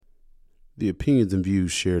The opinions and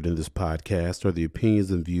views shared in this podcast are the opinions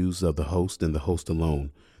and views of the host and the host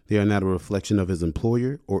alone. They are not a reflection of his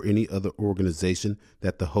employer or any other organization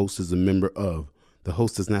that the host is a member of. The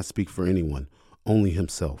host does not speak for anyone, only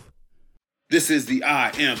himself. This is the I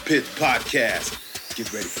Am Pitch podcast.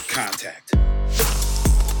 Get ready for contact.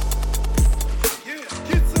 Yeah,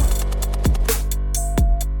 get some.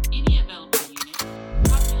 Any available unit.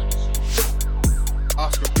 Popular machine.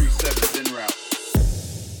 Oscar 37 en route.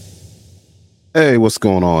 Hey, what's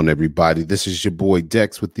going on, everybody? This is your boy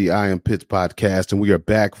Dex with the I Am Pitch podcast, and we are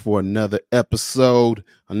back for another episode.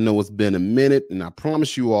 I know it's been a minute, and I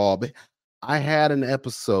promise you all, but I had an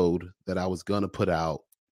episode that I was going to put out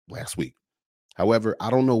last week. However, I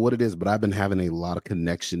don't know what it is, but I've been having a lot of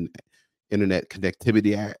internet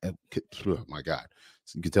connectivity. Oh my God.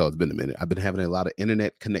 So you can tell it's been a minute. I've been having a lot of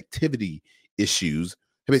internet connectivity issues.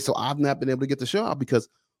 So I've not been able to get the show out because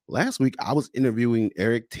last week I was interviewing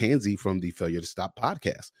Eric Tanzi from the Failure to Stop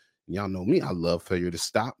podcast. And y'all know me. I love Failure to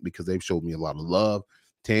Stop because they've showed me a lot of love.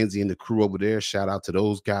 Tanzi and the crew over there, shout out to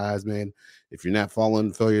those guys, man. If you're not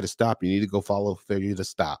following Failure to Stop, you need to go follow Failure to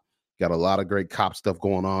Stop. Got a lot of great cop stuff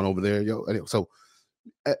going on over there. So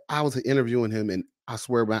I was interviewing him, and I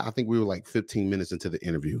swear, man, I think we were like 15 minutes into the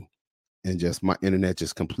interview, and just my internet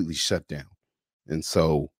just completely shut down. And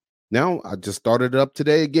so now I just started it up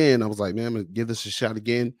today again. I was like, man, I'm going to give this a shot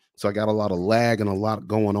again. So I got a lot of lag and a lot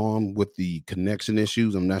going on with the connection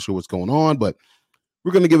issues. I'm not sure what's going on, but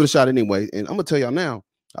we're going to give it a shot anyway. And I'm going to tell y'all now,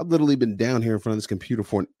 I've literally been down here in front of this computer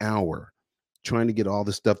for an hour trying to get all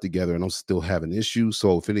this stuff together, and I'm still having issues.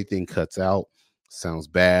 So if anything cuts out, sounds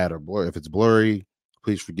bad, or blur, if it's blurry,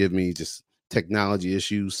 please forgive me. Just technology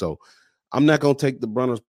issues. So I'm not going to take the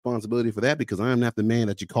brunt of responsibility for that because I am not the man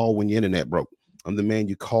that you call when your internet broke. I'm the man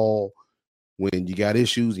you call when you got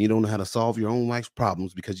issues and you don't know how to solve your own life's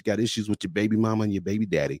problems because you got issues with your baby mama and your baby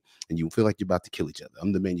daddy and you feel like you're about to kill each other.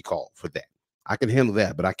 I'm the man you call for that. I can handle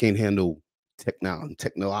that, but I can't handle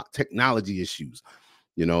technology issues.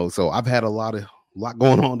 So I've had a lot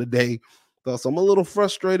going on today. So I'm a little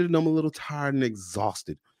frustrated and I'm a little tired and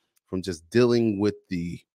exhausted from just dealing with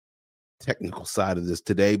the technical side of this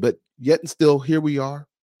today. But yet and still, here we are.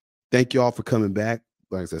 Thank you all for coming back.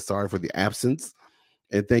 Like I said, sorry for the absence.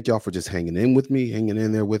 And thank y'all for just hanging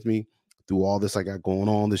in there with me through all this I got going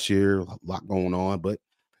on this year. A lot going on. But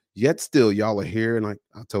yet still, y'all are here. And I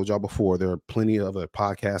told y'all before, there are plenty of other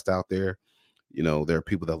podcasts out there. There are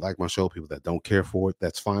people that like my show, people that don't care for it.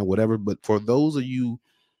 That's fine, whatever. But for those of you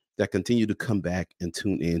that continue to come back and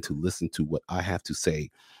tune in to listen to what I have to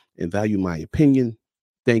say and value my opinion,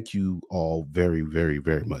 thank you all very, very,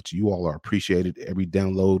 very much. You all are appreciated. Every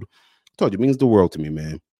download, I told you, it means the world to me,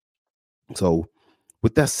 man. So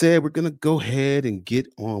with that said, we're going to go ahead and get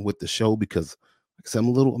on with the show because like I said,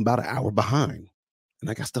 I'm about an hour behind. And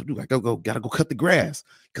I got stuff to do. Gotta go cut the grass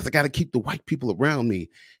because I got to keep the white people around me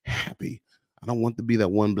happy. I don't want to be that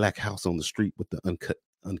one black house on the street with the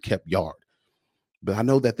unkept yard. But I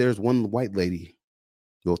know that there's one white lady,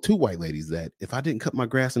 two white ladies that if I didn't cut my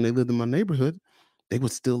grass and they lived in my neighborhood, they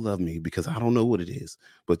would still love me because I don't know what it is.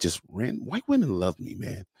 But just white women love me,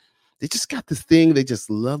 man. They just got this thing. They just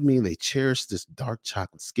love me. They cherish this dark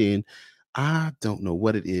chocolate skin. I don't know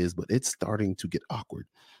what it is, but it's starting to get awkward.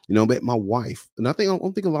 But my wife, and I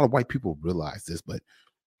don't think a lot of white people realize this, but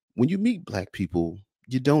when you meet black people,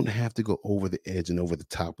 you don't have to go over the edge and over the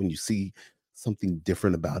top when you see something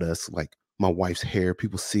different about us, like my wife's hair.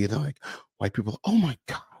 People see it, like white people, oh my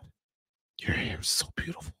God, your hair is so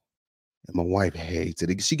beautiful. And my wife hates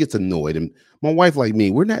it. She gets annoyed. And my wife, like me,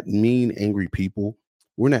 we're not mean, angry people.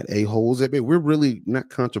 We're not a-holes. We're really not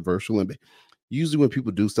controversial. And usually when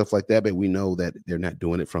people do stuff like that, we know that they're not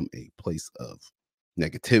doing it from a place of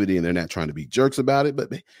negativity and they're not trying to be jerks about it.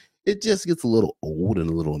 But it just gets a little old and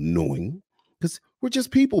a little annoying because we're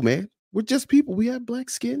just people, man. We're just people. We have black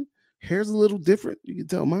skin. Hair's a little different. You can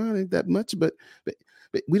tell mine ain't that much, but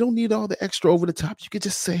we don't need all the extra over the top. You could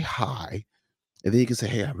just say hi. And then you can say,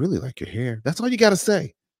 hey, I really like your hair. That's all you got to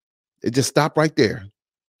say. It just stop right there.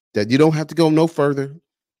 That you don't have to go no further.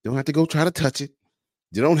 You don't have to go try to touch it.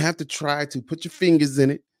 You don't have to try to put your fingers in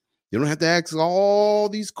it. You don't have to ask all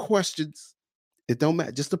these questions. It don't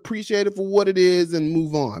matter. Just appreciate it for what it is and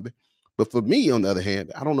move on. But for me, on the other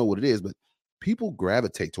hand, I don't know what it is, but people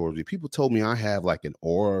gravitate towards me. People told me I have like an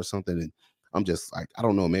aura or something. And I'm just like, I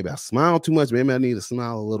don't know. Maybe I smile too much. Maybe I need to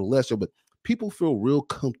smile a little less. But people feel real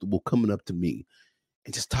comfortable coming up to me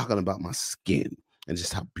and just talking about my skin and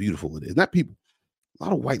just how beautiful it is. Not people. A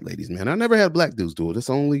lot of white ladies, man. I never had black dudes do it. It's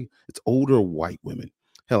older white women.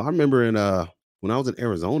 Hell, I remember when I was in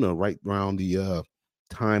Arizona, right around the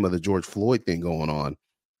time of the George Floyd thing going on,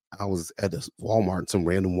 I was at this Walmart and some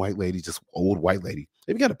random white lady, just old white lady.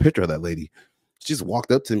 If you got a picture of that lady, she just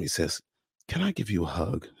walked up to me and says, "Can I give you a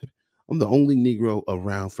hug? I'm the only Negro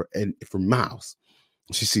around for miles."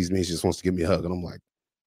 She sees me, she just wants to give me a hug. And I'm like,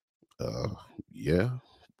 uh, yeah,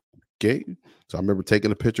 okay. So I remember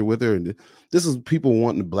taking a picture with her, and this is people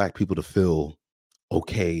wanting black people to feel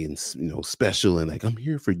okay and special and like I'm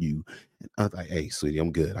here for you. And I was like, hey, sweetie,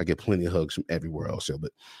 I'm good. I get plenty of hugs from everywhere else. So,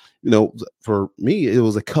 but for me, it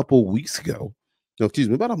was a couple weeks ago. No, excuse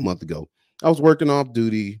me, about a month ago. I was working off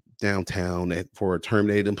duty downtown for a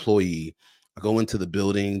terminated employee. I go into the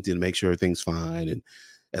building to make sure everything's fine. And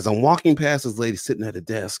as I'm walking past this lady sitting at a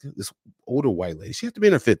desk, this older white lady, she had to be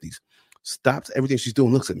in her 50s, stops everything she's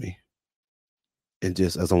doing, looks at me. And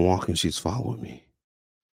just as I'm walking, she's following me.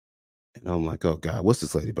 And I'm like, oh God, what's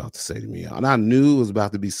this lady about to say to me? And I knew it was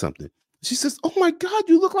about to be something. She says, oh my God,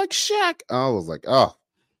 you look like Shaq. I was like, oh,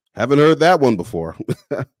 haven't heard that one before.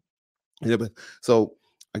 Yeah, but so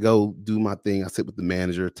I go do my thing. I sit with the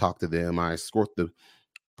manager, talk to them. I escort the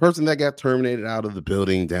person that got terminated out of the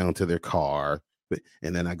building down to their car.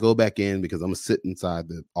 And then I go back in because I'm gonna sit inside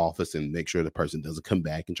the office and make sure the person doesn't come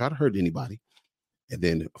back and try to hurt anybody. And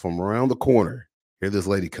then from around the corner, here this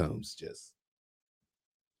lady comes, just,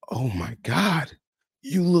 oh my God,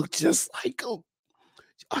 you look just like him.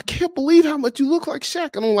 I can't believe how much you look like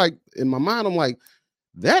Shaq. And I'm like, in my mind, I'm like,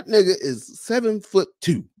 that nigga is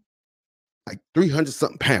 7'2", like 300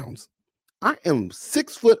 something pounds. I am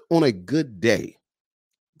 6 foot on a good day,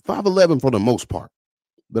 5'11" for the most part.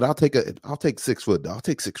 But I'll take 6 foot. I'll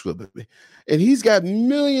take 6 foot, baby. And he's got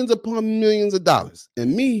millions upon millions of dollars.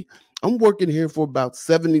 And me, I'm working here for about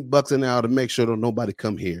 $70 an hour to make sure that nobody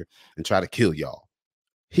come here and try to kill y'all.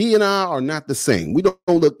 He and I are not the same. We don't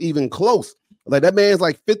look even close. Like that man's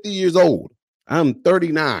like 50 years old. I'm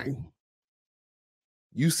 39.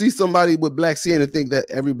 You see somebody with black skin and think that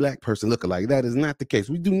every black person look alike. That is not the case.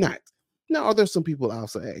 We do not. Now, there's some people I'll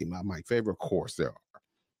say, hey, my favorite, of course there are.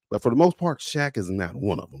 But for the most part, Shaq is not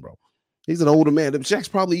one of them, bro. He's an older man. Shaq's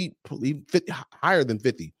probably 50, higher than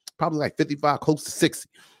 50, probably like 55, close to 60.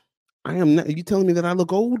 I am not. Are you telling me that I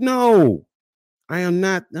look old? No, I am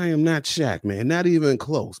not. I am not Shaq, man. Not even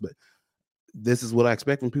close. But this is what I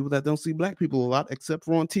expect from people that don't see black people a lot, except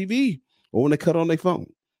for on TV or when they cut on their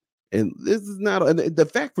phone. And this is not. And the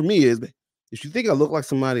fact for me is, if you think I look like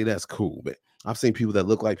somebody, that's cool. But I've seen people that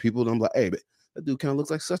look like people, and I'm like, hey, but that dude kind of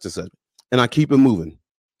looks like such and such. And I keep it moving.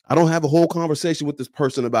 I don't have a whole conversation with this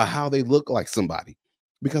person about how they look like somebody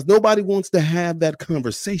because nobody wants to have that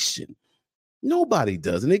conversation. Nobody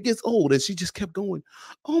does. And it gets old. And she just kept going,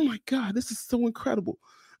 oh my God, this is so incredible.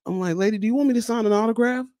 I'm like, lady, do you want me to sign an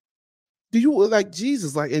autograph? Do you like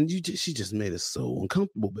Jesus? Like, and she just made it so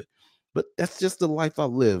uncomfortable. But that's just the life I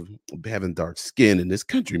live, having dark skin in this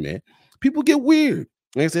country, man. People get weird.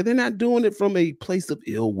 Like I said, they're not doing it from a place of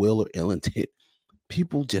ill will or ill intent.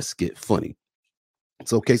 People just get funny.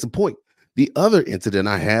 So, case in point, the other incident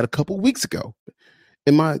I had a couple weeks ago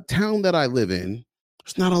in my town that I live in,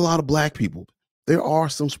 there's not a lot of black people. There are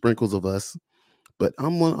some sprinkles of us, but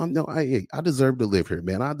I deserve to live here,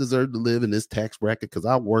 man. I deserve to live in this tax bracket because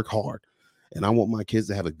I work hard and I want my kids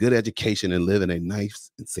to have a good education and live in a nice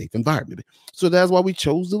and safe environment. So that's why we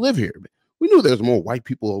chose to live here. We knew there's more white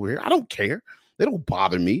people over here. I don't care. They don't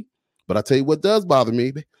bother me. But I tell you what does bother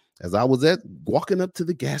me, as I was walking up to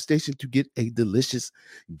the gas station to get a delicious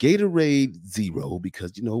Gatorade Zero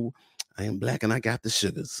because, I am black and I got the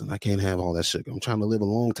sugars and I can't have all that sugar. I'm trying to live a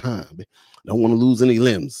long time. I don't want to lose any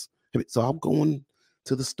limbs. So I'm going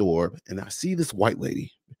to the store and I see this white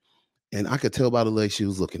lady and I could tell by the way she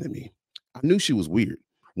was looking at me. I knew she was weird.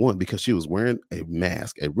 One, because she was wearing a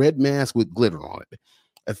mask, a red mask with glitter on it,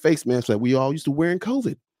 a face mask that we all used to wear in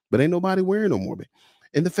COVID, but ain't nobody wearing no more.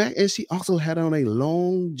 And she also had on a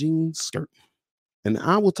long jean skirt. And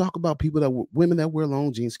I will talk about women that wear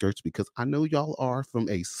long jean skirts because I know y'all are from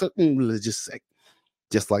a certain religious sect,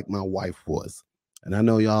 just like my wife was. And I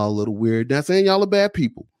know y'all a little weird. Not saying y'all are bad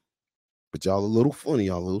people, but y'all a little funny,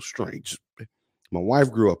 y'all a little strange. My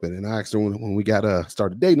wife grew up in it, and I asked her when we got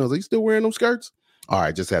started dating, I was like, you still wearing them skirts? All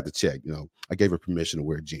right, just had to check. I gave her permission to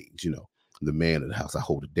wear jeans. The man of the house, I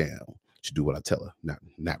hold it down. She do what I tell her.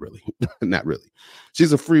 Not really. Not really.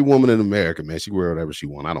 She's a free woman in America, man. She wear whatever she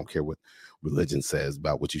want. I don't care what religion says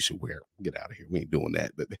about what you should wear. Get out of here. We ain't doing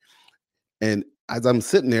that. And as I'm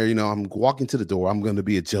sitting there, I'm walking to the door. I'm going to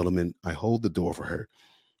be a gentleman. I hold the door for her.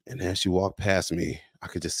 And as she walked past me, I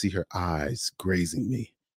could just see her eyes grazing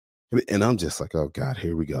me. And I'm just like, oh God,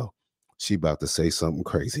 here we go. She about to say something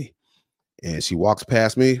crazy. And she walks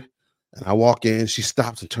past me and I walk in. She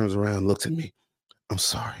stops and turns around and looks at me. I'm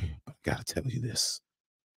sorry, but I gotta tell you this.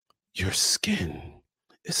 Your skin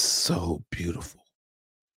It's so beautiful.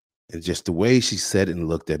 And just the way she said it and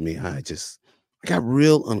looked at me, I got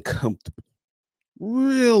real uncomfortable.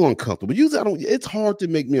 Real uncomfortable. Usually I don't, it's hard to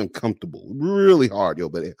make me uncomfortable. Really hard, yo.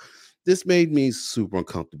 But this made me super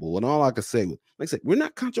uncomfortable. And all I could say was, like I said, we're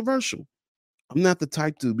not controversial. I'm not the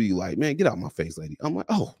type to be like, man, get out my face, lady. I'm like,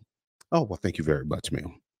 oh, well, thank you very much,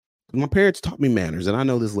 ma'am. My parents taught me manners, and I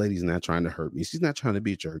know this lady's not trying to hurt me. She's not trying to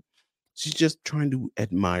be a jerk. She's just trying to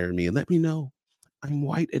admire me and let me know I'm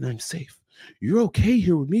white and I'm safe. You're okay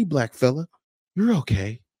here with me, black fella. You're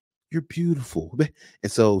okay. You're beautiful.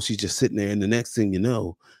 And so she's just sitting there, and the next thing you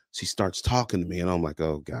know, she starts talking to me, and I'm like,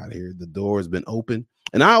 oh God, here the door has been open.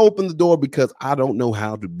 And I opened the door because I don't know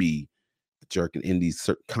how to be a jerk in these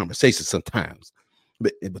certain conversations sometimes.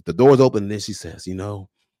 But the door's open, and then she says,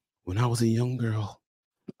 when I was a young girl,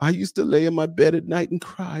 I used to lay in my bed at night and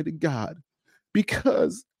cry to God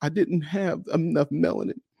because I didn't have enough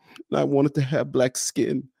melanin and I wanted to have black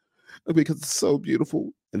skin because it's so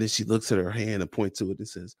beautiful. And then she looks at her hand and points to it and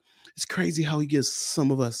says, it's crazy how he gives some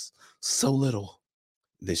of us so little.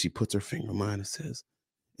 And then she puts her finger on mine and says,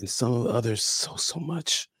 and some of others so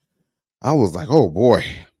much. I was like, oh boy,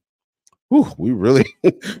 whew, we're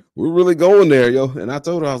really going there, yo. And I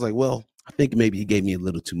told her, I was like, well, I think maybe he gave me a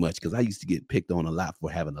little too much because I used to get picked on a lot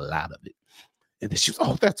for having a lot of it. And then she was,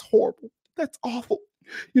 oh, that's horrible. That's awful.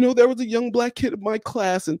 There was a young black kid in my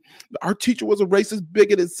class, and our teacher was a racist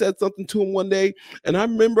bigot and said something to him one day. And I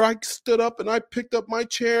remember I stood up and I picked up my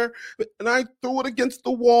chair and I threw it against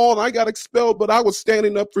the wall and I got expelled, but I was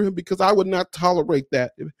standing up for him because I would not tolerate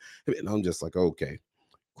that. And I'm just like, okay,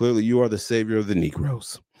 clearly you are the savior of the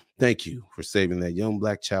Negroes. Thank you for saving that young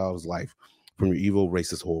black child's life from your evil,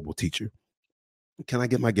 racist, horrible teacher. Can I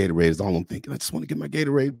get my Gatorade? Is all I'm thinking. I just want to get my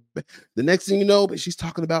Gatorade. The next thing you know, but she's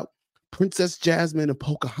talking about Princess Jasmine and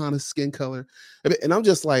Pocahontas skin color. And I'm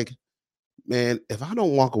just like, man, if I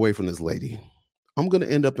don't walk away from this lady, I'm going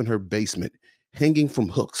to end up in her basement, hanging from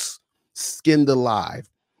hooks, skinned alive.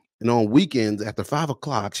 And on weekends after 5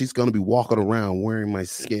 o'clock, she's going to be walking around wearing my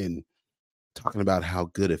skin, talking about how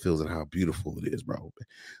good it feels and how beautiful it is, bro.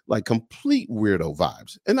 Like complete weirdo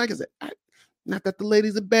vibes. And like I said, not that the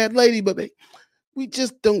lady's a bad lady, but we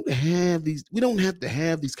just don't have these. We don't have to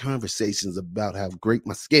have these conversations about how great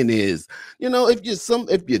my skin is.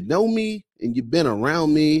 If you know me and you've been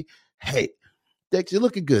around me, hey, Dex, you're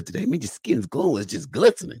looking good today. I mean, your skin's glowing, it's just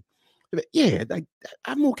glistening. Yeah,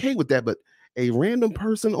 I'm okay with that. But a random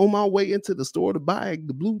person on my way into the store to buy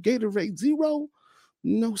the blue Gatorade Zero,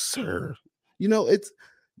 no, sir. It's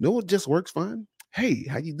no, it just works fine. Hey,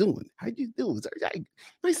 how you doing? How you doing? Hey,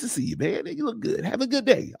 nice to see you, man. You look good. Have a good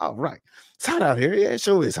day. All right. It's hot out here. Yeah, it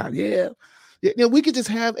sure is hot. Yeah. Yeah, we could just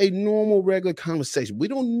have a normal, regular conversation. We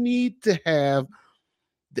don't need to have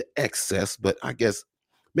the excess, but I guess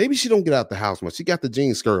maybe she don't get out the house much. She got the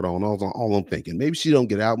jean skirt on. All I'm thinking. Maybe she don't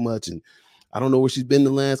get out much, and I don't know where she's been the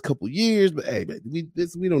last couple of years. But hey, we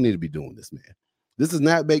don't need to be doing this, man. This does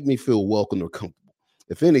not make me feel welcome or comfortable.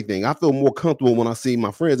 If anything, I feel more comfortable when I see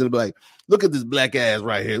my friends and be like, look at this black ass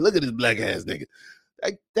right here. Look at this black ass nigga.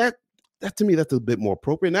 Like that to me, that's a bit more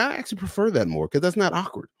appropriate. And I actually prefer that more because that's not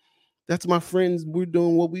awkward. That's my friends. We're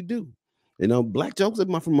doing what we do. Black jokes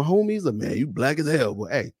from my homies. Like, man, you black as hell.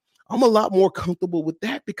 Well, hey, I'm a lot more comfortable with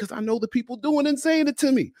that because I know the people doing and saying it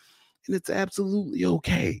to me. And it's absolutely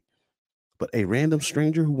okay. But a random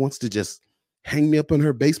stranger who wants to just hang me up in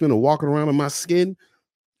her basement and walking around in my skin,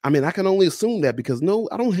 I mean, I can only assume that because no,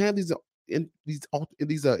 I don't have these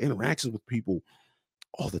interactions with people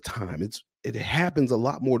all the time. It happens a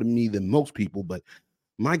lot more to me than most people, but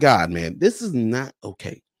my God, man, this is not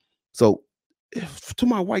okay. So, to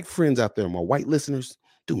my white friends out there, my white listeners,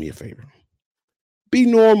 do me a favor. Be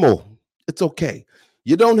normal. It's okay.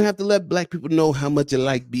 You don't have to let black people know how much you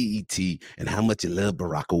like BET and how much you love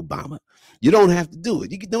Barack Obama. You don't have to do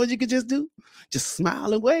it. You know what you could just do? Just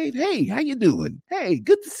smile and wave. Hey, how you doing? Hey,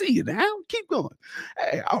 good to see you now. Keep going.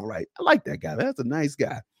 Hey, all right. I like that guy. That's a nice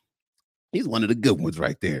guy. He's one of the good ones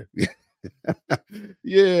right there.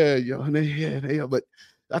 Yeah, but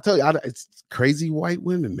I tell you, it's crazy white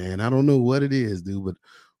women, man. I don't know what it is, dude, but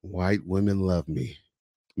white women love me.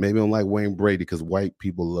 Maybe I'm like Wayne Brady because white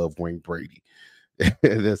people love Wayne Brady.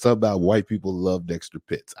 There's something about white people love Dexter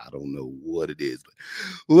Pitts. I don't know what it is, but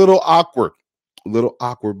a little awkward,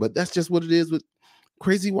 but that's just what it is with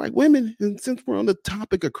crazy white women. And since we're on the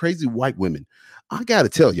topic of crazy white women, I got to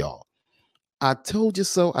tell y'all, I told you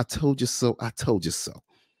so. I told you so. I told you so.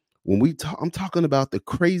 When I'm talking about the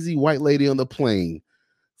crazy white lady on the plane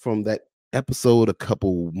from that episode a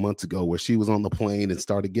couple months ago where she was on the plane and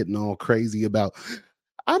started getting all crazy about,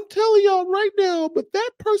 I'm telling y'all right now, but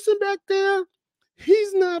that person back there,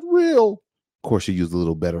 he's not real. Of course, she used a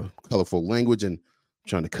little better colorful language, and I'm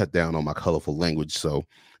trying to cut down on my colorful language. So,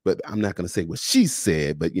 but I'm not going to say what she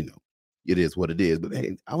said, but it is what it is. But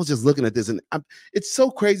hey, I was just looking at this, and it's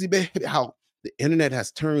so crazy, baby, how the internet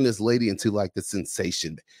has turned this lady into like the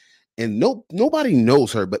sensation. And nobody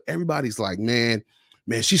knows her, but everybody's like, man,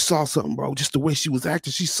 she saw something, bro. Just the way she was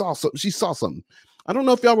acting, she saw something. She saw something. I don't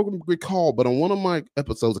know if y'all recall, but on one of my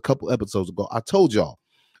episodes, a couple episodes ago, I told y'all,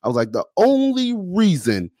 I was like, the only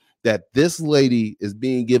reason that this lady is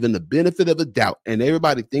being given the benefit of the doubt and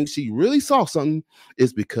everybody thinks she really saw something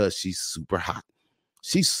is because she's super hot.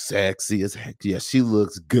 She's sexy as heck. Yeah, she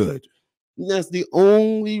looks good. And that's the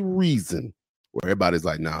only reason where everybody's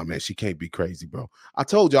like, nah, man, she can't be crazy, bro. I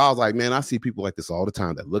told you, I was like, man, I see people like this all the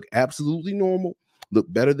time that look absolutely normal, look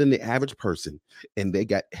better than the average person, and they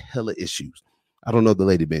got hella issues. I don't know if the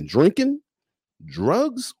lady been drinking,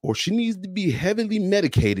 drugs, or she needs to be heavily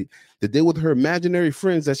medicated to deal with her imaginary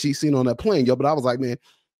friends that she's seen on that plane, yo. But I was like, man,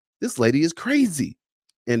 this lady is crazy.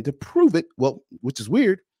 And to prove it, well, which is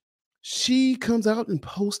weird, she comes out and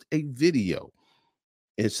posts a video.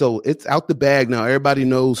 And so it's out the bag now. Everybody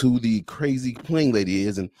knows who the crazy plane lady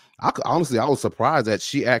is. And honestly, I was surprised that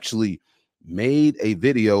she actually made a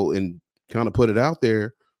video and kind of put it out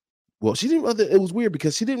there. Well, she didn't. It was weird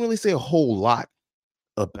because she didn't really say a whole lot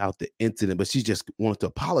about the incident, but she just wanted to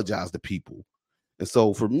apologize to people. And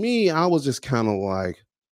so for me, I was just kind of like,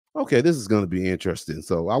 okay, this is going to be interesting.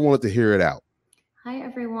 So I wanted to hear it out. Hi,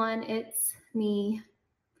 everyone. It's me,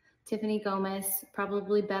 Tiffany Gomez,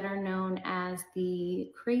 probably better known as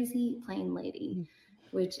the Crazy Plane Lady,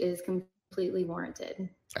 which is completely warranted.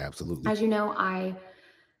 Absolutely. As you know, I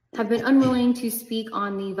have been unwilling to speak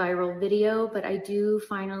on the viral video, but I do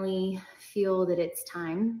finally feel that it's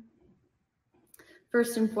time.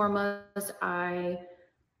 First and foremost, I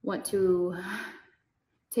want to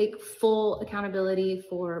take full accountability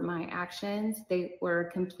for my actions. They were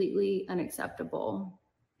completely unacceptable.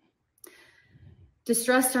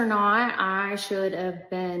 Distressed or not, I should have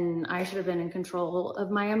been in control of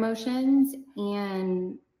my emotions,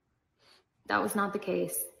 and that was not the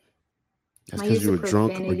case. That's because you were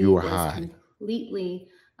drunk or you were high. Completely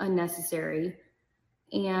unnecessary.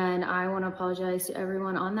 And I want to apologize to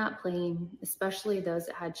everyone on that plane, especially those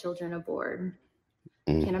that had children aboard.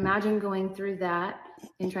 Mm-hmm. Can imagine going through that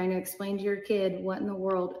and trying to explain to your kid what in the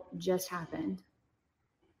world just happened.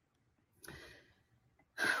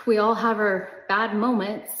 We all have our bad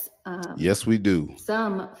moments. Yes, we do.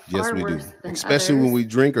 Some far worse than especially others. when we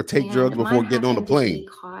drink or take drugs before getting on the plane. To be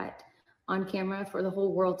caught on camera for the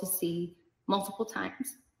whole world to see multiple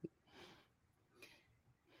times.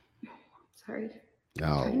 Sorry.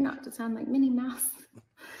 No. Trying not to sound like Minnie Mouse.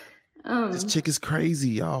 This chick is crazy,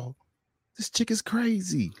 y'all. This chick is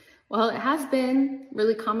crazy. Well, it has been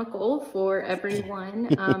really comical for everyone,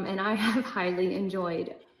 and I have highly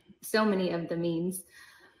enjoyed so many of the memes.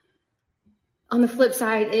 On the flip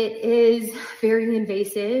side, it is very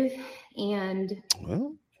invasive, and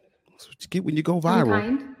well, that's what you get when you go viral.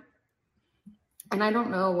 Unkind. And I don't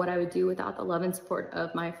know what I would do without the love and support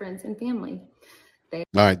of my friends and family. All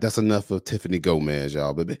right, that's enough of Tiffany Gomez,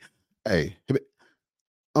 y'all. But hey,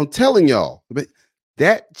 I'm telling y'all,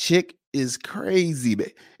 that chick is crazy.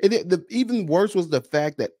 And even worse was the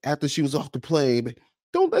fact that after she was off the plane,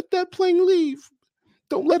 don't let that plane leave.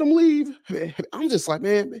 Don't let him leave. I'm just like,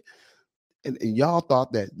 man. And y'all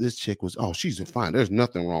thought that this chick was, she's fine. There's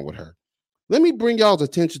nothing wrong with her. Let me bring y'all's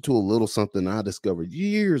attention to a little something I discovered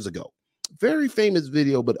years ago. Very famous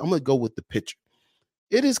video, but I'm going to go with the picture.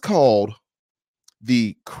 It is called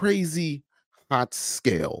the Crazy Hot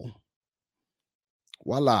Scale.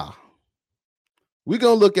 Voila. We're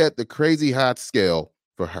going to look at the Crazy Hot Scale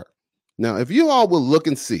for her. Now, if you all will look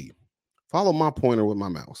and see, follow my pointer with my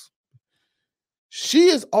mouse. She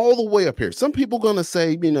is all the way up here. Some people going to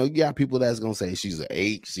say, you got people that's going to say she's an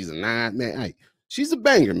 8, she's a 9. Man, hey, she's a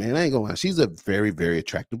banger, man. I ain't going to lie. She's a very, very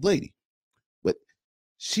attractive lady. But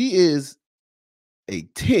she is a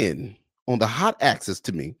 10 on the hot axis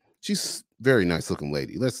to me. She's a very nice looking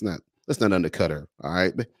lady. Let's not undercut her. All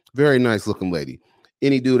right. Very nice looking lady.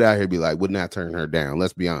 Any dude out here be like, would not turn her down.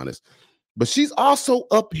 Let's be honest. But she's also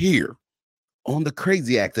up here on the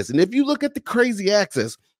crazy axis. And if you look at the crazy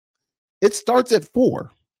axis, it starts at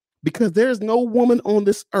 4 because there's no woman on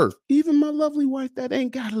this earth, even my lovely wife, that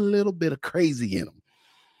ain't got a little bit of crazy in them.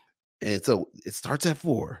 And so it starts at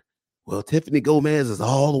 4. Well, Tiffany Gomez is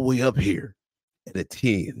all the way up here at a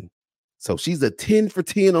 10. So she's a 10 for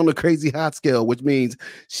 10 on the crazy hot scale, which means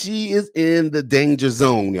she is in the danger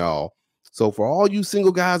zone, y'all. So for all you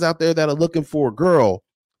single guys out there that are looking for a girl,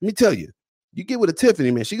 let me tell you, you get with a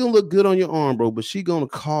Tiffany, man, she gonna look good on your arm, bro, but she gonna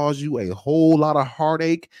cause you a whole lot of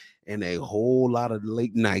heartache and a whole lot of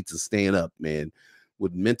late nights of staying up, man,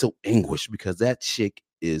 with mental anguish because that chick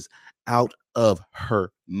is out of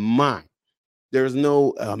her mind. There's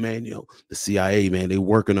no, man, the CIA, man, they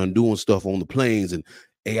working on doing stuff on the planes and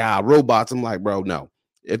AI robots. I'm like, bro, no.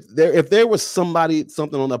 If there was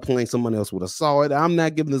something on that plane, someone else would have saw it. I'm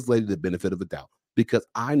not giving this lady the benefit of the doubt because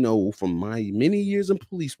I know from my many years in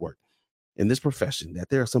police work in this profession that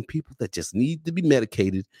there are some people that just need to be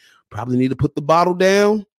medicated, probably need to put the bottle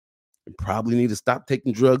down, and probably need to stop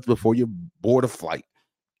taking drugs before you board a flight.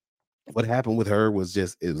 What happened with her was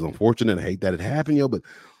it was unfortunate. I hate that it happened, but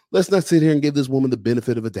let's not sit here and give this woman the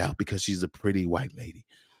benefit of a doubt because she's a pretty white lady.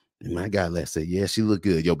 And my God, let's say, yeah, she looked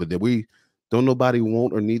good, but we don't nobody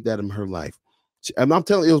want or need that in her life. And I'm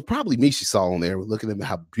telling you, it was probably me she saw on there looking at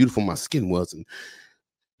how beautiful my skin was. And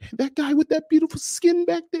that guy with that beautiful skin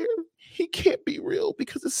back there, he can't be real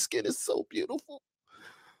because his skin is so beautiful.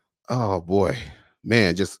 Oh boy,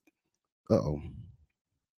 man, just uh-oh.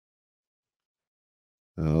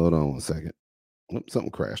 Hold on one second.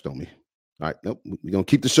 Something crashed on me. All right, nope. We're gonna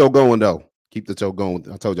keep the show going though. Keep the show going.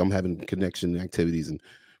 I told you I'm having connection activities and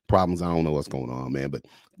problems. I don't know what's going on, man.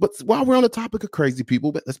 But while we're on the topic of crazy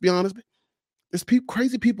people, but let's be honest,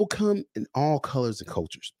 crazy people come in all colors and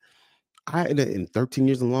cultures. In 13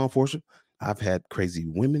 years in law enforcement, I've had crazy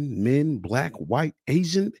women, men, black, white,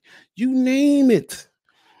 Asian, you name it.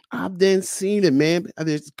 I've then seen it, man.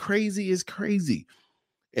 It's crazy is crazy.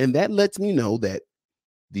 And that lets me know that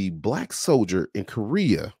the black soldier in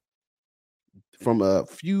Korea from a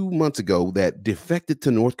few months ago that defected to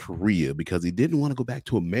North Korea because he didn't want to go back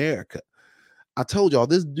to America. I told y'all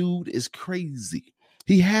this dude is crazy.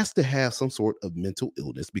 He has to have some sort of mental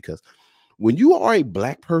illness because when you are a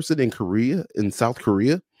black person in South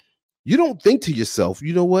Korea, you don't think to yourself,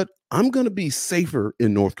 you know what? I'm going to be safer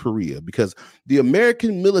in North Korea because the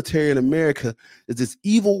American military in America is this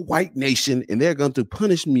evil white nation and they're going to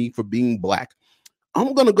punish me for being black.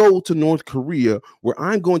 I'm going to go to North Korea where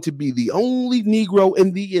I'm going to be the only Negro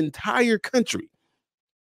in the entire country.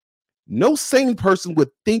 No sane person would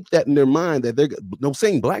think that in their mind no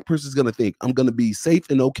sane black person is going to think I'm going to be safe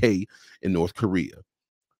and okay in North Korea.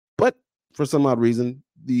 But for some odd reason,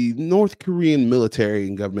 the North Korean military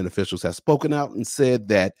and government officials have spoken out and said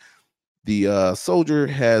that the soldier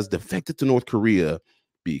has defected to North Korea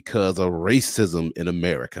because of racism in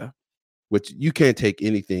America, which you can't take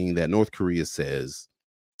anything that North Korea says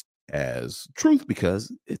as truth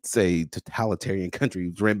because it's a totalitarian country.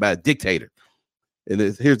 It's ran by a dictator. And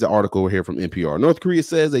here's the article here from NPR. North Korea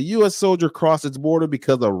says a U.S. soldier crossed its border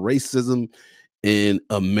because of racism in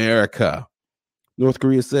America. North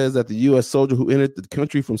Korea says that the U.S. soldier who entered the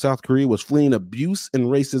country from South Korea was fleeing abuse and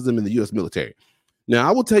racism in the U.S. military. Now,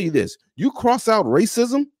 I will tell you this. You cross out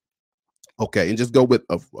racism, okay, and just go with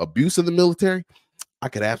abuse in the military, I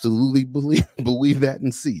could absolutely believe that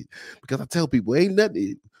and see it. Because I tell people, ain't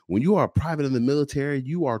nothing. When you are a private in the military,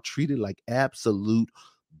 you are treated like absolute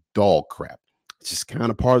dog crap. It's just kind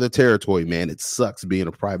of part of the territory, man. It sucks being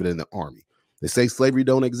a private in the Army. They say slavery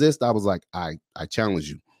don't exist. I was like, I challenge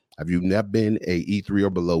you. Have you never been a E3 or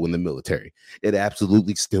below in the military? It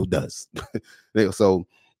absolutely still does. So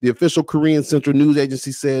the official Korean Central News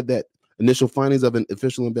Agency said that initial findings of an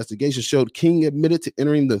official investigation showed King admitted to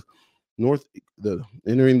entering the North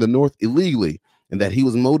illegally, and that he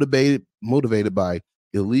was motivated by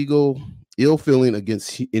ill feeling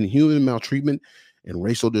against inhuman maltreatment and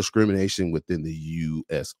racial discrimination within the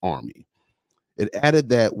U.S. Army. It added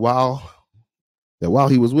that while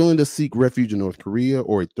he was willing to seek refuge in North Korea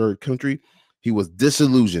or a third country, he was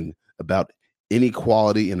disillusioned about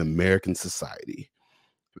inequality in American society.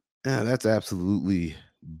 That's absolutely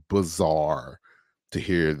bizarre to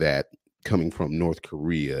hear that coming from North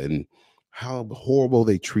Korea and how horrible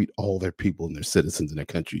they treat all their people and their citizens in their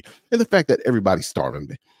country, and the fact that everybody's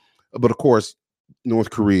starving. But of course,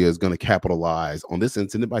 North Korea is going to capitalize on this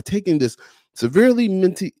incident by taking this severely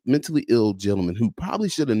mentally ill gentleman who probably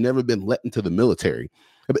should have never been let into the military.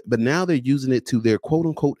 But now they're using it to their quote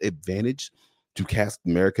unquote advantage to cast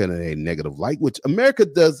America in a negative light, which America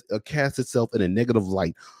does cast itself in a negative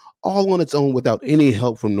light all on its own without any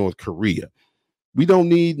help from North Korea. We don't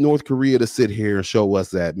need North Korea to sit here and show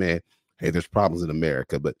us that, man, hey, there's problems in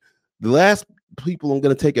America. But the last people I'm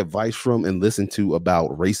going to take advice from and listen to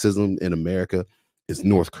about racism in America is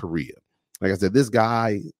North Korea. Like I said, this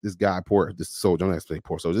soldier, I'm not saying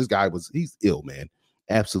poor soldier, he's ill, man,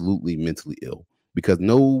 absolutely mentally ill, because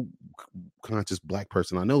no conscious black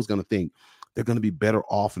person I know is going to think they're going to be better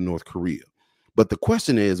off in North Korea. But the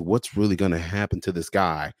question is, what's really going to happen to this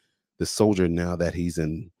guy, this soldier, now that he's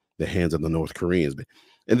in the hands of the North Koreans?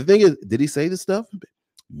 And the thing is, did he say this stuff?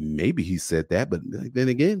 Maybe he said that, but then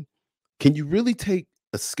again, Can you really take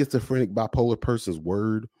a schizophrenic bipolar person's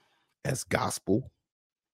word as gospel?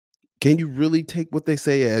 Can you really take what they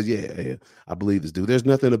say as, yeah, yeah, I believe this dude? There's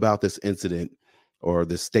nothing about this incident or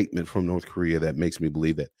this statement from North Korea that makes me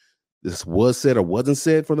believe that this was said or wasn't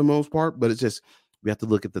said for the most part, but it's just we have to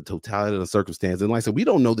look at the totality of the circumstance. And like I said, we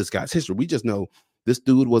don't know this guy's history. We just know this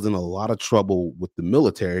dude was in a lot of trouble with the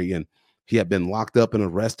military and he had been locked up and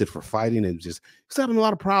arrested for fighting and just he's having a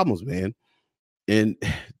lot of problems, man. And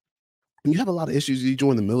when you have a lot of issues, you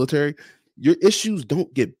join the military, your issues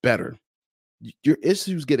don't get better, your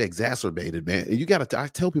issues get exacerbated, man. And you got to, I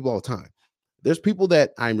tell people all the time, there's people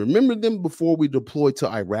that I remember them before we deployed to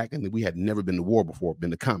Iraq and we had never been to war before,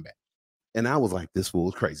 been to combat. And I was like, this fool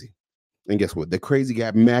is crazy. And guess what? The crazy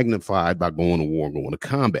got magnified by going to war and going to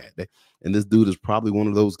combat. And this dude is probably one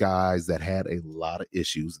of those guys that had a lot of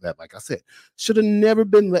issues that, like I said, should have never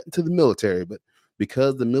been let into the military. But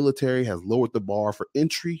because the military has lowered the bar for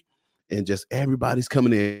entry and just everybody's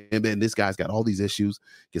coming in, and this guy's got all these issues,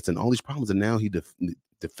 gets in all these problems, and now he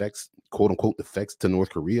defects, quote unquote, defects to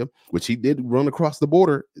North Korea, which he did run across the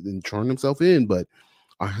border and turn himself in. But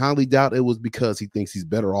I highly doubt it was because he thinks he's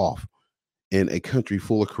better off in a country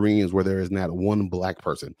full of Koreans where there is not one black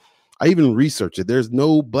person. I even researched it. There's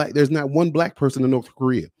not one black person in North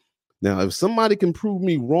Korea. Now, if somebody can prove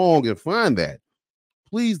me wrong and find that,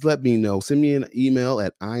 please let me know. Send me an email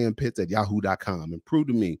at iampits@yahoo.com and prove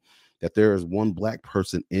to me that there is one black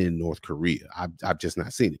person in North Korea. I've just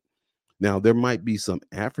not seen it. Now, there might be some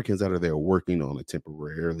Africans that are there working on a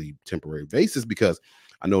temporary basis because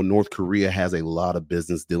I know North Korea has a lot of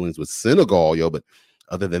business dealings with Senegal, but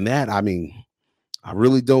other than that, I mean, I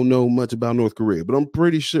really don't know much about North Korea, but I'm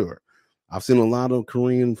pretty sure I've seen a lot of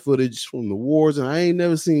Korean footage from the wars, and I ain't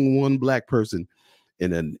never seen one black person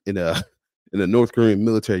in a in a North Korean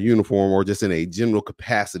military uniform or just in a general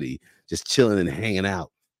capacity, just chilling and hanging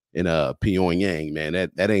out in Pyongyang. Man,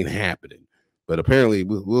 that ain't happening. But apparently,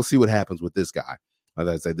 we'll see what happens with this guy. As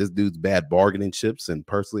I said, this dude's bad bargaining chips, and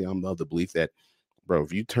personally, I'm of the belief that, bro,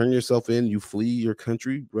 if you turn yourself in, you flee your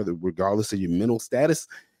country, regardless of your mental status,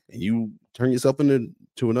 and you turn yourself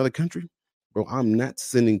into another country, bro, I'm not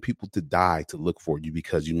sending people to die to look for you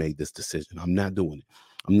because you made this decision. I'm not doing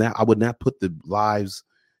it. I would not put the lives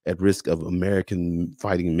at risk of American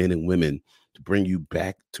fighting men and women to bring you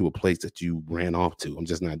back to a place that you ran off to. I'm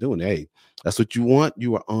just not doing it. Hey, that's what you want.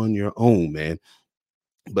 You are on your own, man.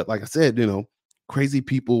 But like I said, crazy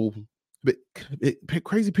people, but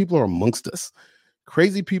crazy people are amongst us.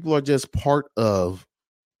 Crazy people are just part of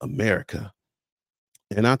America.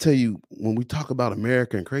 And I'll tell you, when we talk about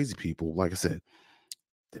America and crazy people, like I said,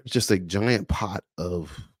 there's just a giant pot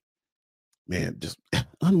of, man, just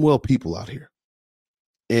unwell people out here.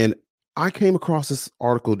 And I came across this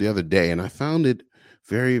article the other day and I found it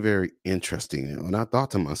very, very interesting. And I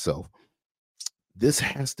thought to myself, this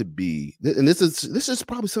has to be, and this is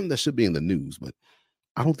probably something that should be in the news, but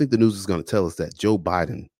I don't think the news is going to tell us that Joe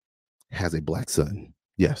Biden has a black son.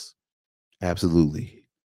 Yes, absolutely.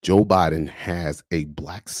 Joe Biden has a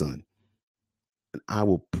black son. And I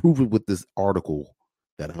will prove it with this article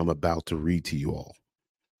that I'm about to read to you all.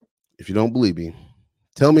 If you don't believe me,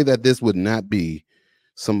 tell me that this would not be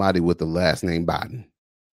somebody with the last name Biden.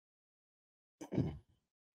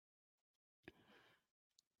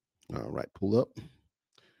 All right, pull up.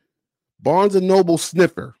 Barnes and Noble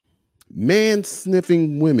sniffer. Man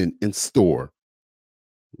sniffing women in store.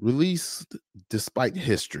 Released despite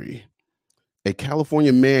history. A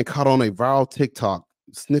California man caught on a viral TikTok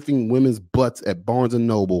sniffing women's butts at Barnes and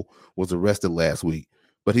Noble was arrested last week,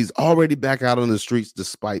 but he's already back out on the streets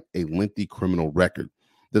despite a lengthy criminal record.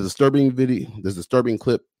 The disturbing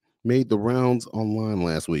clip made the rounds online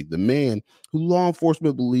last week. The man, who law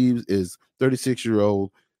enforcement believes is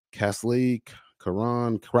 36-year-old Kasley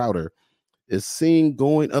Karan Crowder, is seen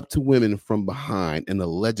going up to women from behind and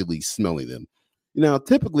allegedly smelling them. Now,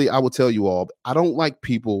 typically, I will tell you all, I don't like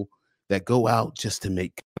people that go out just to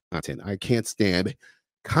make content. I can't stand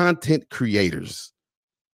content creators.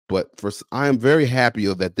 But I am very happy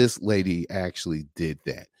that this lady actually did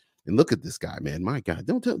that. And look at this guy, man. My God,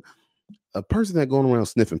 don't tell a person that going around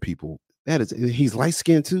sniffing people. He's light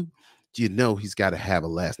skinned too. He's got to have a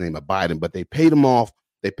last name of Biden. But they paid him off.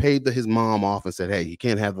 They paid his mom off and said, "Hey, he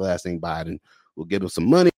can't have the last name Biden. We'll give him some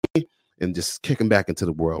money and just kick him back into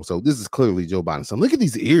the world." So this is clearly Joe Biden's son. Look at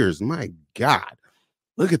these ears. My God.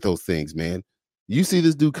 Look at those things, man. You see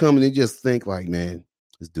this dude coming and just think like, man,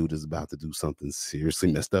 this dude is about to do something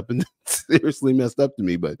seriously messed up and seriously messed up to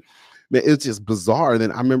me. But man, it's just bizarre. And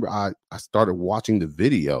then I remember I started watching the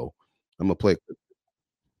video. I'm gonna play.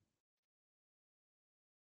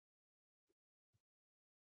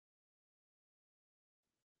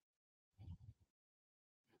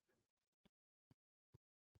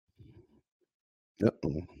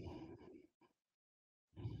 Uh-oh.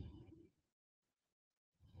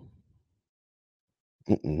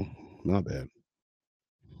 Uh-oh. My bad.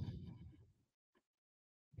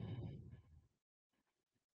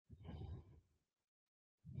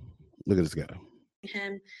 Look at this guy.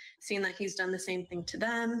 him, seeing that he's done the same thing to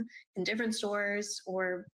them in different stores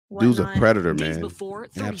or Dude's a whatnot. predator, Days man. before,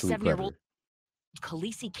 Absolute 37-year-old predator.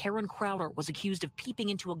 Khaleesi Karen Crowder was accused of peeping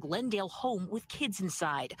into a Glendale home with kids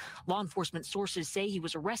inside. Law enforcement sources say he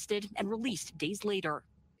was arrested and released days later.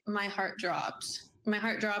 My heart dropped. My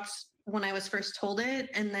heart dropped when I was first told it,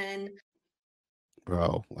 and then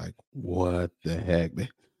Bro, like, what the heck, man?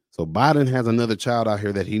 So Biden has another child out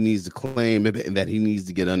here that he needs to claim and that he needs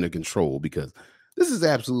to get under control, because this is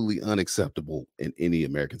absolutely unacceptable in any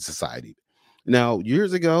American society. Now,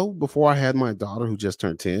 years ago, before I had my daughter who just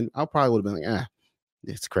turned 10, I probably would have been like,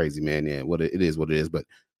 it's crazy, man. Yeah, it is what it is. But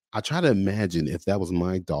I try to imagine if that was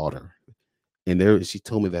my daughter and she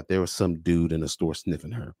told me that there was some dude in the store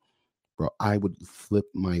sniffing her. Bro, I would flip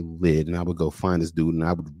my lid and I would go find this dude and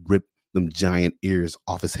I would rip them giant ears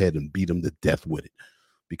off his head and beat him to death with it,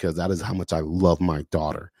 because that is how much I love my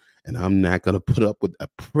daughter. And I'm not going to put up with a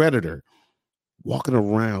predator walking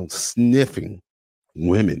around sniffing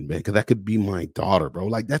women, man, because that could be my daughter, bro.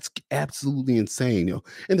 Like, that's absolutely insane, you know.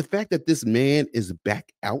 And the fact that this man is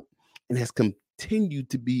back out and has continued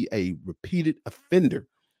to be a repeated offender,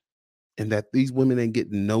 and that these women ain't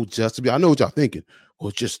getting no justice. I know what y'all thinking. Well,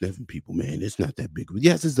 it's just sniffing people, man. It's not that big.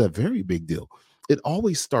 Yes, it's a very big deal. It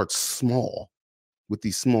always starts small with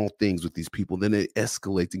these small things with these people. Then it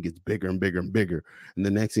escalates and gets bigger and bigger and bigger. And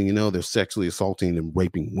the next thing you know, they're sexually assaulting and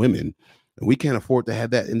raping women. And we can't afford to have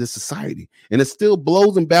that in this society. And it still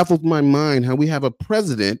blows and baffles my mind how we have a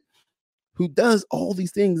president who does all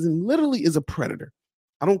these things and literally is a predator.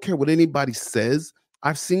 I don't care what anybody says.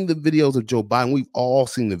 I've seen the videos of Joe Biden. We've all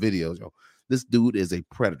seen the videos, yo. This dude is a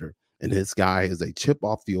predator, and this guy is a chip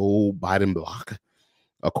off the old Biden block.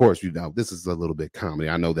 Of course, you know, this is a little bit comedy.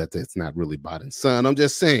 I know that it's not really Biden's son. I'm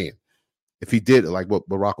just saying, if he did, like what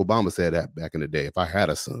Barack Obama said back in the day, if I had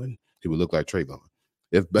a son, he would look like Trayvon.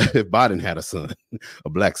 If Biden had a son, a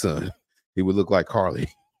black son, he would look like Carly.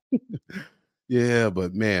 Yeah,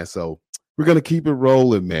 but man, so we're gonna keep it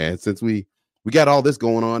rolling, man, since we got all this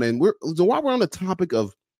going on. And so while we're on the topic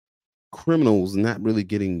of criminals not really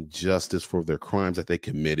getting justice for their crimes that they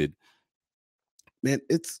committed, man,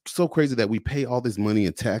 it's so crazy that we pay all this money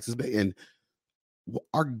in taxes, and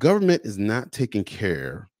our government is not taking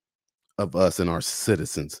care of us and our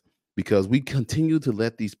citizens, because we continue to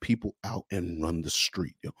let these people out and run the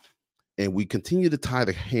street, you know? And we continue to tie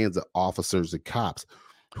the hands of officers and cops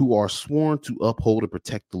who are sworn to uphold and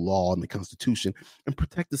protect the law and the Constitution and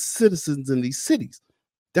protect the citizens in these cities.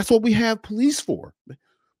 That's what we have police for.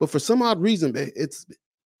 But for some odd reason, it's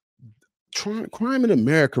crime in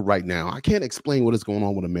America right now. I can't explain what is going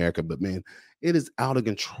on with America, but man, it is out of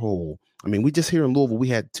control. I mean, we just here in Louisville, we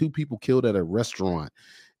had 2 people killed at a restaurant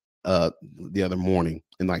the other morning,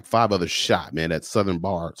 and like 5 others shot, man, at Southern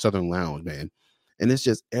Lounge, man. And it's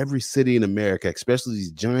just every city in America, especially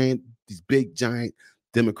these big giant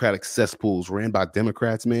Democratic cesspools ran by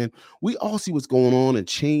Democrats, man. We all see what's going on,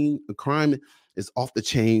 and crime is off the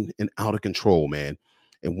chain and out of control, man.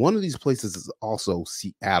 And one of these places is also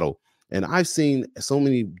Seattle. And I've seen so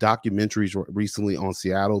many documentaries recently on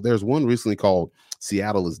Seattle. There's one recently called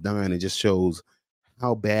Seattle is Dying. It just shows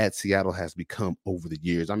how bad Seattle has become over the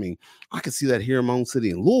years. I mean, I can see that here in my own city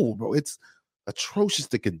in Louisville, bro. It's atrocious,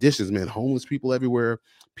 the conditions, man. Homeless people everywhere,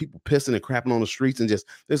 people pissing and crapping on the streets, and just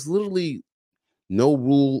there's literally no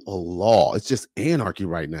rule of law. It's just anarchy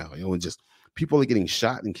right now, you know, and just people are getting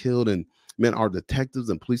shot and killed. And man, our detectives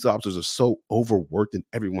and police officers are so overworked and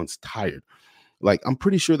everyone's tired. Like, I'm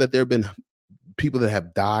pretty sure that there have been people that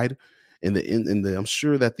have died in the I'm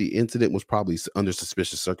sure that the incident was probably under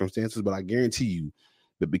suspicious circumstances, but I guarantee you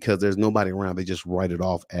that because there's nobody around, they just write it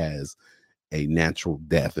off as a natural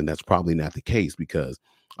death. And that's probably not the case, because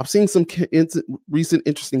I've seen some recent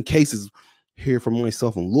interesting cases here for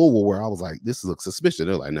myself in Louisville where I was like, this looks suspicious.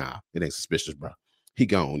 They're like, nah, it ain't suspicious, bro. He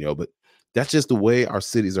gone, yo. But that's just the way our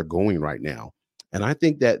cities are going right now. And I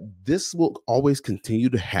think that this will always continue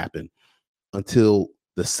to happen until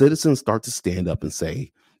the citizens start to stand up and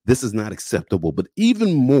say, this is not acceptable. But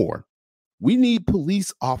even more, we need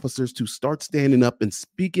police officers to start standing up and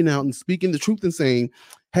speaking out and speaking the truth and saying,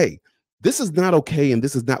 hey, this is not okay. And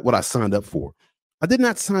this is not what I signed up for. I did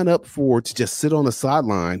not sign up to just sit on the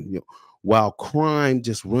sideline, you know, while crime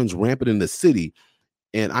just runs rampant in the city.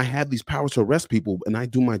 And I have these powers to arrest people and I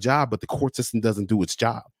do my job, but the court system doesn't do its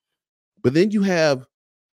job. But then you have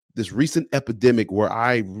this recent epidemic where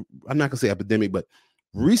I'm not gonna say epidemic, but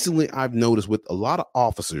recently I've noticed with a lot of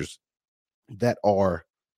officers that are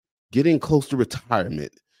getting close to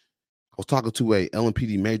retirement. I was talking to a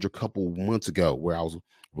LMPD major a couple months ago where I was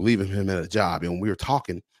relieving him at a job, and we were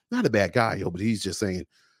talking. Not a bad guy, yo, but he's just saying,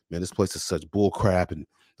 "Man, this place is such bull crap, and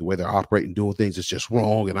the way they're operating, doing things is just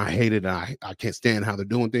wrong, and I hate it, and I can't stand how they're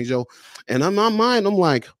doing things, yo." And in my mind, I'm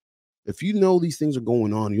like, if you know these things are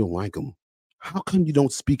going on, you don't like them. How come you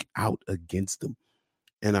don't speak out against them?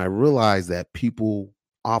 And I realized that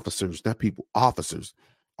officers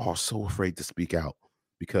are so afraid to speak out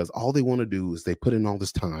because all they want to do is they put in all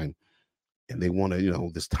this time and they want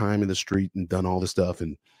to, this time in the street and done all this stuff.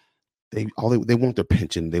 And they want their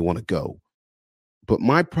pension. They want to go. But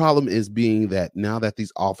my problem is being that now that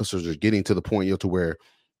these officers are getting to the point, to where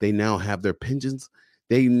they now have their pensions,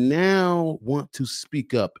 they now want to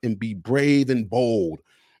speak up and be brave and bold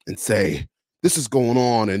and say, this is going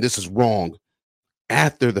on and this is wrong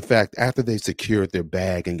after the fact, after they secured their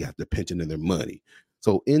bag and got their pension and their money.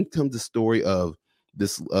 So in comes the story of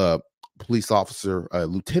this police officer,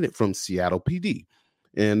 lieutenant from Seattle PD.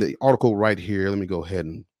 And the article right here, let me go ahead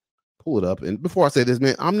and pull it up. And before I say this,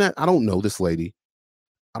 man, I don't know this lady.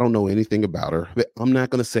 I don't know anything about her. But I'm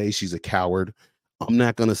not going to say she's a coward. I'm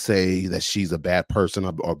not going to say that she's a bad person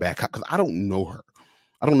or bad cop because I don't know her.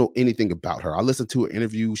 I don't know anything about her. I listened to an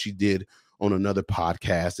interview she did on another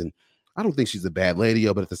podcast, and I don't think she's a bad lady,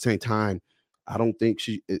 but at the same time, I don't think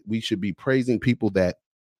we should be praising people that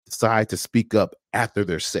decide to speak up after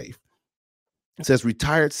they're safe. It says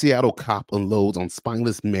retired Seattle cop unloads on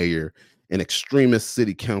spineless mayor and extremist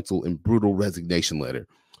city council in brutal resignation letter.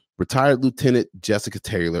 Retired Lieutenant Jessica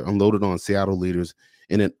Taylor unloaded on Seattle leaders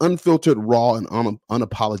in an unfiltered, raw, and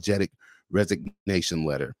unapologetic resignation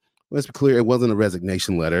letter. Let's be clear, it wasn't a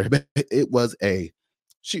resignation letter. It was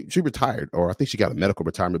she retired, or I think she got a medical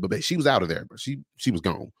retirement, but she was out of there, but she was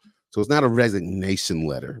gone. So it's not a resignation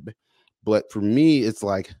letter. But for me, it's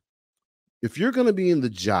like, if you're going to be in the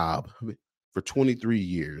job for 23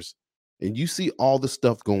 years and you see all the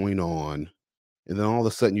stuff going on, and then all of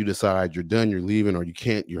a sudden you decide you're done, you're leaving, or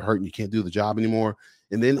you're hurt and you can't do the job anymore.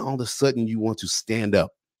 And then all of a sudden you want to stand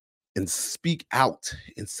up and speak out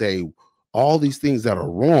and say all these things that are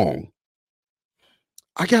wrong.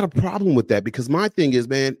 I got a problem with that because my thing is,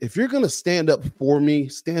 man, if you're going to stand up for me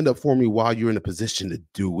while you're in a position to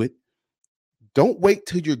do it. Don't wait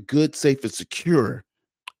till you're good, safe, and secure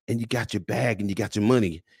and you got your bag and you got your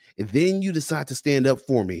money. And then you decide to stand up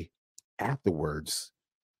for me afterwards.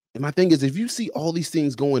 And my thing is, if you see all these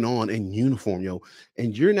things going on in uniform,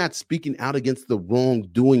 and you're not speaking out against the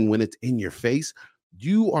wrongdoing when it's in your face,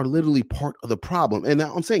 you are literally part of the problem. And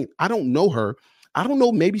now I'm saying, I don't know her. I don't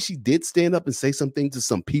know. Maybe she did stand up and say something to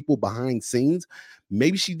some people behind scenes.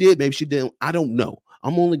 Maybe she did. Maybe she didn't. I don't know.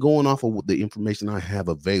 I'm only going off of the information I have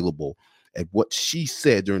available at what she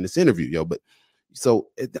said during this interview, But so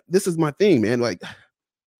this is my thing, man. Like,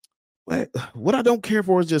 what I don't care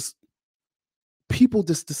for is just people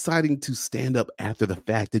just deciding to stand up after the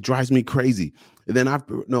fact. It drives me crazy. And then I've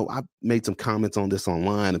made some comments on this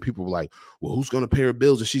online, and people were like, well, who's going to pay her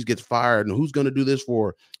bills if she gets fired? And who's going to do this for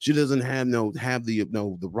her? She doesn't have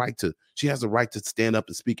the right to, she has the right to stand up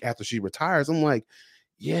and speak after she retires. I'm like,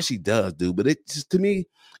 yeah, she does, dude. But it just, to me,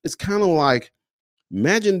 it's kind of like,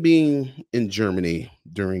 imagine being in Germany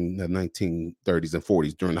during the 1930s and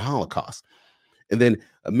 40s during the Holocaust. And then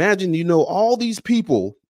imagine, all these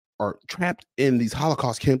people are trapped in these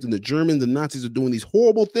Holocaust camps, and the Germans and Nazis are doing these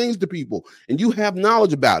horrible things to people, and you have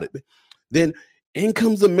knowledge about it. Then in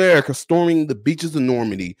comes America, storming the beaches of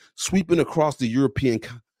Normandy, sweeping across the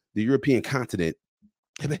European continent.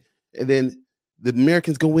 And then the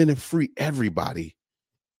Americans go in and free everybody,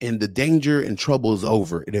 and the danger and trouble is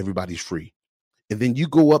over, and everybody's free. And then you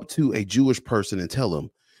go up to a Jewish person and tell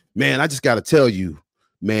them, man, I just got to tell you,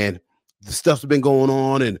 man, the stuff's been going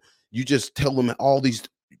on, and you just tell them all these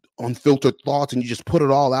unfiltered thoughts and you just put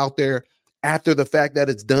it all out there after the fact that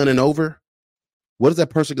it's done and over. What is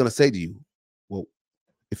that person going to say to you? Well,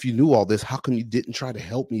 if you knew all this, how come you didn't try to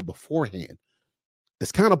help me beforehand?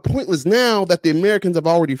 It's kind of pointless now that the Americans have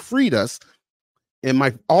already freed us, and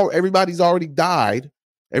everybody's already died.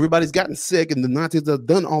 Everybody's gotten sick, and the Nazis have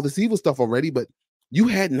done all this evil stuff already, but you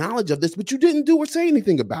had knowledge of this, but you didn't do or say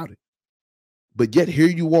anything about it. But yet here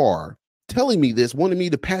you are telling me this, wanting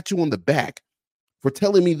me to pat you on the back for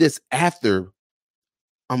telling me this after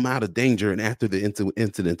I'm out of danger and after the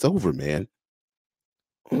incident's over, man.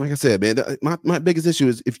 Like I said, man, my biggest issue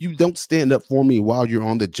is if you don't stand up for me while you're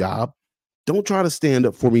on the job, don't try to stand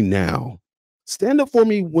up for me now. Stand up for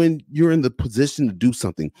me when you're in the position to do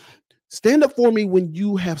something. Stand up for me when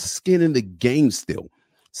you have skin in the game still.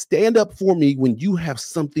 Stand up for me when you have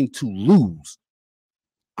something to lose.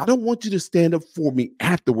 I don't want you to stand up for me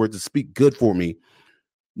afterwards and speak good for me.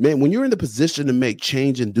 Man, when you're in the position to make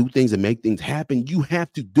change and do things and make things happen, you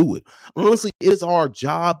have to do it. Honestly, it is our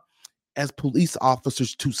job as police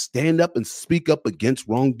officers to stand up and speak up against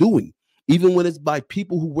wrongdoing, even when it's by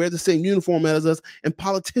people who wear the same uniform as us and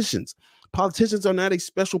politicians. Politicians are not a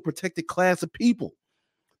special protected class of people.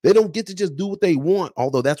 They don't get to just do what they want,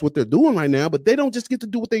 although that's what they're doing right now, but they don't just get to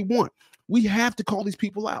do what they want. We have to call these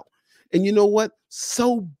people out. And you know what?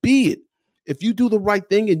 So be it. If you do the right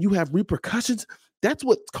thing and you have repercussions, that's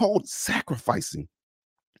what's called sacrificing.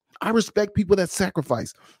 I respect people that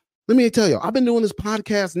sacrifice. Let me tell you, I've been doing this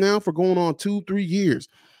podcast now for going on 2-3 years.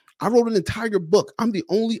 I wrote an entire book. I'm the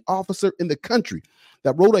only officer in the country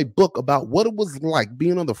that wrote a book about what it was like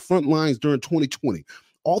being on the front lines during 2020,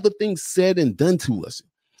 all the things said and done to us.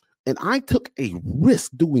 And I took a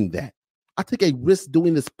risk doing that. I took a risk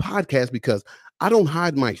doing this podcast because I don't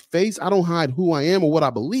hide my face. I don't hide who I am or what I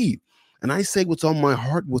believe. And I say what's on my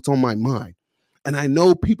heart, what's on my mind. And I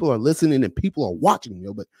know people are listening and people are watching,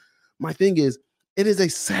 but my thing is, it is a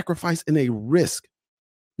sacrifice and a risk.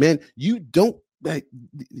 Man, you got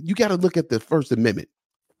to look at the First Amendment,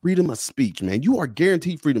 freedom of speech, man. You are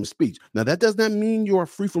guaranteed freedom of speech. Now, that does not mean you are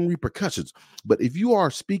free from repercussions, but if you are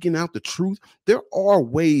speaking out the truth, there are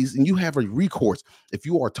ways and you have a recourse if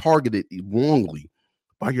you are targeted wrongly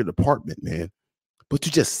by your department, man. But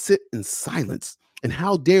to just sit in silence, and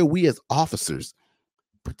how dare we as officers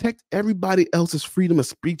protect everybody else's freedom of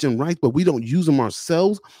speech and rights, but we don't use them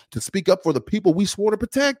ourselves to speak up for the people we swore to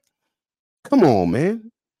protect? Come on,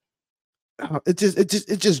 man. It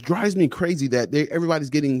just drives me crazy that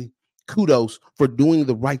everybody's getting kudos for doing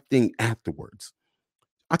the right thing afterwards.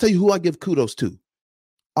 I'll tell you who I give kudos to.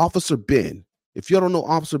 Officer Ben. If you don't know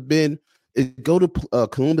Officer Ben, go to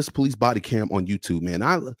Columbus Police Body Cam on YouTube, man.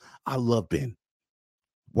 I love Ben.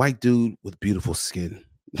 White dude with beautiful skin.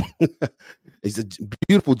 He's a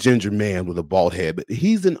beautiful ginger man with a bald head, but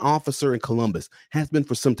he's an officer in Columbus, has been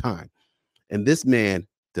for some time. And this man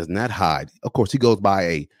does not hide. Of course, he goes by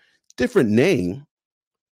a different name,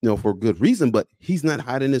 for good reason, but he's not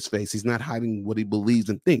hiding his face. He's not hiding what he believes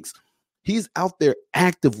and thinks. He's out there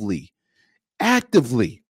actively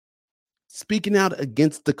speaking out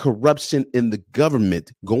against the corruption in the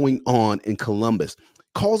government going on in Columbus.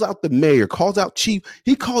 Calls out the mayor, calls out chief.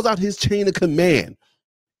 He calls out his chain of command.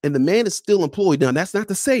 And the man is still employed. Now, that's not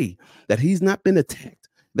to say that he's not been attacked.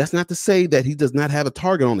 That's not to say that he does not have a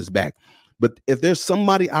target on his back. But if there's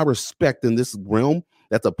somebody I respect in this realm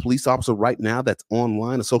that's a police officer right now that's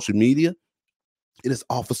online on social media, it is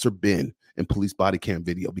Officer Ben in Police Body Cam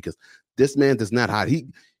Video, because this man does not hide.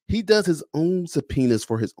 He does his own subpoenas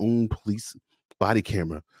for his own police body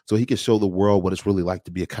camera so he can show the world what it's really like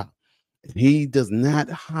to be a cop. And he does not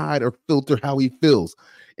hide or filter how he feels.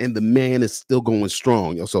 And the man is still going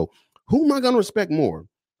strong. So who am I going to respect more?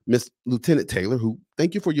 Miss Lieutenant Taylor, who,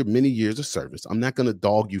 thank you for your many years of service. I'm not going to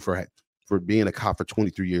dog you for being a cop for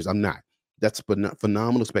 23 years. I'm not. That's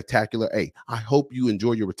phenomenal, spectacular. Hey, I hope you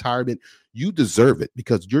enjoy your retirement. You deserve it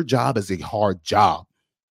because your job is a hard job.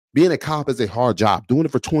 Being a cop is a hard job. Doing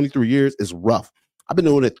it for 23 years is rough. I've been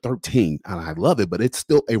doing it 13 and I love it, but it's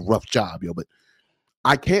still a rough job, But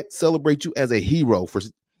I can't celebrate you as a hero for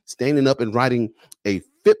standing up and writing a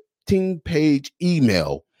 15-page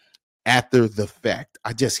email after the fact.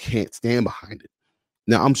 I just can't stand behind it.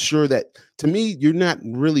 Now, I'm sure that to me, you're not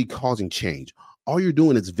really causing change. All you're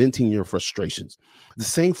doing is venting your frustrations, the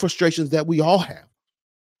same frustrations that we all have,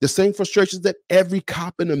 the same frustrations that every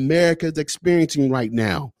cop in America is experiencing right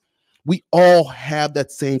now. We all have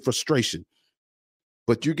that same frustration,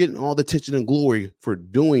 but you're getting all the attention and glory for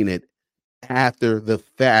doing it after the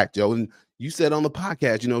fact, And you said on the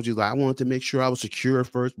podcast, she's like, I wanted to make sure I was secure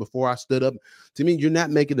first before I stood up. To me, you're not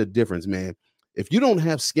making a difference, man. If you don't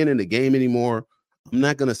have skin in the game anymore, I'm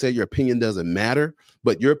not going to say your opinion doesn't matter,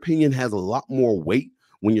 but your opinion has a lot more weight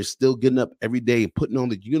when you're still getting up every day and putting on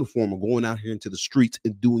the uniform and going out here into the streets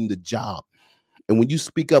and doing the job. And when you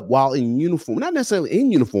speak up while in uniform, not necessarily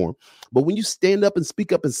in uniform, but when you stand up and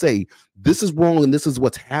speak up and say, this is wrong and this is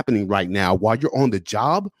what's happening right now while you're on the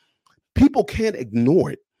job, people can't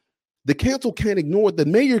ignore it. The council can't ignore it. The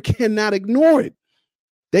mayor cannot ignore it.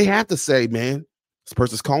 They have to say, man, this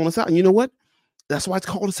person's calling us out. And you know what? That's why it's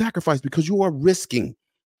called a sacrifice, because you are risking.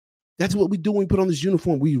 That's what we do when we put on this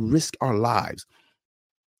uniform. We risk our lives.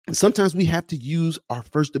 And sometimes we have to use our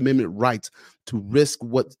First Amendment rights to risk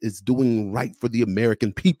what is doing right for the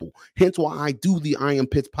American people. Hence why I do the I Am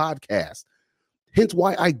Pitts podcast. Hence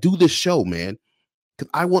why I do this show, man. Because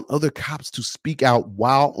I want other cops to speak out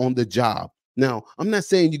while on the job. Now, I'm not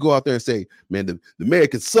saying you go out there and say, man, the mayor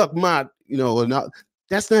can suck my, or not.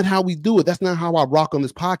 That's not how we do it. That's not how I rock on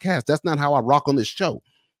this podcast. That's not how I rock on this show.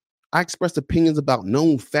 I express opinions about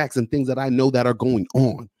known facts and things that I know that are going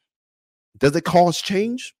on. Does it cause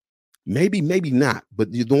change? Maybe, maybe not.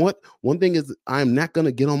 But you know what? One thing is, I'm not going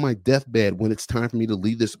to get on my deathbed when it's time for me to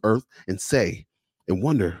leave this earth and say and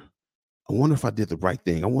wonder, I wonder if I did the right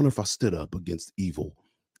thing. I wonder if I stood up against evil.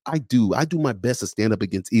 I do my best to stand up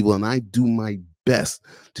against evil, and I do my best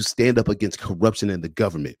to stand up against corruption in the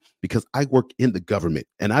government, because I work in the government,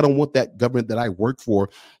 and I don't want that government that I work for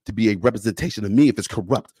to be a representation of me if it's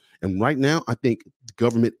corrupt. And right now, I think the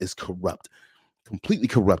government is corrupt, completely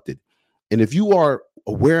corrupted. And if you are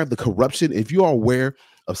aware of the corruption, if you are aware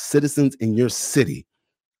of citizens in your city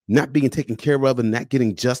not being taken care of and not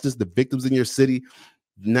getting justice, the victims in your city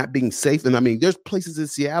not being safe. And I mean, there's places in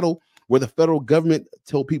Seattle where the federal government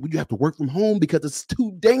told people you have to work from home because it's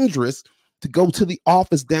too dangerous to go to the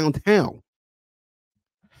office downtown.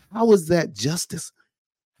 How is that justice?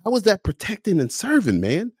 How is that protecting and serving,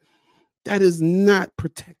 man? That is not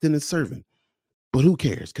protecting and serving. But who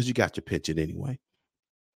cares? Because you got your pension anyway.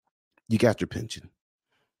 You got your pension.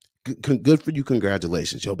 Good for you.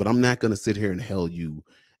 Congratulations, yo. But I'm not going to sit here and hail you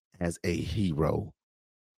as a hero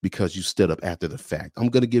because you stood up after the fact. I'm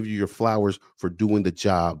going to give you your flowers for doing the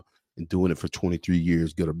job and doing it for 23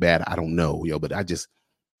 years, good or bad. I don't know, yo, but I just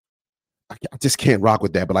can't rock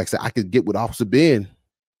with that. But like I said, I could get with Officer Ben.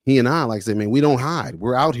 He and I, like I said, man, we don't hide.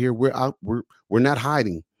 We're out here. We're not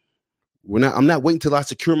hiding. I'm not waiting till I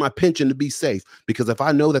secure my pension to be safe, because if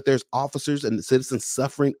I know that there's officers and citizens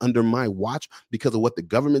suffering under my watch because of what the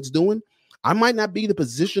government's doing, I might not be in the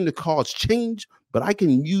position to cause change, but I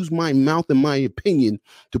can use my mouth and my opinion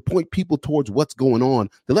to point people towards what's going on,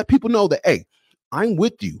 to let people know that, hey, I'm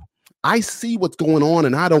with you. I see what's going on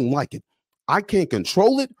and I don't like it. I can't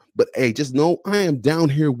control it, but hey, just know I am down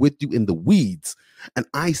here with you in the weeds, and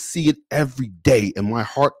I see it every day, and my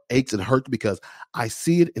heart aches and hurts because I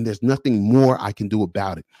see it, and there's nothing more I can do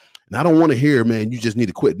about it. And I don't want to hear, man, you just need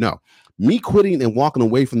to quit. No, me quitting and walking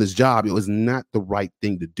away from this job, it was not the right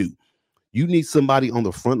thing to do. You need somebody on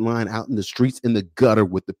the front line, out in the streets, in the gutter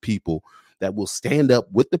with the people, that will stand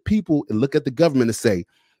up with the people and look at the government and say,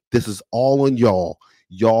 this is all on y'all.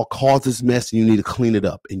 Y'all caused this mess and you need to clean it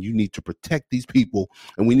up, and you need to protect these people,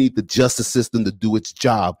 and we need the justice system to do its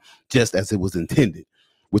job just as it was intended,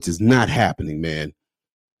 which is not happening, man.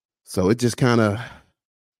 So it just kind of,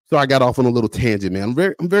 so I got off on a little tangent, man.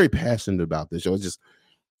 I'm very passionate about this show.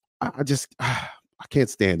 I can't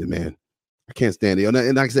stand it, man. I can't stand it.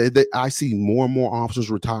 And like I said, I see more and more officers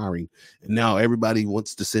retiring, and now everybody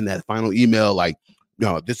wants to send that final email like,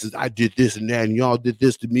 no, I did this and that, and y'all did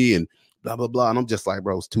this to me, and blah, blah, blah. And I'm just like,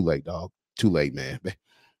 bro, it's too late, dog. Too late, man.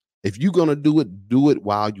 If you're going to do it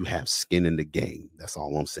while you have skin in the game. That's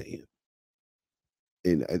all I'm saying.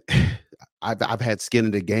 And I've had skin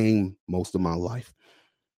in the game most of my life,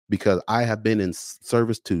 because I have been in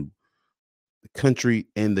service to the country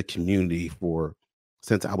and the community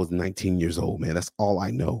since I was 19 years old, man. That's all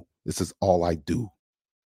I know. This is all I do.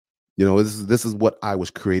 You know, this is what I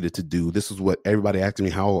was created to do. This is what everybody asks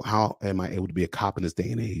me, how am I able to be a cop in this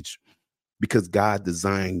day and age? Because God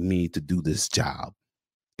designed me to do this job.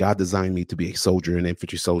 God designed me to be a soldier, an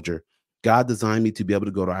infantry soldier. God designed me to be able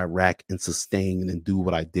to go to Iraq and sustain and do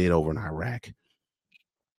what I did over in Iraq.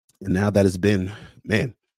 And now that it's been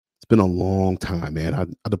a long time, man.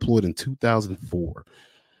 I deployed in 2004.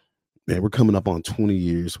 Man, we're coming up on 20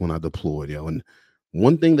 years when I deployed, yo. And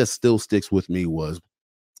one thing that still sticks with me was,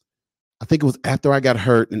 I think it was after I got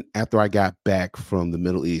hurt and after I got back from the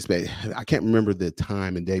Middle East. I can't remember the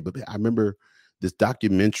time and day, but I remember this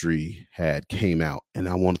documentary had came out, and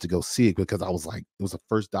I wanted to go see it because I was like, it was the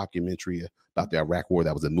first documentary about the Iraq War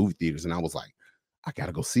that was in movie theaters, and I was like, I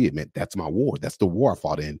gotta go see it, man. That's my war. That's the war I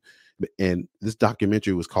fought in. And this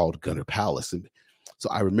documentary was called Gunner Palace. And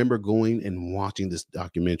so I remember going and watching this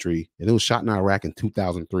documentary, and it was shot in Iraq in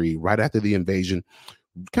 2003, right after the invasion,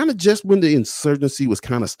 kind of just when the insurgency was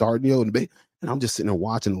kind of starting, you know, and I'm just sitting there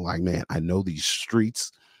watching, like, man, I know these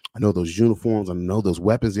streets, I know those uniforms, I know those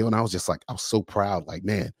weapons, you know, and I was just like, I was so proud, like,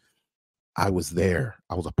 man, I was there,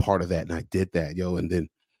 I was a part of that, and I did that, yo. And then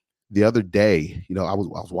the other day, you know, I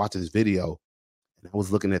was watching this video, and I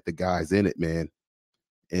was looking at the guys in it, man,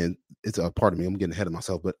 and it's a part of me, I'm getting ahead of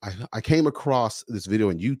myself, but I came across this video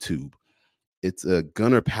on YouTube. It's a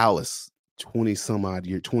Gunner Palace 20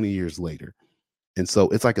 years later. And so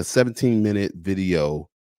it's like a 17-minute video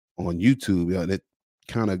on YouTube, you know, and it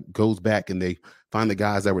kind of goes back, and they find the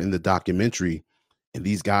guys that were in the documentary, and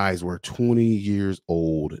these guys were 20 years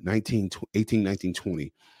old, 18, 19,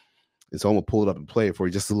 20. And so I'm going to pull it up and play it for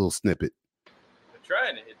you, just a little snippet. We're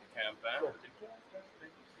trying to hit the compound.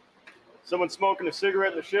 Someone smoking a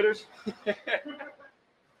cigarette in the shitters?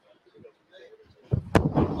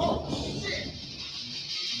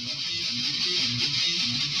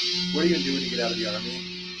 What are you gonna do when you get out of the army?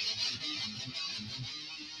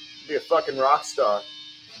 Be a fucking rock star.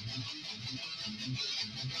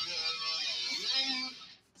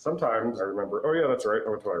 Sometimes I remember, oh yeah, that's right, I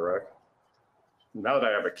went to Iraq. Now that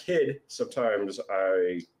I have a kid, sometimes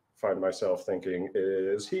I find myself thinking,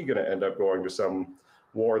 is he going to end up going to some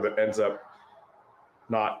war that ends up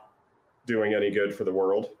not doing any good for the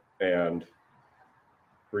world and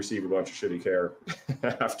receive a bunch of shitty care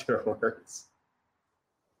afterwards?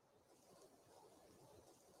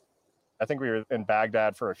 I think we were in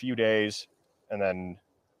Baghdad for a few days, and then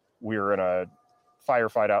we were in a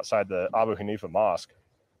firefight outside the Abu Hanifa Mosque.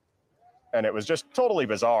 And it was just totally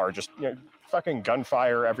bizarre. Just fucking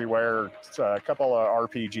gunfire everywhere. A couple of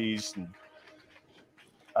RPGs, and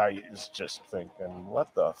I was just thinking,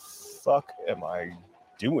 what the fuck am I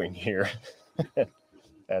doing here?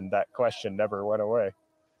 And that question never went away.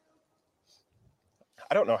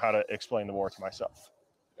 I don't know how to explain the war to myself,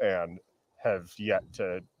 and have yet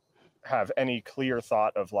to have any clear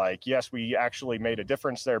thought of like, yes, we actually made a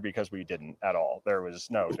difference there, because we didn't at all. There was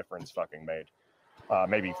no difference fucking made.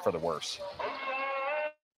 Maybe for the worse.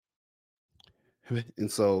 And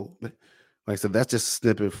so, like I said, that's just a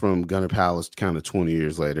snippet from Gunner Palace kind of 20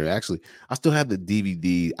 years later. Actually, I still have the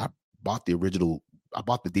DVD. I bought the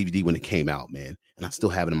DVD when it came out, man, and I still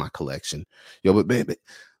have it in my collection. But man,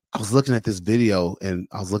 I was looking at this video, and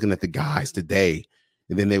I was looking at the guys today,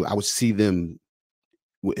 and then I would see them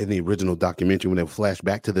in the original documentary when they would flash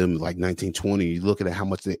back to them like 1920. You look at how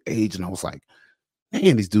much they aged, and I was like,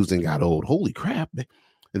 man, these dudes ain't got old. Holy crap. Man.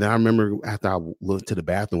 And then I remember after I went to the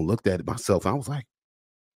bathroom, looked at it myself, I was like,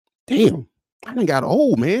 damn, I done got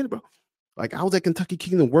old, man. Bro. Like, I was at Kentucky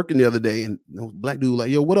Kingdom working the other day, and black dude like,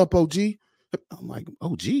 yo, what up, OG? I'm like,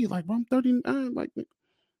 OG? Like, bro, I'm 39. Like,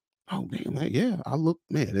 oh, damn, man, yeah, I look,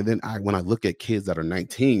 man. And then when I look at kids that are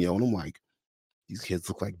 19, and I'm like, these kids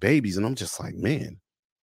look like babies. And I'm just like, man,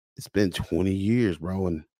 it's been 20 years, bro.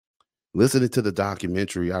 And listening to the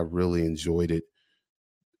documentary, I really enjoyed it.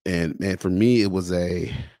 And man, for me, it was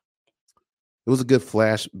a good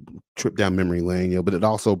flash trip down memory lane, but it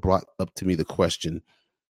also brought up to me the question,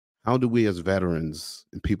 how do we as veterans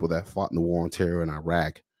and people that fought in the war on terror in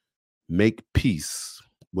Iraq make peace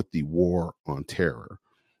with the war on terror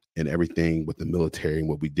and everything with the military and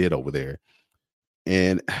what we did over there?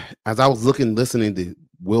 And as I was listening to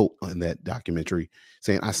Wilt in that documentary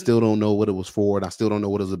saying, I still don't know what it was for, and I still don't know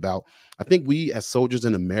what it was about. I think we as soldiers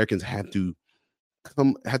and Americans have to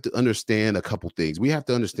understand a couple things. We have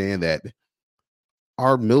to understand that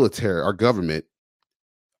our military, our government,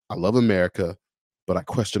 I love America, but I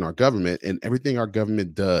question our government, and everything our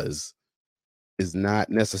government does is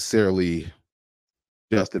not necessarily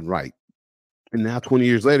just and right. And now 20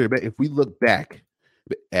 years later, if we look back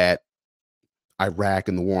at Iraq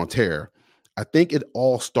and the war on terror, I think it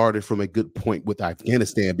all started from a good point with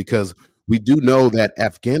Afghanistan, because we do know that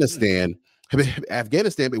Afghanistan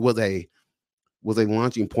was a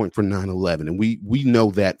launching point for 9/11, and we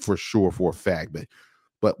know that for sure, for a fact.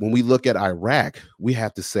 But when we look at Iraq, we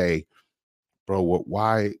have to say, bro,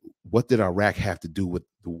 what did Iraq have to do with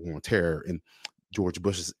the war on terror and George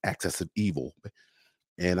Bush's axis of evil?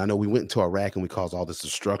 And I know we went into Iraq and we caused all this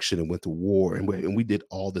destruction and went to war, and we did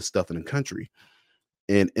all this stuff in the country.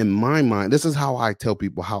 And in my mind, this is how I tell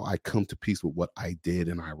people how I come to peace with what I did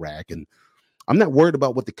in Iraq. And I'm not worried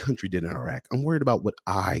about what the country did in Iraq. I'm worried about what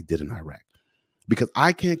I did in Iraq, because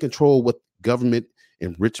I can't control what government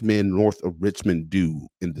in Richmond, north of Richmond, do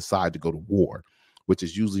and decide to go to war, which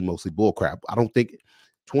is usually mostly bullcrap. I don't think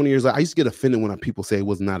 20 years later, I used to get offended when people say it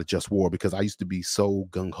was not a just war, because I used to be so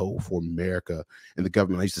gung-ho for America and the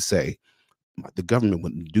government. I used to say the government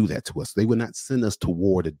wouldn't do that to us. They would not send us to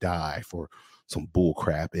war to die for some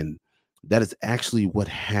bullcrap. And that is actually what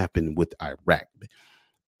happened with Iraq.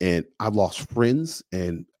 And I lost friends,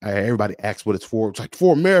 and everybody asks what it's for. It's like,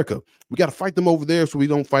 for America. We got to fight them over there so we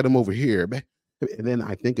don't fight them over here. And then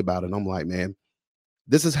I think about it, and I'm like, man,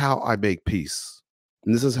 this is how I make peace.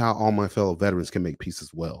 And this is how all my fellow veterans can make peace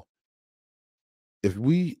as well. If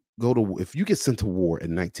you get sent to war at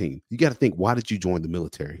 19, you got to think, why did you join the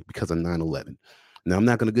military? Because of 9/11. Now, I'm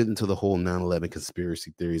not going to get into the whole 9/11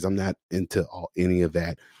 conspiracy theories. I'm not into any of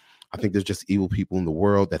that. I think there's just evil people in the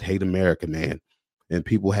world that hate America, man. And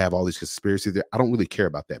people have all these conspiracies there. I don't really care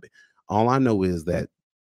about that. But all I know is that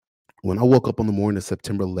when I woke up on the morning of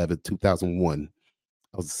September 11th, 2001,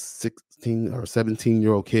 I was a 16 or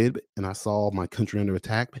 17-year-old kid, and I saw my country under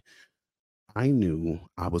attack. I knew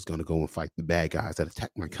I was going to go and fight the bad guys that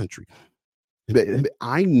attacked my country.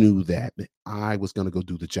 I knew that I was going to go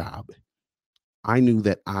do the job. I knew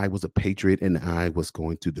that I was a patriot and I was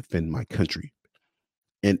going to defend my country.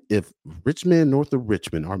 And if Richmond, north of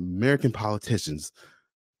Richmond, our American politicians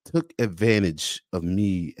took advantage of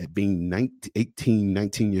me at being 19, 18,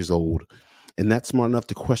 19 years old, and not smart enough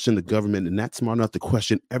to question the government and not smart enough to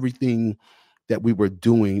question everything that we were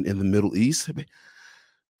doing in the Middle East,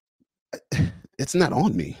 it's not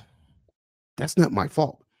on me. That's not my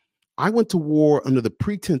fault. I went to war under the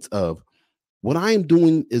pretense of what I am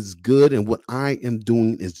doing is good and what I am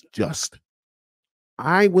doing is just.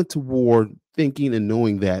 I went to war thinking and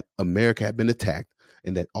knowing that America had been attacked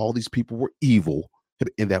and that all these people were evil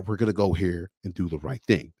and that we're going to go here and do the right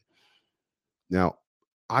thing. Now,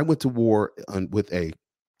 I went to war with a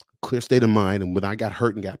clear state of mind. And when I got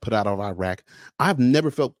hurt and got put out of Iraq, I've never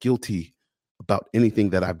felt guilty about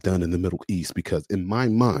anything that I've done in the Middle East because in my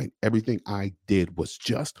mind, everything I did was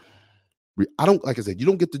just. I don't, like I said, you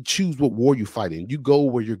don't get to choose what war you fight in. You go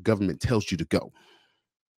where your government tells you to go.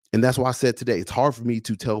 And that's why I said today, it's hard for me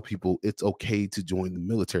to tell people it's okay to join the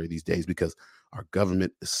military these days because our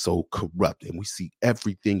government is so corrupt and we see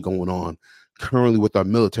everything going on currently with our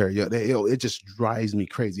military. It just drives me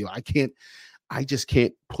crazy. I just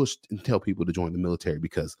can't push and tell people to join the military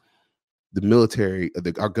because the military,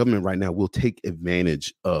 our government right now will take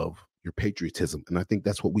advantage of your patriotism. And I think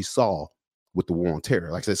that's what we saw with the war on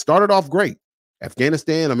terror. Like I said, it started off great.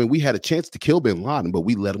 Afghanistan, I mean, we had a chance to kill bin Laden, but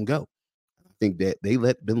we let him go. I think that they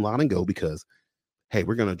let bin Laden go because, hey,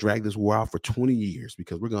 we're going to drag this war out for 20 years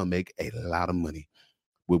because we're going to make a lot of money.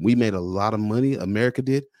 When we made a lot of money, America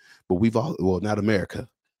did, but not America.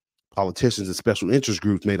 Politicians and special interest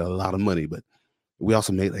groups made a lot of money, but we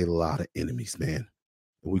also made a lot of enemies, man.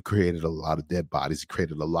 And we created a lot of dead bodies. We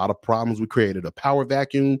created a lot of problems. We created a power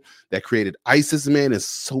vacuum that created ISIS, man, and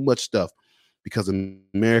so much stuff because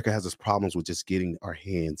America has this problems with just getting our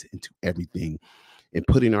hands into everything and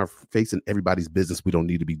putting our face in everybody's business. We don't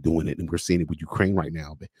need to be doing it. And we're seeing it with Ukraine right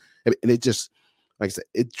now. And it just, like I said,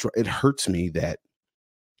 it hurts me that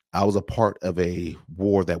I was a part of a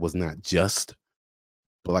war that was not just.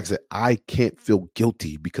 But like I said, I can't feel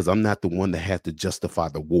guilty because I'm not the one that had to justify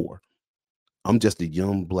the war. I'm just a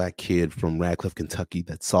young black kid from Radcliffe, Kentucky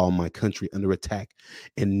that saw my country under attack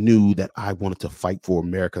and knew that I wanted to fight for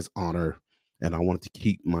America's honor. And I wanted to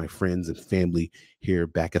keep my friends and family here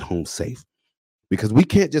back at home safe. Because we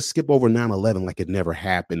can't just skip over 9/11 like it never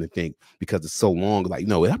happened and think because it's so long. Like,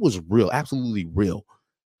 no, that was real, absolutely real.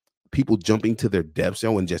 People jumping to their deaths,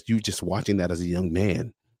 and you just watching that as a young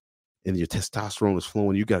man and your testosterone is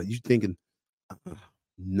flowing. You thinking,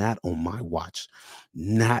 not on my watch,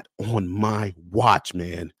 not on my watch,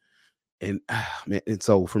 man. And man, and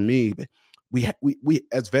so for me, we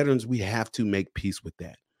as veterans, we have to make peace with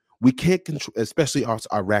that. We can't control, especially our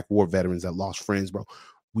Iraq war veterans that lost friends, bro.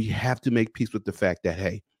 We have to make peace with the fact that,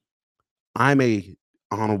 hey, I'm a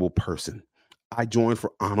honorable person. I joined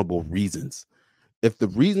for honorable reasons. If the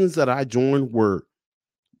reasons that I joined were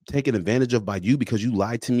taken advantage of by you because you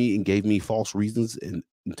lied to me and gave me false reasons and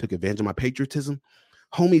took advantage of my patriotism,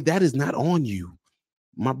 homie, that is not on you.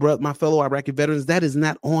 My fellow Iraqi veterans, that is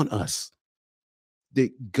not on us.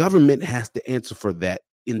 The government has to answer for that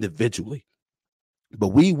individually. But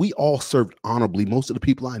we all served honorably. Most of the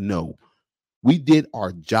people I know, we did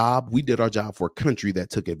our job. We did our job for a country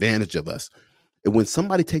that took advantage of us. And when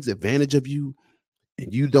somebody takes advantage of you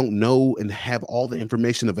and you don't know and have all the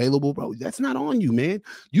information available, bro, that's not on you, man.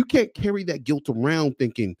 You can't carry that guilt around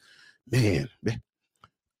thinking, man,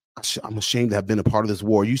 I'm ashamed to have been a part of this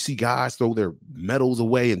war. You see guys throw their medals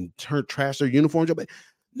away and trash their uniforms. But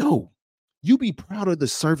no, you be proud of the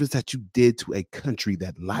service that you did to a country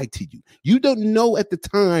that lied to you. You don't know at the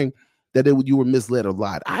time that you were misled or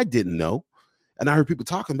lied. I didn't know. And I heard people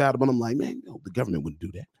talking about it, but I'm like, man, no, the government wouldn't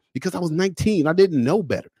do that because I was 19. I didn't know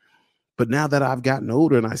better. But now that I've gotten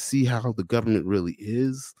older and I see how the government really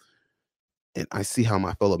is, and I see how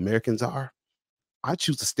my fellow Americans are, I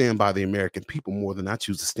choose to stand by the American people more than I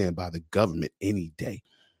choose to stand by the government any day.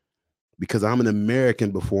 Because I'm an American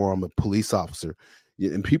before I'm a police officer.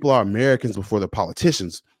 And people are Americans before they're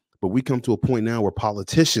politicians. But we come to a point now where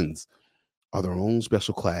politicians are their own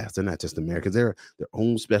special class. They're not just Americans. They're their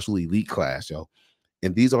own special elite class, yo.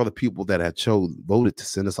 And these are the people that have voted to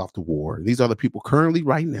send us off to war. And these are the people currently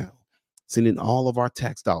right now sending all of our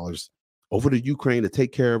tax dollars over to Ukraine to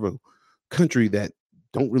take care of a country that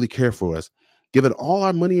don't really care for us, giving all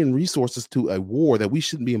our money and resources to a war that we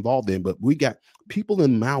shouldn't be involved in. But we got people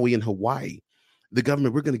in Maui and Hawaii. The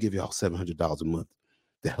government, we're going to give y'all $700 a month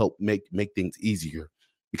to help make things easier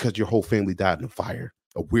because your whole family died in a fire,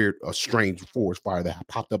 a strange forest fire that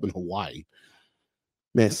popped up in Hawaii.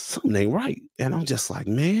 man, something ain't right. And I'm just like,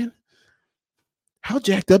 man, how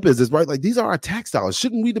jacked up is this, right? Like, these are our tax dollars.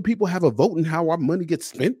 Shouldn't we, the people, have a vote in how our money gets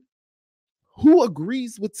spent? Who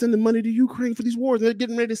agrees with sending money to Ukraine for these wars? They're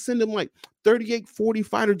getting ready to send them like 38, 40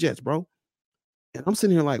 fighter jets, bro. And I'm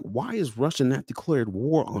sitting here like, why is Russia not declared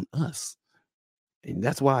war on us? And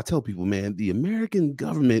that's why I tell people, man, the American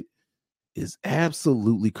government is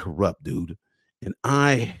absolutely corrupt, dude. And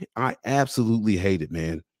I absolutely hate it,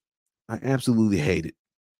 man. I absolutely hate it.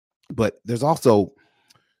 But there's also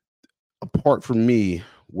a part for me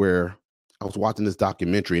where I was watching this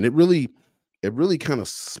documentary, and it really kind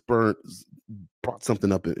of brought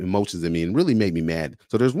something up, emotions in me, and really made me mad.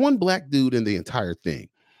 So there's one black dude in the entire thing.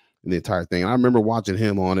 And I remember watching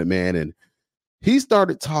him on it, man, and he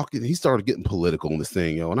started getting political in this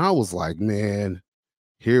thing, yo. And I was like, man,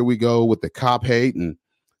 here we go with the cop hate. And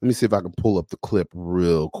let me see if I can pull up the clip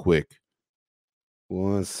real quick.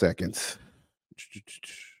 1 second.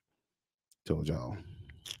 Told y'all.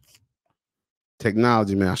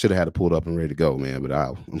 Technology, man. I should have had it pulled up and ready to go, man. But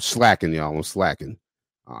I'm slacking, y'all. I'm slacking.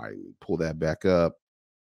 All right, pull that back up.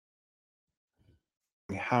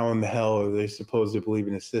 How in the hell are they supposed to believe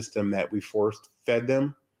in a system that we forced fed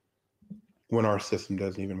them when our system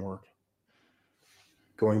doesn't even work?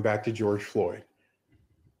 Going back to George Floyd.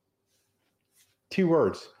 2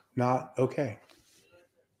 words, not okay.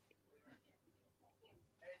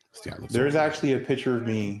 There's actually a picture of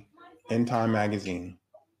me in Time magazine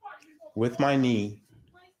with my knee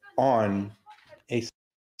on a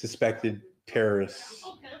suspected terrorist's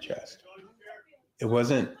chest. It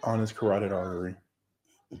wasn't on his carotid artery.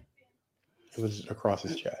 It was across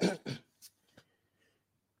his chest.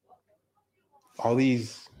 All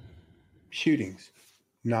these shootings,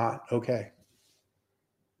 not okay.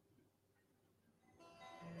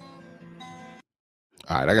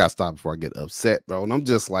 All right, I gotta stop before I get upset, bro. And I'm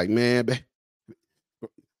just like, man,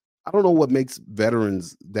 I don't know what makes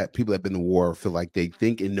veterans, that people that have been in war, feel like they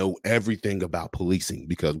think and know everything about policing,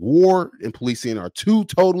 because war and policing are 2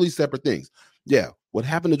 totally separate things. Yeah, what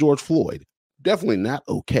happened to George Floyd, definitely not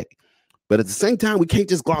okay. But at the same time, we can't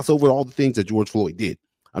just gloss over all the things that George Floyd did.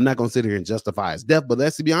 I'm not going to sit here and justify his death, but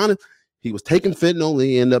let's be honest, he was taking fentanyl and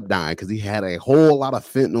he ended up dying because he had a whole lot of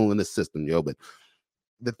fentanyl in the system, yo. But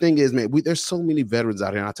the thing is, man, there's so many veterans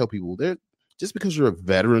out here, and I tell people, just because you're a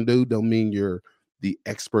veteran, dude, don't mean you're the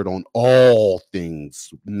expert on all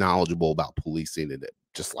things knowledgeable about policing and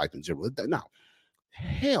just life in general. No,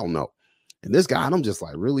 hell no. And this guy, and I'm just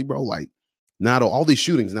like, really, bro? Like, not all these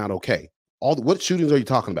shootings, not okay. What shootings are you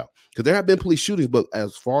talking about? Because there have been police shootings, but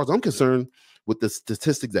as far as I'm concerned, with the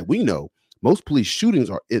statistics that we know, most police shootings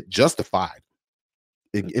are justified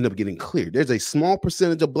and end up getting cleared. There's a small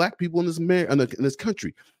percentage of black people in this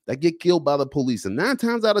country that get killed by the police, and 9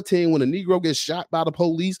 times out of 10, when a Negro gets shot by the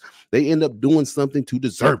police, they end up doing something to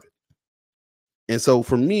deserve it. And so,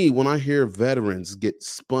 for me, when I hear veterans get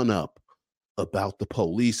spun up about the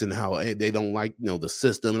police and how they don't like, the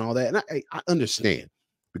system and all that, and I understand,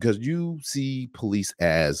 because you see police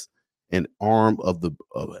as an arm of the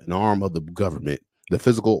government, the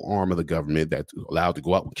physical arm of the government that's allowed to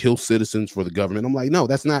go out and kill citizens for the government. I'm like, no,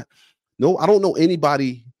 that's not. No, I don't know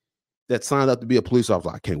anybody that signed up to be a police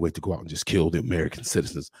officer. I can't wait to go out and just kill the American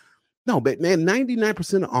citizens. No, but man,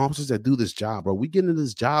 99% of officers that do this job, bro, we get into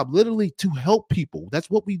this job literally to help people. That's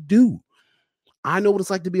what we do. I know what it's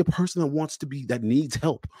like to be a person that needs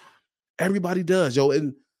help. Everybody does, yo.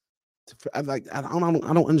 And I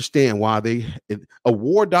don't understand why a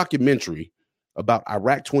war documentary about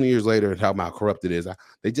Iraq 20 years later and how corrupt it is.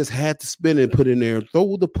 They just had to spin it and put in there,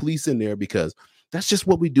 throw the police in there, because that's just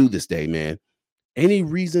what we do this day, man. Any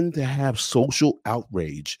reason to have social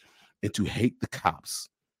outrage and to hate the cops.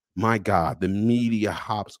 My God, the media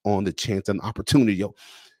hops on the chance and opportunity. Yo,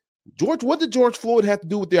 what did George Floyd have to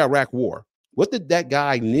do with the Iraq war? What did that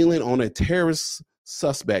guy kneeling on a terrorist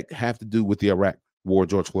suspect have to do with the Iraq war,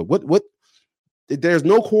 George Floyd? What? There's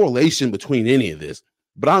no correlation between any of this.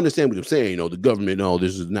 But I understand what you're saying. The government,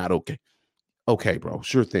 this is not okay. Okay, bro,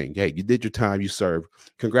 sure thing. Hey, you did your time, you served.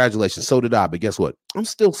 Congratulations. So did I. But guess what? I'm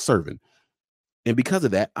still serving. And because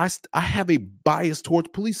of that, I have a bias towards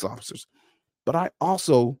police officers. But I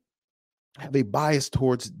also have a bias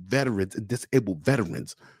towards veterans and disabled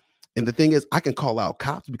veterans. And the thing is, I can call out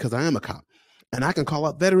cops because I am a cop. And I can call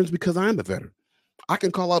out veterans because I am a veteran. I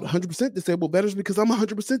can call out 100% disabled veterans because I'm a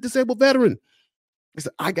 100% disabled veteran.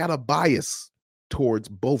 I got a bias towards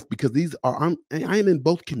both because I am in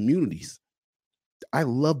both communities. I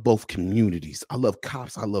love both communities. I love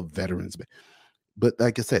cops. I love veterans. But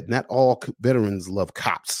like I said, not all veterans love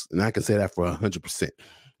cops. And I can say that for 100%.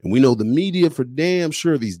 And we know the media for damn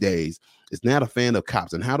sure these days is not a fan of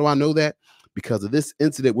cops. And how do I know that? because of this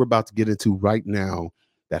incident we're about to get into right now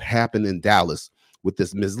that happened in Dallas with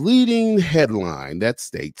this misleading headline that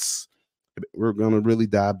states, we're going to really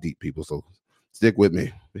dive deep, people. So stick with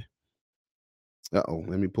me. Uh-oh,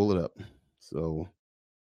 let me pull it up. So,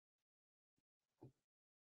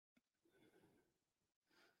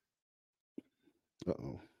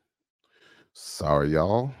 uh-oh. Sorry,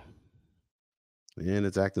 y'all. And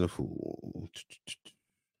it's acting a fool.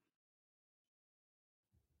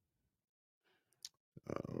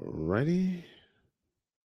 Alrighty.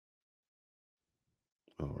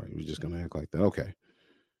 All right, we're just gonna act like that. Okay.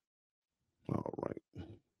 All right.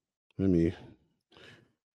 Let me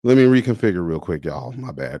reconfigure real quick, y'all.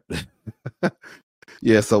 My bad.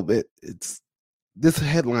 Yeah, so it's this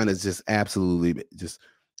headline is just absolutely just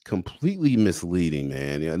completely misleading,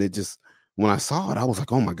 man. Yeah, and it just when I saw it, I was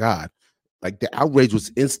like, oh my God. Like the outrage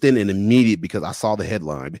was instant and immediate because I saw the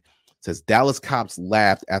headline. It says Dallas cops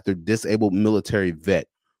laughed after disabled military vet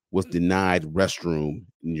was denied restroom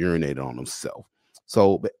and urinated on himself.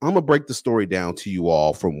 So but I'm gonna break the story down to you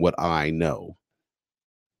all from what I know.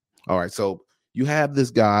 All right, so you have this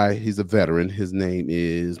guy, he's a veteran. His name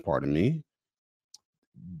is, pardon me,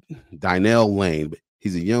 Dynell Lane.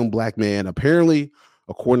 He's a young black man. Apparently,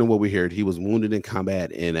 according to what we heard, he was wounded in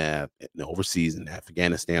combat in overseas in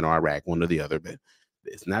Afghanistan or Iraq, one or the other, but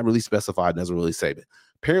it's not really specified, doesn't really say. But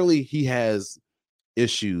apparently he has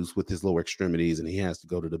issues with his lower extremities and he has to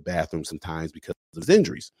go to the bathroom sometimes because of his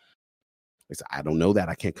injuries. I don't know that.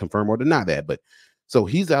 I can't confirm or deny that. But so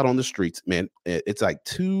he's out on the streets, man. It's like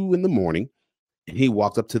 2 a.m. and he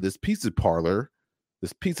walks up to this pizza parlor,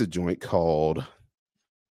 this pizza joint called,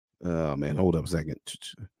 oh man, hold up a second.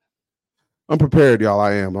 I'm prepared, y'all.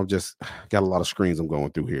 I am. I'm just got a lot of screens I'm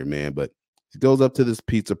going through here, man. But he goes up to this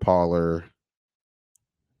pizza parlor.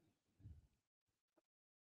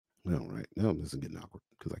 All right. No, this is getting awkward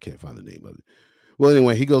because I can't find the name of it. Well,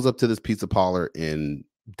 anyway, he goes up to this pizza parlor in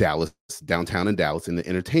Dallas, downtown in Dallas, in the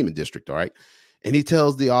entertainment district. All right. And he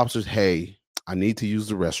tells the officers, hey, I need to use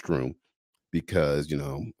the restroom because, you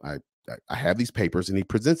know, I have these papers. And he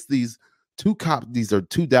presents these two cops. These are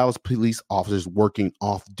two Dallas police officers working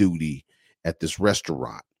off duty at this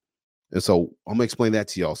restaurant. And so I'm gonna explain that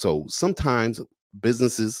to y'all. So sometimes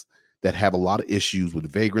businesses that have a lot of issues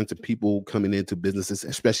with vagrants and people coming into businesses,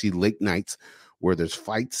 especially late nights where there's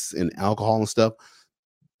fights and alcohol and stuff,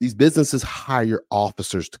 these businesses hire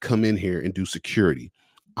officers to come in here and do security.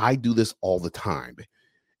 I do this all the time.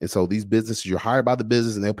 And so these businesses, you're hired by the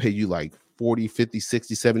business and they'll pay you like 40, 50,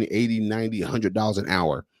 60, 70, 80, 90, $100 an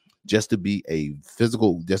hour just to be a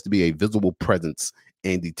visible presence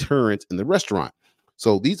and deterrent in the restaurant.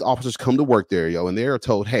 So these officers come to work there, and they are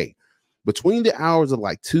told, hey, between the hours of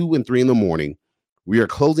like 2 and 3 a.m, we are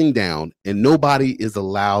closing down and nobody is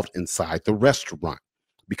allowed inside the restaurant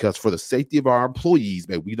because for the safety of our employees,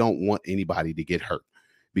 man, we don't want anybody to get hurt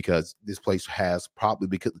because this place has probably,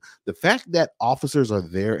 because the fact that officers are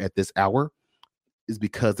there at this hour is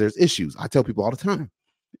because there's issues. I tell people all the time,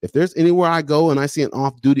 if there's anywhere I go and I see an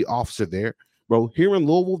off-duty officer there, bro, here in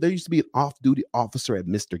Louisville, there used to be an off-duty officer at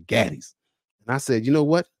Mr. Gaddy's. And I said, you know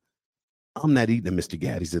what? I'm not eating at Mr.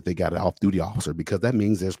 Gaddy's if they got an off-duty officer because that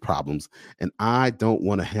means there's problems. And I don't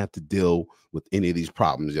want to have to deal with any of these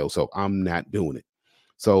problems, yo. So I'm not doing it.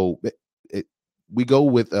 So we go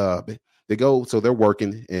with, they go, so they're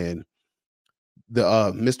working and the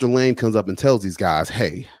Mr. Lane comes up and tells these guys,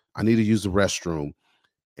 hey, I need to use the restroom.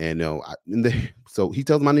 And so he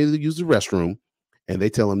tells them I need to use the restroom and they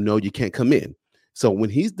tell him, no, you can't come in. So when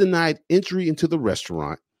he's denied entry into the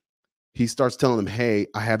restaurant, he starts telling them, hey,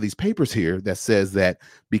 I have these papers here that says that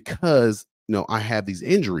because, you know, I have these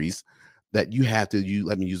injuries that you have to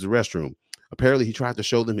let me use the restroom. Apparently he tried to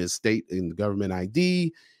show them his state and government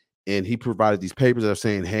ID and he provided these papers that are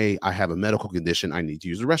saying, hey, I have a medical condition. I need to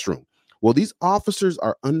use the restroom. Well, these officers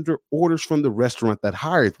are under orders from the restaurant that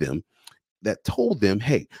hired them that told them,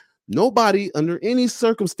 hey, nobody under any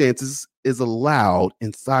circumstances is allowed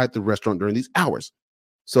inside the restaurant during these hours.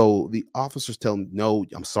 So the officers tell them, no,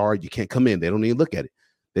 I'm sorry, you can't come in. They don't even look at it.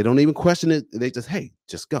 They don't even question it. They just, hey,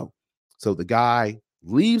 just go. So the guy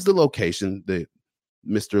leaves the location. The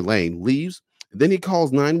Mr. Lane leaves. And then he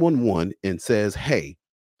calls 911 and says, hey,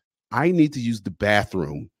 I need to use the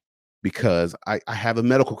bathroom because I have a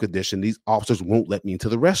medical condition. These officers won't let me into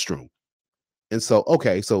the restroom. And so,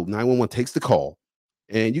 okay, so 911 takes the call.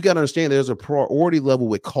 And you got to understand there's a priority level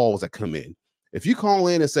with calls that come in. If you call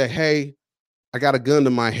in and say, hey, I got a gun to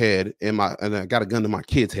my head and I got a gun to my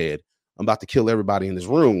kid's head, I'm about to kill everybody in this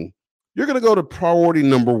room, you're going to go to priority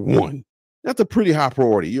number 1. That's a pretty high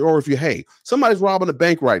priority. Or if hey, somebody's robbing a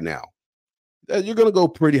bank right now, you're going to go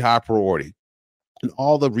pretty high priority. and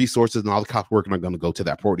all the resources and all the cops working are going to go to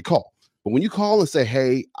that priority call. But when you call and say,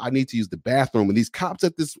 "Hey, I need to use the bathroom," and these cops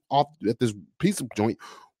at this pizza joint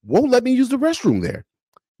won't let me use the restroom there,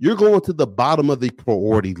 you're going to the bottom of the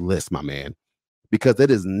priority list, my man, because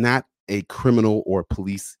it is not a criminal or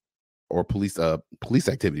police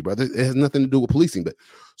activity, brother. It has nothing to do with policing. But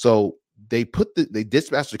so they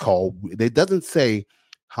dispatched the call. It doesn't say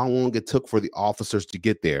how long it took for the officers to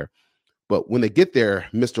get there, but when they get there,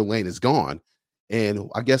 Mr. Lane is gone. And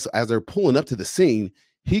I guess as they're pulling up to the scene,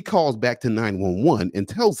 he calls back to 911 and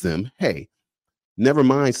tells them, "Hey, never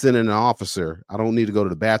mind sending an officer. I don't need to go to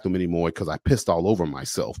the bathroom anymore because I pissed all over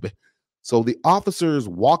myself." So the officers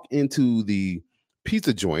walk into the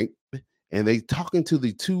pizza joint and they talking to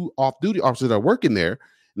the two off-duty officers that are working there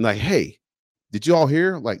and like, "Hey, did you all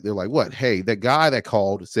hear?" Like, they're like, "What?" "Hey, that guy that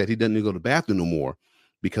called said he doesn't need to go to the bathroom no more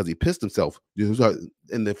because he pissed himself."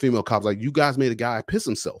 And the female cop's like, "You guys made a guy piss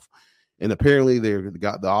himself." And apparently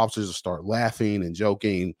the officers start laughing and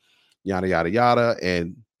joking, yada, yada, yada.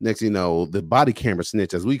 And next thing you know, the body camera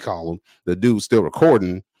snitch, as we call him, the dude still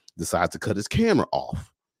recording, decides to cut his camera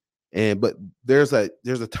off. But there's a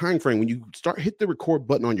time frame when you hit the record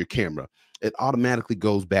button on your camera, it automatically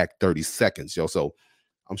goes back 30 seconds. So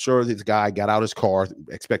I'm sure this guy got out his car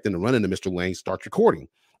expecting to run into Mr. Lane, starts recording.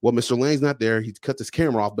 Well, Mr. Lane's not there. He cuts his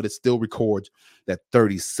camera off, but it still records that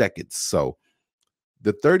 30 seconds. So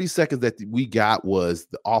the 30 seconds that we got was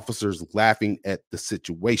the officers laughing at the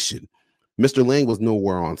situation. Mr. Lane was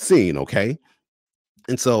nowhere on scene, okay?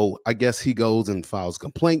 And so I guess he goes and files a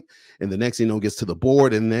complaint, and the next thing you know, gets to the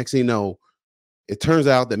board, and the next thing you know, it turns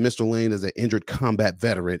out that Mr. Lane is an injured combat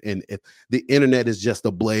veteran, and the internet is just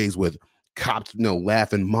ablaze with cops,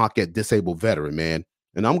 laugh and mock at disabled veteran, man.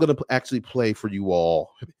 And I'm going to actually play for you all.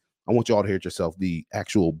 I want you all to hear it yourself, the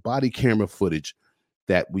actual body camera footage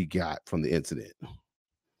that we got from the incident.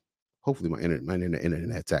 Hopefully my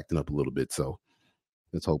internet's acting up a little bit, so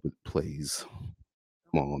let's hope it plays.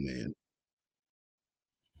 Come on, man.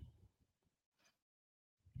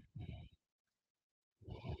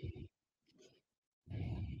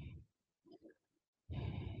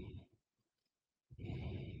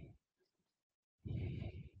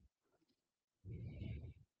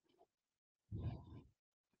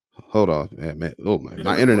 Hold on, man. Oh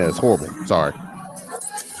my internet is horrible. Sorry.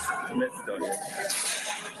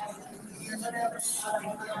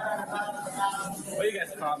 What you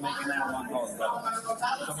guys caught making that one call?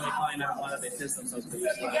 Somebody find out why they pissed themselves.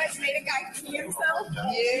 You guys made a guy pee himself? Yeah.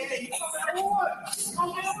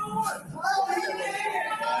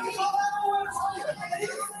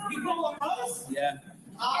 Yeah.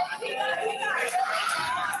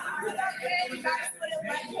 You guys wouldn't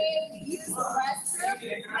let him use the restroom,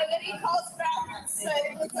 and then he calls back and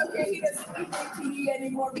said it's okay, he doesn't need to pee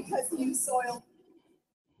anymore because he used soil.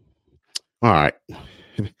 All right.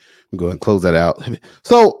 Go ahead and close that out.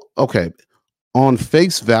 So, okay. On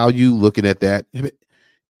face value, looking at that,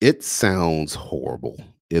 it sounds horrible.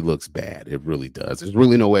 It looks bad. It really does. There's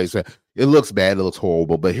really no way to say it looks bad. It looks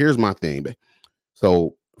horrible. But here's my thing.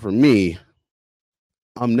 So for me,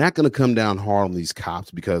 I'm not going to come down hard on these cops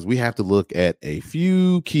because we have to look at a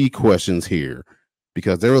few key questions here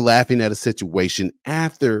because they were laughing at a situation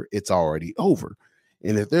after it's already over.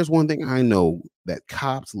 And if there's one thing I know, that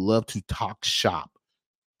cops love to talk shop,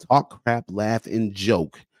 talk crap, laugh, and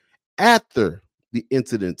joke after the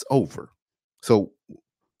incident's over. So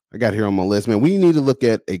I got here on my list, man. We need to look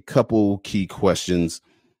at a couple key questions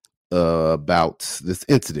about this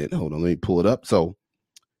incident. Hold on, let me pull it up. So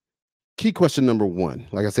key question number one,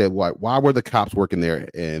 like I said, why were the cops working there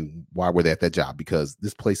and why were they at that job? Because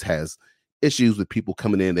this place has issues with people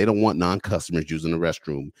coming in. They don't want non-customers using the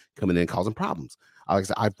restroom coming in causing problems. Like I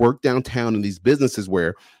said, I've worked downtown in these businesses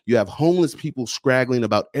where you have homeless people scraggling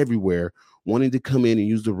about everywhere, wanting to come in and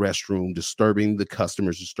use the restroom, disturbing the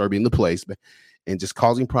customers, disturbing the place, and just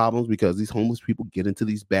causing problems because these homeless people get into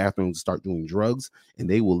these bathrooms, start doing drugs, and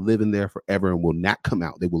they will live in there forever and will not come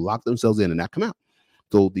out. They will lock themselves in and not come out.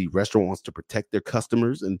 So the restaurant wants to protect their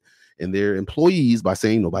customers and their employees by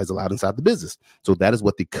saying nobody's allowed inside the business. So that is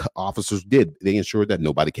what the officers did. They ensured that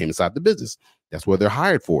nobody came inside the business. That's what they're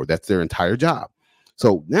hired for. That's their entire job.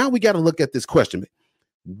 So now we got to look at this question.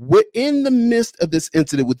 We're in the midst of this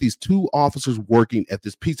incident with these two officers working at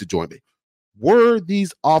this pizza joint. Were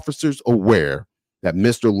these officers aware that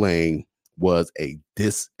Mr. Lane was a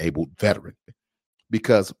disabled veteran?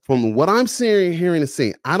 Because from what I'm seeing, hearing, and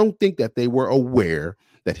seeing, I don't think that they were aware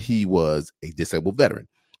that he was a disabled veteran.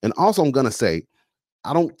 And also, I'm going to say,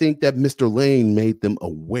 I don't think that Mr. Lane made them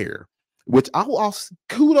aware, which I will also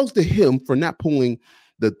kudos to him for not pulling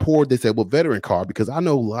the poor disabled veteran card, because I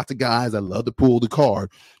know lots of guys that love to pull the card.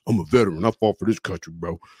 I'm a veteran. I fought for this country,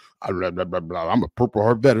 bro. I'm a Purple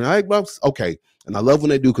Heart veteran. Okay. And I love when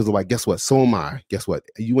they do, because I'm like, guess what? So am I. Guess what?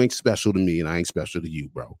 You ain't special to me, and I ain't special to you,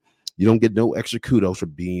 bro. You don't get no extra kudos for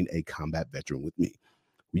being a combat veteran with me.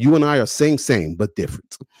 You and I are same, but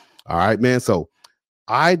different. All right, man. So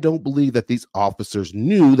I don't believe that these officers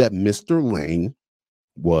knew that Mr. Lane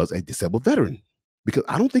was a disabled veteran, because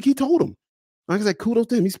I don't think he told them. Like I said, kudos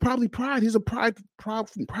to him. He's probably proud. He's a proud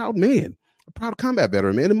man, a proud combat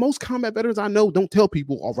veteran, man. And most combat veterans I know don't tell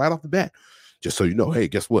people all right off the bat, just so you know, hey,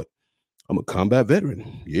 guess what? I'm a combat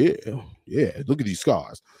veteran. Yeah. Look at these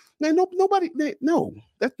scars. Man, no,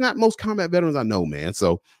 that's not most combat veterans I know, man.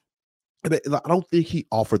 So I don't think he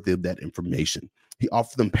offered them that information. He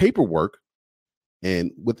offered them paperwork,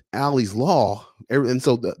 and with Allie's Law, and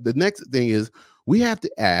so the next thing is, we have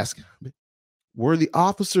to ask, were the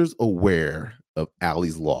officers aware of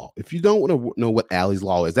Allie's Law? If you don't want to know what Allie's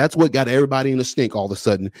Law is, that's what got everybody in a stink all of a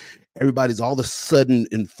sudden. Everybody's all of a sudden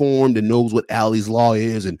informed and knows what Allie's Law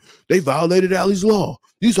is, and they violated Allie's Law.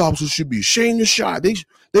 These officers should be ashamed and shot.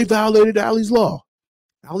 They violated Allie's Law.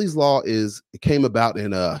 Allie's Law it came about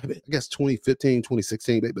in I guess 2015,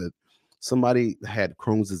 2016, but somebody had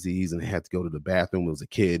Crohn's disease and they had to go to the bathroom. It was a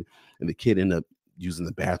kid, and the kid ended up using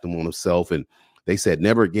the bathroom on himself, and they said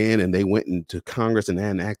never again, and they went into Congress and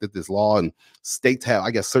enacted this law, and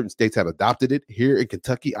certain states have adopted it. Here in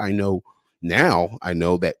Kentucky, I know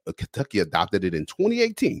that Kentucky adopted it in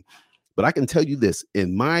 2018. But I can tell you this,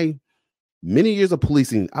 in my many years of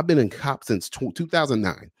policing, I've been in cop since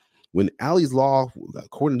 2009. When Allie's Law,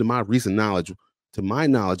 according to my recent knowledge,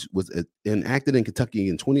 was enacted in Kentucky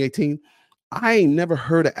in 2018, I ain't never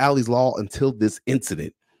heard of Allie's Law until this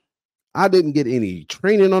incident. I didn't get any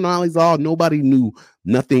training on Allie's Law. Nobody knew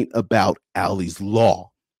nothing about Allie's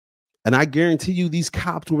Law. And I guarantee you these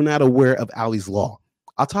cops were not aware of Allie's Law.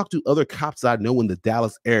 I talked to other cops I know in the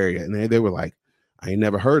Dallas area, and they were like, I ain't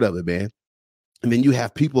never heard of it, man. And then you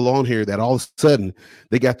have people on here that all of a sudden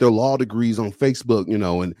they got their law degrees on Facebook,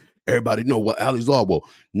 and everybody know what Allie's Law. Well,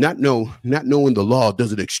 not knowing the law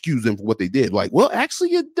doesn't excuse them for what they did. Like, well, actually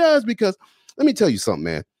it does, because let me tell you something,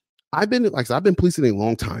 man. I've been policing a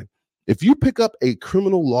long time. If you pick up a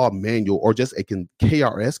criminal law manual or just a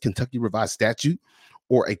KRS, Kentucky Revised Statute,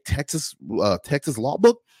 or a Texas law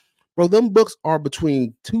book, bro, them books are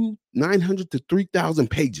between 900 to 3,000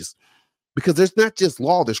 pages, because there's not just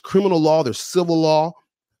law. There's criminal law. There's civil law.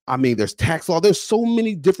 I mean, there's tax law. There's so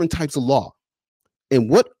many different types of law. And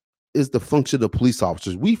what is the function of police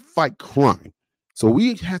officers? We fight crime. So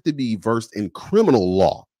we have to be versed in criminal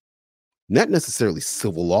law, not necessarily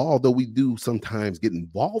civil law, although we do sometimes get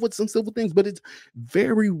involved with some civil things, but it's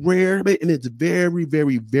very rare, and it's very,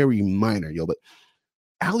 very, very minor, But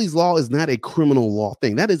Allie's Law is not a criminal law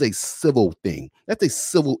thing. That is a civil thing. That's a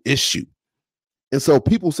civil issue. And so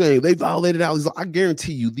people saying they violated Allie's Law, I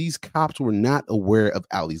guarantee you these cops were not aware of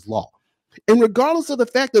Allie's Law. And regardless of the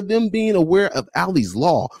fact of them being aware of Allie's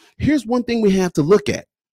Law, here's one thing we have to look at.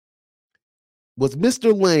 Was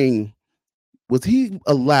Mr. Lane, was he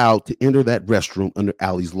allowed to enter that restroom under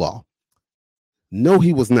Allie's Law? No,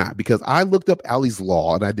 he was not, because I looked up Allie's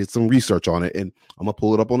Law and I did some research on it, and I'm going to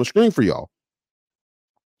pull it up on the screen for y'all.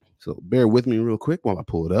 So bear with me real quick while I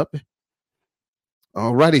pull it up.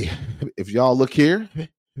 All righty. If y'all look here,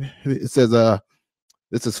 it says,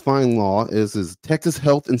 this is fine law. This is Texas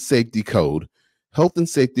Health and Safety Code, Health and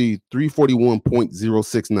Safety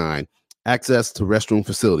 341.069, access to restroom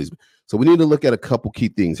facilities. So we need to look at a couple key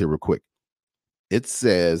things here real quick. It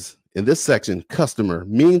says in this section, customer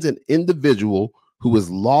means an individual who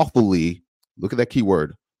is lawfully, look at that key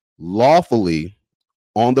word, lawfully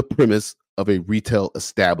on the premise of a retail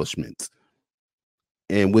establishment.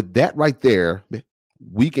 And with that right there,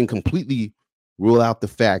 we can completely rule out the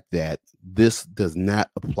fact that this does not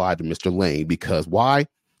apply to Mr. Lane, because why?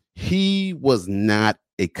 He was not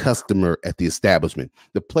a customer at the establishment.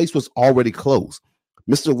 The place was already closed.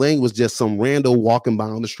 Mr. Lane was just some rando walking by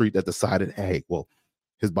on the street that decided, hey, well,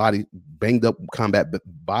 his body, banged up combat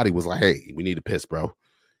body, was like, hey, we need to piss, bro.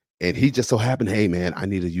 And he just so happened, hey, man, I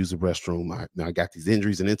need to use the restroom. I got these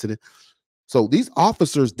injuries and incident. So these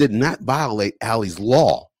officers did not violate Allie's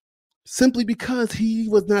Law simply because he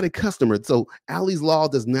was not a customer. So Allie's Law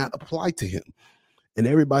does not apply to him. And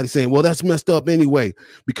everybody's saying, well, that's messed up anyway,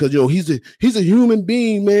 because, he's a human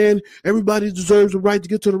being, man. Everybody deserves the right to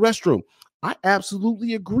get to the restroom. I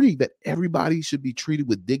absolutely agree that everybody should be treated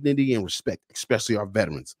with dignity and respect, especially our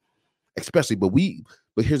veterans, but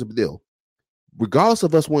here's the deal. Regardless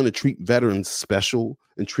of us wanting to treat veterans special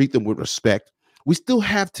and treat them with respect, we still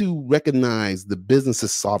have to recognize the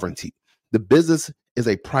business's sovereignty. The business is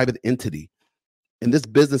a private entity. And this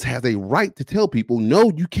business has a right to tell people,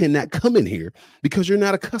 no, you cannot come in here because you're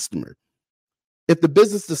not a customer. If the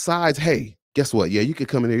business decides, hey, guess what? Yeah, you can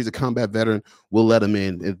come in here. He's a combat veteran. We'll let him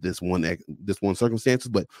in this one circumstances.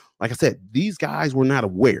 But like I said, these guys were not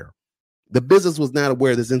aware. The business was not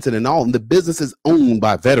aware of this incident at all. And the business is owned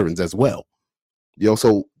by veterans as well.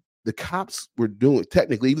 So the cops were doing,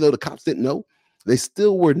 technically, even though the cops didn't know, they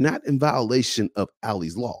still were not in violation of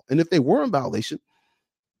Ali's law. And if they were in violation,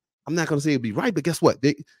 I'm not going to say it'd be right, but guess what?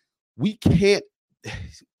 We can't,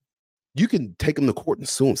 you can take them to court and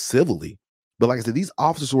sue them civilly. But like I said, these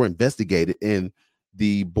officers were investigated, and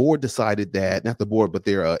the board decided that, not the board, but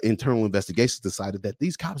their internal investigations decided that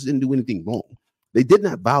these cops didn't do anything wrong. They did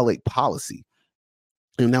not violate policy.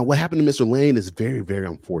 And now what happened to Mr. Lane is very, very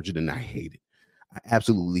unfortunate, and I hate it. I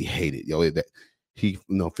absolutely hate it. That he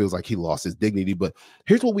feels like he lost his dignity. But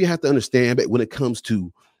here's what we have to understand when it comes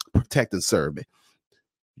to protect and serve.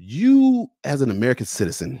 You, as an American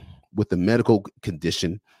citizen with a medical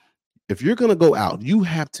condition, if you're going to go out, you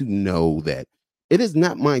have to know that it is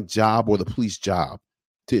not my job or the police job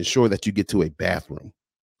to ensure that you get to a bathroom.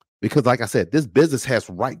 Because like I said, this business has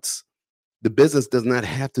rights. The business does not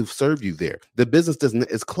have to serve you there. The business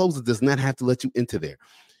is closed. It does not have to let you into there.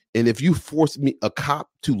 And if you force a cop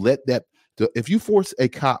to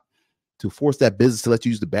force that business to let you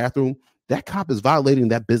use the bathroom, that cop is violating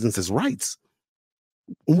that business's rights.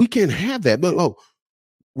 And we can't have that. But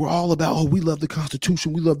we're all about, we love the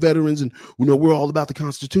Constitution, we love veterans, and we're all about the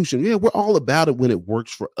Constitution. Yeah, we're all about it when it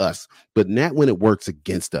works for us, but not when it works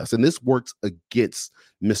against us. And this works against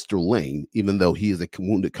Mr. Lane, even though he is a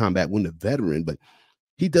wounded veteran, but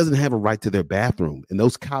he doesn't have a right to their bathroom. And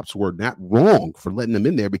those cops were not wrong for letting them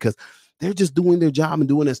in there because they're just doing their job and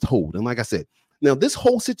doing as told. And like I said, now this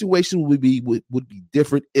whole situation would be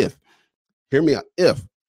different if, hear me out, if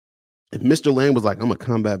Mr. Lane was like, I'm a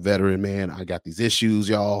combat veteran, man, I got these issues,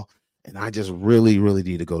 y'all, and I just really, really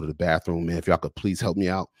need to go to the bathroom, man. If y'all could please help me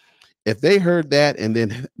out. If they heard that, and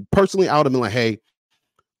then personally, I would have been like, hey,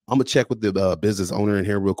 I'm going to check with the business owner in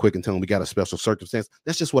here real quick and tell him we got a special circumstance.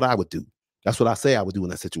 That's just what I would do. That's what I say I would do in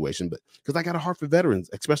that situation. But because I got a heart for veterans,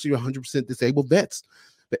 especially 100% disabled vets,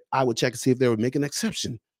 but I would check and see if they would make an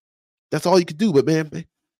exception. That's all you could do. But man,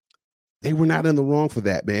 they were not in the wrong for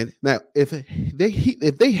that, man. Now, if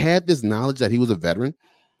they had this knowledge that he was a veteran,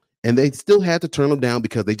 and they still had to turn him down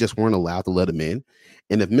because they just weren't allowed to let him in,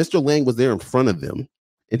 and if Mr. Lang was there in front of them,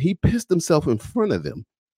 and he pissed himself in front of them,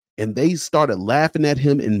 and they started laughing at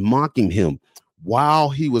him and mocking him while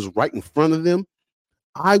he was right in front of them,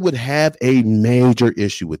 I would have a major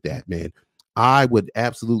issue with that, man. I would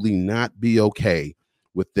absolutely not be okay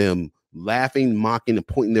with them laughing, mocking, and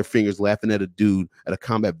pointing their fingers, laughing at a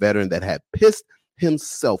combat veteran that had pissed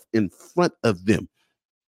himself in front of them.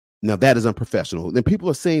 Now, that is unprofessional. Then people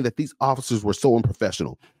are saying that these officers were so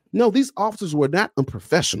unprofessional. No, these officers were not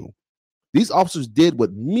unprofessional. These officers did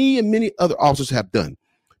what me and many other officers have done.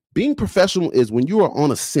 Being professional is when you are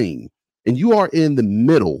on a scene and you are in the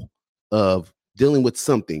middle of dealing with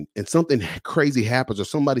something and something crazy happens, or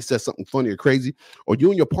somebody says something funny or crazy, or you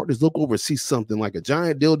and your partners look over and see something like a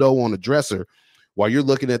giant dildo on a dresser while you're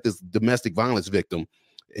looking at this domestic violence victim,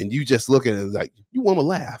 and you just look at it like you want to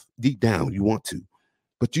laugh deep down, you want to,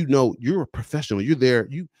 but you're a professional. You're there.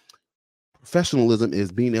 Professionalism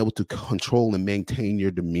is being able to control and maintain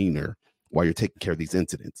your demeanor while you're taking care of these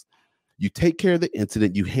incidents. You take care of the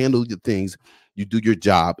incident, you handle your things, you do your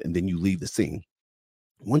job, and then you leave the scene.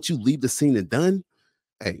 Once you leave the scene and done,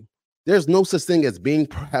 hey, there's no such thing as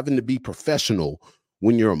having to be professional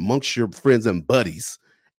when you're amongst your friends and buddies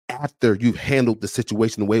after you've handled the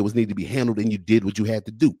situation the way it was needed to be handled, and you did what you had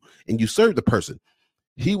to do, and you served the person.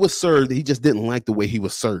 He was served. He just didn't like the way he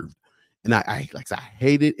was served. And I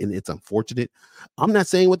hate it, and it's unfortunate. I'm not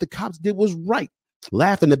saying what the cops did was right,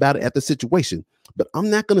 laughing about it at the situation, but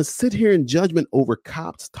I'm not going to sit here in judgment over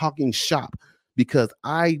cops talking shop, because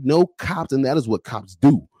I know cops, and that is what cops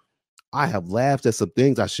do. I have laughed at some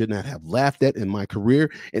things I should not have laughed at in my career.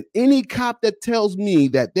 And any cop that tells me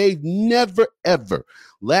that they've never, ever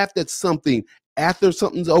laughed at something after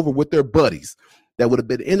something's over with their buddies that would have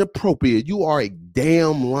been inappropriate, you are a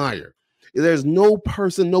damn liar. There's no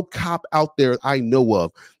person, no cop out there I know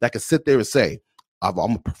of that can sit there and say, I'm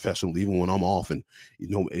a professional even when I'm off, and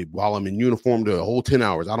while I'm in uniform the whole 10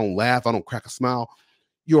 hours, I don't laugh, I don't crack a smile.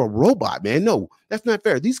 You're a robot, man. No, that's not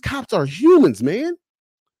fair. These cops are humans, man.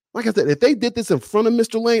 Like I said, if they did this in front of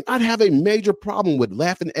Mr. Lane, I'd have a major problem with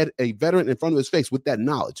laughing at a veteran in front of his face with that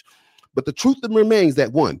knowledge. But the truth remains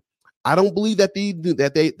that, one, I don't believe that they knew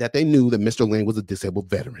that Mr. Lane was a disabled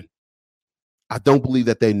veteran. I don't believe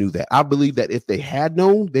that they knew that. I believe that if they had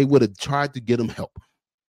known, they would have tried to get them help.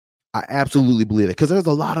 I absolutely believe it, because there's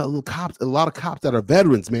a lot of cops that are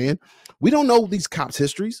veterans, man. We don't know these cops'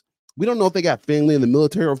 histories. We don't know if they got family in the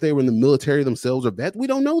military or if they were in the military themselves or vets. We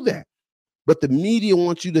don't know that. But the media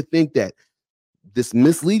wants you to think that this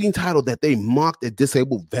misleading title that they mocked a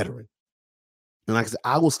disabled veteran. And like I said,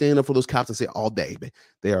 I will stand up for those cops and say all day, man,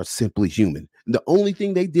 they are simply human. And the only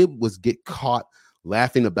thing they did was get caught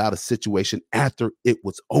laughing about a situation after it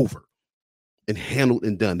was over and handled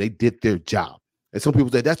and done. They did their job. And some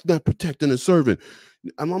people say that's not protecting and serving.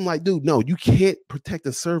 And I'm like, dude, no, you can't protect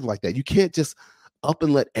and serve like that. You can't just up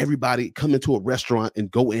and let everybody come into a restaurant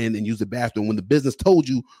and go in and use the bathroom when the business told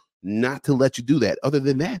you not to let you do that. Other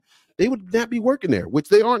than that, they would not be working there, which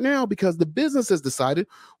they aren't now, because the business has decided,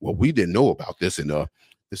 well, we didn't know about this enough.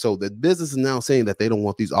 So the business is now saying that they don't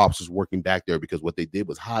want these officers working back there because what they did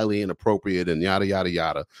was highly inappropriate and yada, yada,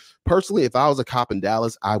 yada. Personally, if I was a cop in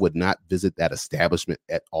Dallas, I would not visit that establishment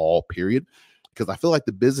at all, period, because I feel like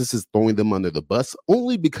the business is throwing them under the bus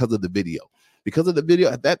only because of the video. Because of the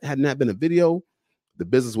video, if that had not been a video, the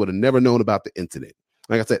business would have never known about the incident.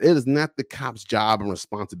 Like I said, it is not the cop's job and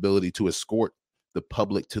responsibility to escort the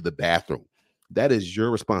public to the bathroom. That is your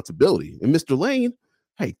responsibility. And Mr. Lane,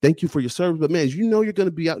 hey, thank you for your service. But man, you know you're going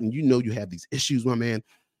to be out and you know you have these issues, my man.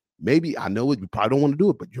 Maybe, I know it, you probably don't want to do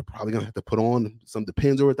it, but you're probably going to have to put on some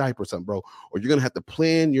Depends or a diaper or something, bro. Or you're going to have to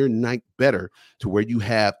plan your night better to where you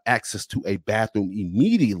have access to a bathroom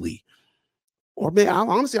immediately. Or man,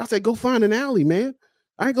 I say go find an alley, man.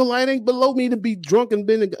 I ain't gonna lie, it ain't below me to be drunk and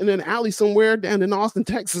been in an alley somewhere down in Austin,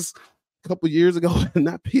 Texas a couple of years ago and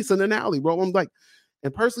not peace in an alley, bro. I'm like,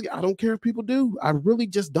 and personally, I don't care if people do. I really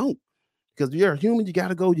just don't. Because you're a human, you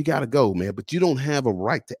gotta go, man. But you don't have a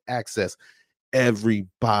right to access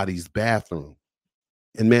everybody's bathroom.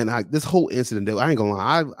 And man, this whole incident, I ain't gonna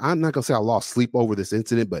lie, I'm not gonna say I lost sleep over this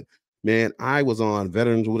incident, but man, I was on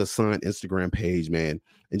Veterans with a Sign Instagram page, man,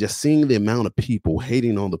 and just seeing the amount of people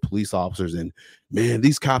hating on the police officers, and man,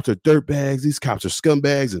 these cops are dirtbags, these cops are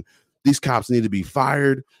scumbags, and these cops need to be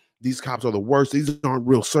fired. These cops are the worst. These aren't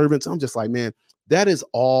real servants. I'm just like, man, that is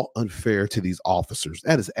all unfair to these officers.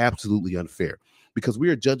 That is absolutely unfair, because we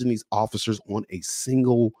are judging these officers on a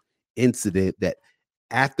single incident that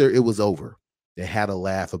after it was over, they had a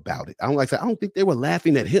laugh about it. I don't think they were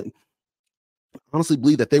laughing at him. I honestly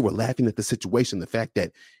believe that they were laughing at the situation, the fact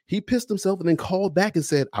that he pissed himself and then called back and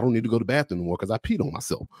said, I don't need to go to the bathroom anymore because I peed on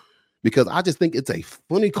myself. Because I just think it's a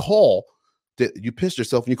funny call that you pissed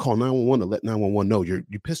yourself and you call 911 to let 911 know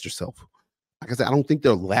you pissed yourself. Like I said, I don't think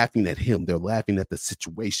they're laughing at him. They're laughing at the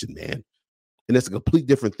situation, man. And it's a complete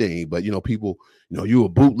different thing. But, people, you a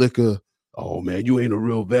bootlicker. Oh, man, you ain't a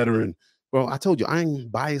real veteran. Well, I told you, I'm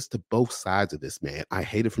biased to both sides of this, man. I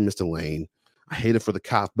hate it for Mr. Lane. I hate it for the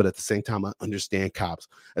cops, but at the same time, I understand cops.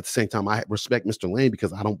 At the same time, I respect Mr. Lane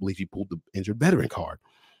because I don't believe he pulled the injured veteran card.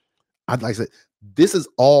 I'd like to say, this is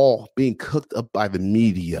all being cooked up by the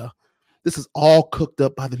media. This is all cooked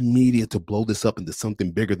up by the media to blow this up into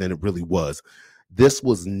something bigger than it really was. This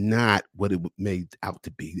was not what it made out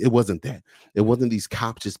to be. It wasn't that. It wasn't these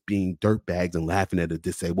cops just being dirtbags and laughing at a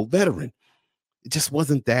disabled veteran. It just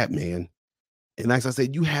wasn't that, man. And like I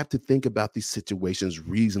said, you have to think about these situations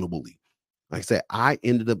reasonably. Like I said, I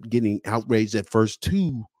ended up getting outraged at first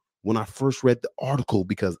too when I first read the article,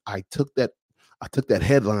 because I took that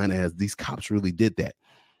headline as these cops really did that.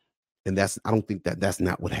 And I don't think that's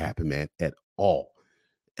not what happened, man, at all,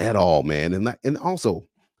 man. And also,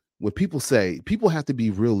 when people say, people have to be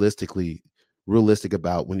realistic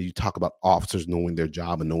about when you talk about officers knowing their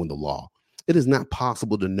job and knowing the law. It is not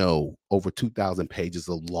possible to know over 2,000 pages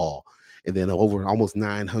of law and then over almost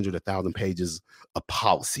 1,000 pages of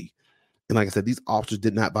policy. And like I said, these officers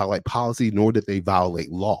did not violate policy, nor did they violate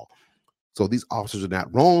law. So these officers are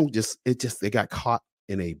not wrong. They got caught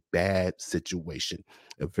in a bad situation,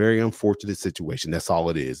 a very unfortunate situation. That's all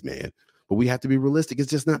it is, man. But we have to be realistic. It's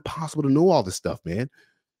just not possible to know all this stuff, man.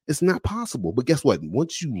 It's not possible. But guess what?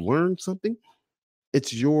 Once you learn something,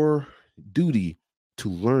 it's your duty to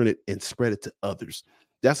learn it and spread it to others.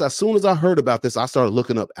 That's as soon as I heard about this, I started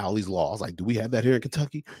looking up Allie's Law. I was like, do we have that here in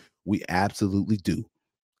Kentucky? We absolutely do.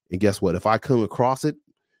 And guess what? If I come across it,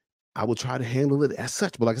 I will try to handle it as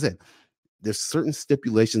such. But like I said, there's certain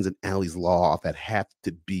stipulations in Allie's Law that have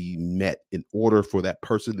to be met in order for that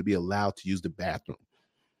person to be allowed to use the bathroom.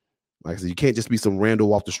 Like I said, you can't just be some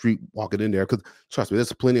rando off the street walking in there, because trust me,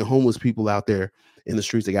 there's plenty of homeless people out there in the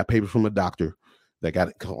streets. They got papers from a doctor. They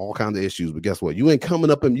got all kinds of issues. But guess what? You ain't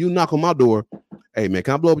coming up and you knock on my door. Hey, man,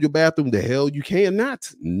 can I blow up your bathroom? The hell you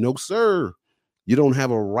cannot. No, sir. You don't have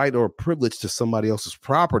a right or a privilege to somebody else's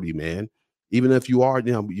property, man. Even if you are,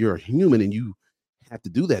 you're a human and you have to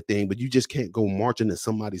do that thing, but you just can't go marching into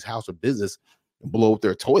somebody's house or business and blow up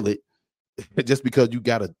their toilet just because you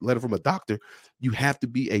got a letter from a doctor. You have to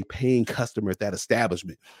be a paying customer at that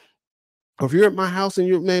establishment. Or if you're at my house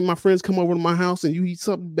and my friends come over to my house and you eat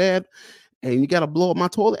something bad and you got to blow up my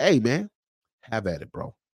toilet, hey, man, have at it,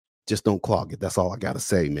 bro. Just don't clog it. That's all I got to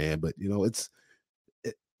say, man. But,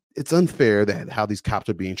 it's unfair that how these cops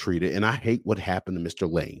are being treated. And I hate what happened to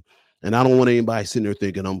Mr. Lane. And I don't want anybody sitting there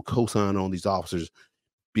thinking I'm co-signing on these officers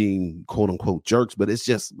being quote unquote jerks, but it's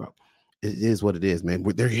just, bro, it is what it is, man.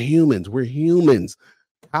 They're humans. We're humans.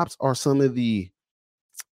 Cops are some of the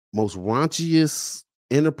most raunchiest,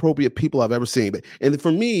 inappropriate people I've ever seen. And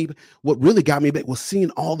for me, what really got me back was seeing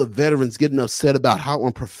all the veterans getting upset about how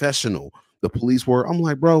unprofessional the police were. I'm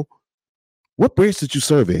like, bro, what branch did you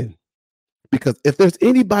serve in? Because if there's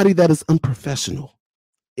anybody that is unprofessional,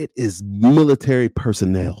 it is military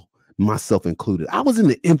personnel, myself included. I was in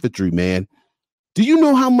the infantry, man. Do you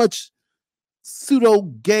know how much pseudo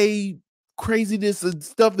gay craziness and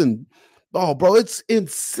stuff? And oh, bro, it's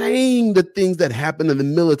insane the things that happen in the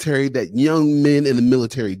military that young men in the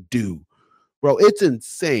military do. Bro, it's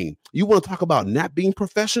insane. You want to talk about not being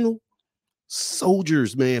professional?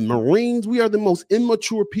 Soldiers, man, Marines, we are the most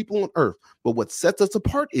immature people on earth. But what sets us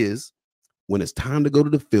apart is when it's time to go to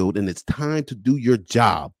the field and it's time to do your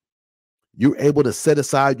job, you're able to set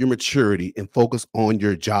aside your maturity and focus on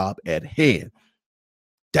your job at hand.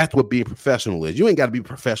 That's what being professional is. You ain't got to be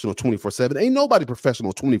professional 24/7. Ain't nobody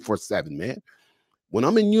professional 24/7, man. When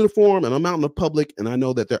I'm in uniform and I'm out in the public and I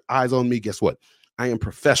know that there are eyes on me, guess what? I am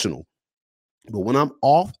professional. But when I'm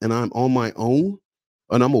off and I'm on my own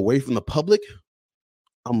and I'm away from the public,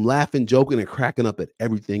 I'm laughing, joking, and cracking up at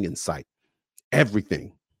everything in sight.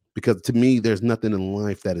 Everything. Because to me, there's nothing in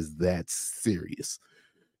life that is that serious,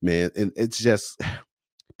 man. And it's just,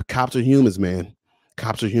 cops are humans, man.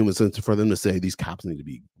 Cops are humans. And for them to say these cops need to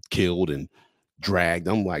be killed and dragged,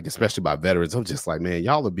 I'm like, especially by veterans, I'm just like, man,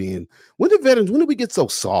 y'all are being, when did we get so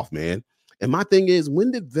soft, man? And my thing is,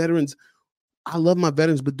 when did veterans, I love my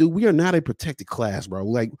veterans, but dude, we are not a protected class, bro.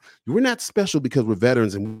 Like, we're not special because we're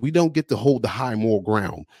veterans and we don't get to hold the high moral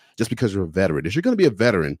ground just because you're a veteran. If you're going to be a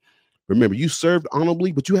veteran, remember, you served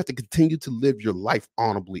honorably, but you have to continue to live your life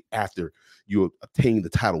honorably after you obtain the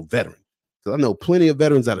title veteran. Because I know plenty of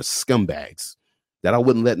veterans that are scumbags that I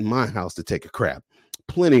wouldn't let in my house to take a crap.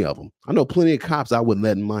 Plenty of them. I know plenty of cops I wouldn't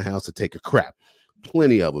let in my house to take a crap.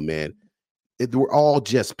 Plenty of them, man. We're all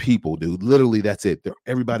just people, dude. Literally, that's it.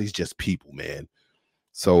 Everybody's just people, man.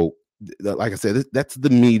 So, like I said, that's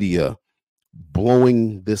the media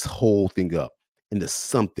blowing this whole thing up into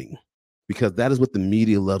something. Because that is what the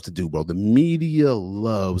media loves to do, bro. The media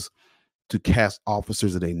loves to cast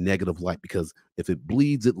officers in a negative light because if it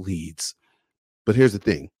bleeds, it leads. But here's the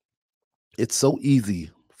thing. It's so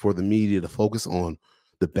easy for the media to focus on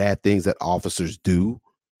the bad things that officers do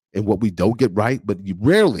and what we don't get right. But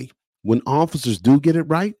rarely, when officers do get it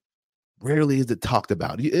right, rarely is it talked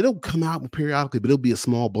about. It'll come out periodically, but it'll be a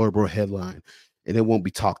small blurb or a headline. And it won't be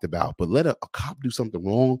talked about. But let a cop do something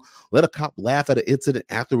wrong. Let a cop laugh at an incident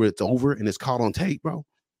after it's over and it's caught on tape, bro.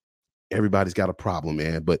 Everybody's got a problem,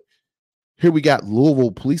 man. But here we got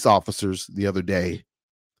Louisville police officers the other day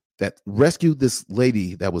that rescued this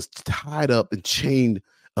lady that was tied up and chained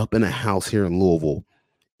up in a house here in Louisville.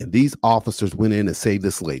 And these officers went in and saved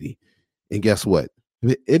this lady. And guess what?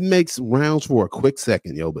 It makes rounds for a quick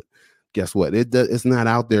second, yo. But guess what? It's not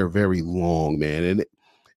out there very long, man. And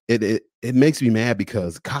it makes me mad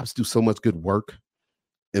because cops do so much good work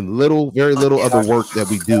and very little other work that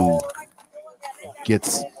we do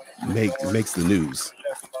makes the news.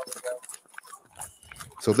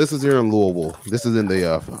 So this is here in Louisville. This is in the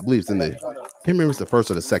I believe it's in the, I can't remember if it's the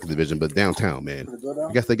first or the second division, but downtown, man.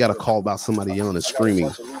 I guess they got a call about somebody yelling and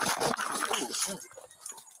screaming.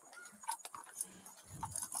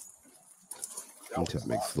 Until it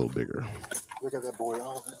makes it a little bigger. Look at that boy.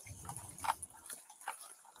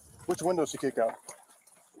 Which window she kick out?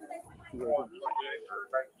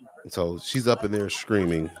 So she's up in there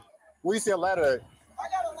screaming. Where you see a ladder? I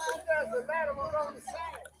got a ladder. The ladder was on the side.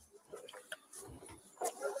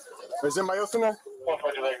 Is anybody else in there?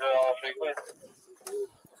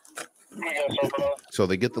 So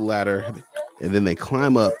they get the ladder and then they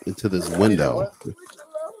climb up into this window.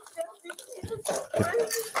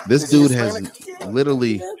 This dude has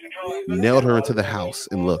literally nailed her into the house.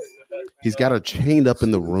 And look, he's got her chained up in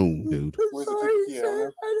the room, dude.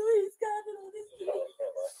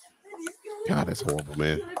 God, that's horrible,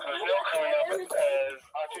 man.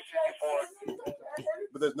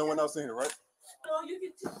 But there's no one else in here, right?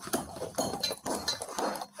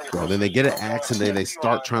 Bro, then they get an axe and then they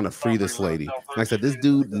start trying to free this lady. Like I said, this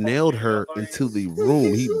dude nailed her into the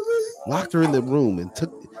room. He locked her in the room and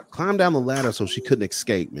climbed down the ladder so she couldn't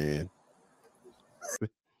escape, man.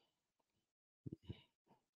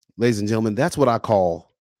 Ladies and gentlemen, that's what I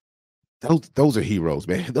call those are heroes,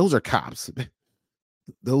 man. Those are cops.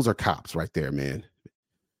 Those are cops right there, man.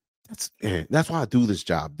 That's why I do this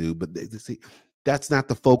job, dude. But see, that's not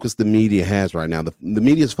the focus the media has right now. The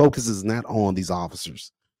media's focus is not on these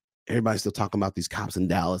officers. Everybody's still talking about these cops in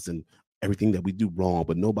Dallas and everything that we do wrong,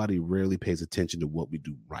 but nobody really pays attention to what we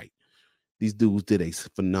do right. These dudes did a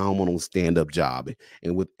phenomenal stand-up job.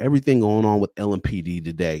 And with everything going on with LMPD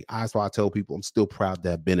today, that's why I tell people I'm still proud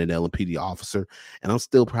to have been an LMPD officer. And I'm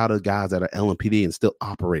still proud of the guys that are LMPD and still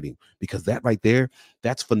operating, because that right there,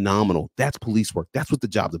 that's phenomenal. That's police work. That's what the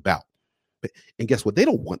job's about. And guess what? They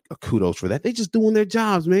don't want a kudos for that. They just doing their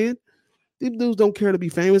jobs, man. These dudes don't care to be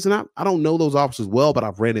famous. And I don't know those officers well, but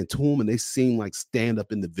I've ran into them and they seem like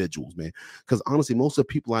stand-up individuals, man. Because honestly, most of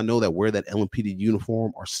the people I know that wear that LMPD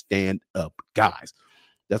uniform are stand-up guys.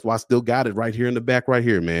 That's why I still got it right here in the back right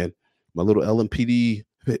here, man. My little LMPD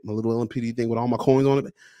thing with all my coins on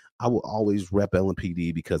it. I will always rep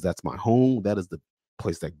LMPD because that's my home. That is the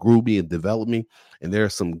place that grew me and developed me. And there are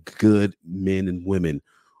some good men and women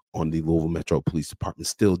on the Louisville Metro Police Department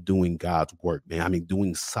still doing God's work, man. I mean,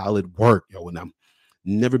 doing solid work, yo. And I'm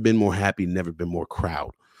never been more happy, never been more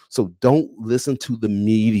proud. So don't listen to the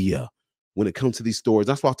media when it comes to these stories.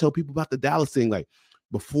 That's why I tell people about the Dallas thing. Like,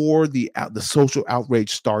 before the social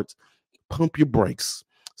outrage starts, pump your brakes.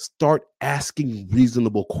 Start asking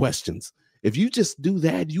reasonable questions. If you just do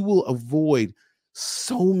that, you will avoid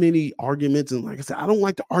so many arguments. And like I said, I don't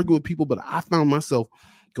like to argue with people, but I found myself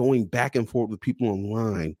going back and forth with people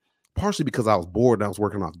online, partially because I was bored and I was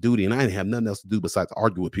working off duty and I didn't have nothing else to do besides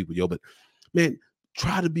argue with people, yo. But man,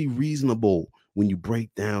 try to be reasonable when you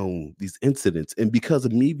break down these incidents. And because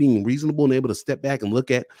of me being reasonable and able to step back and look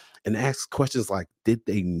at and ask questions like, did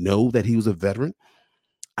they know that he was a veteran?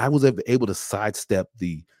 I was able to sidestep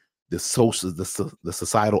the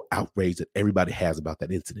societal outrage that everybody has about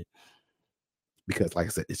that incident. Because like I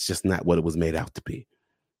said, it's just not what it was made out to be.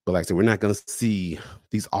 But like I said, we're not going to see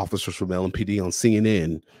these officers from LMPD on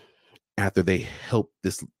CNN after they helped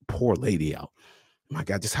this poor lady out. My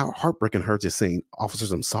God, just how heartbreaking her just saying,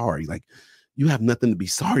 officers, I'm sorry. Like, you have nothing to be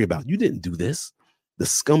sorry about. You didn't do this. The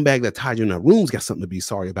scumbag that tied you in that room's got something to be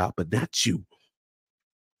sorry about, but not you.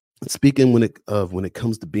 And speaking when it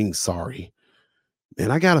comes to being sorry, man,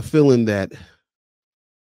 I got a feeling that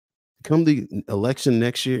come the election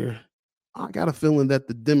next year, I got a feeling that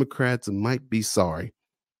the Democrats might be sorry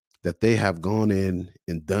that they have gone in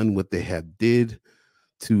and done what they have did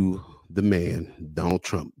to the man, Donald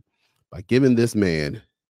Trump, by giving this man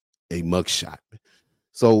a mugshot.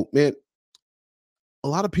 So, man, a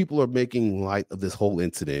lot of people are making light of this whole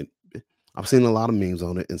incident. I've seen a lot of memes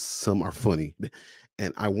on it, and some are funny.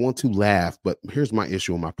 And I want to laugh, but here's my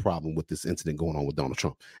issue and my problem with this incident going on with Donald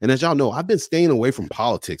Trump. And as y'all know, I've been staying away from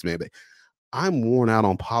politics, man. But I'm worn out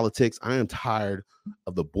on politics. I am tired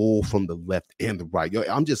of the bull from the left and the right. Yo,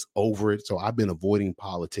 I'm just over it. So I've been avoiding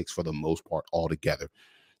politics for the most part altogether,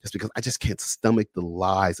 just because I just can't stomach the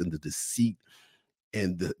lies and the deceit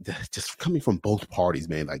and the just coming from both parties,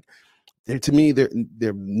 man. Like, to me, they're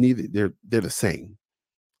the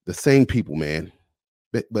same people, man.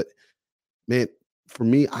 But man, for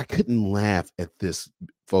me, I couldn't laugh at this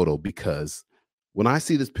photo because when I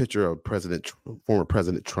see this picture of former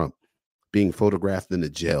President Trump being photographed in the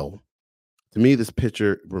jail, to me, this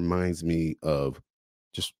picture reminds me of,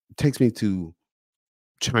 just takes me to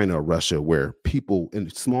China or Russia, where people in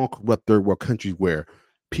small corrupt third world countries where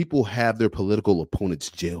people have their political opponents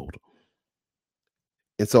jailed.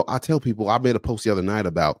 And so I tell people, I made a post the other night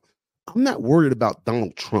about, I'm not worried about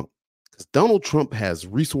Donald Trump because Donald Trump has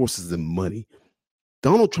resources and money.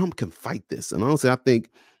 Donald Trump can fight this. And honestly, I think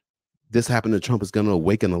this happened to Trump is going to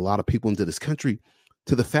awaken a lot of people into this country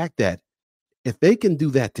to the fact that if they can do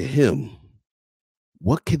that to him,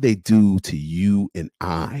 what can they do to you and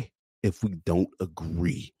I if we don't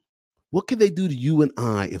agree? What can they do to you and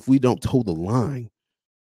I if we don't toe the line?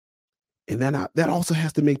 And that also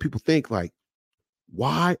has to make people think, like,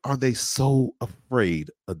 why are they so afraid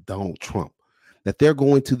of Donald Trump that they're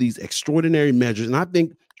going to these extraordinary measures? And I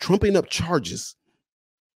think trumping up charges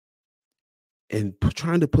and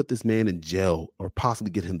trying to put this man in jail or possibly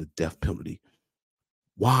get him the death penalty.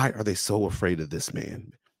 Why are they so afraid of this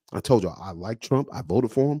man? I told you I like Trump. I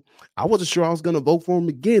voted for him. I wasn't sure I was going to vote for him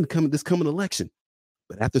again this coming election.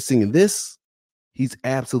 But after seeing this, he's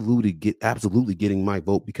absolutely getting my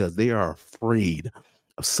vote because they are afraid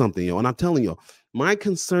of something, And I'm telling you, my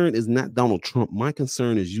concern is not Donald Trump. My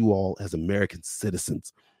concern is you all as American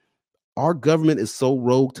citizens. Our government is so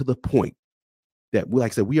rogue to the point that,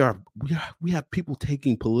 like I said, we have people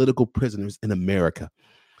taking political prisoners in America.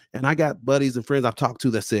 And I got buddies and friends I've talked to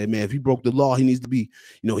that said, man, if he broke the law, he needs to be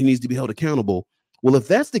held accountable. Well, if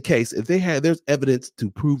that's the case, if there's evidence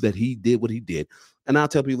to prove that he did what he did, and I'll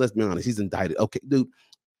tell people, let's be honest, he's indicted. Okay, dude,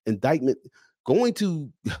 indictment, going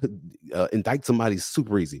to indict somebody is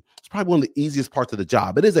super easy. It's probably one of the easiest parts of the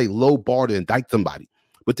job. It is a low bar to indict somebody,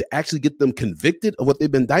 but to actually get them convicted of what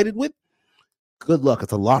they've been indicted with, good luck.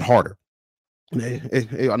 It's a lot harder.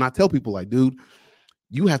 And I tell people, like, dude,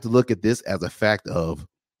 you have to look at this as a fact of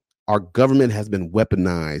our government has been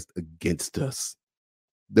weaponized against us.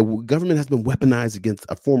 The government has been weaponized against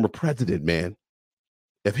a former president, man.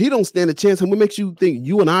 If he don't stand a chance, what makes you think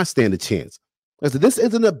you and I stand a chance? I said, this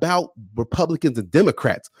isn't about Republicans and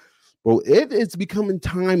Democrats. Bro, it's becoming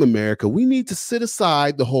time, America. We need to sit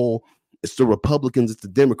aside the whole, it's the Republicans, it's the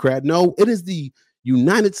Democrat. No, it is the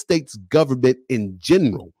United States government in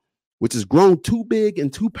general, which has grown too big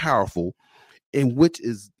and too powerful, and which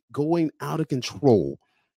is going out of control.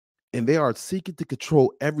 And they are seeking to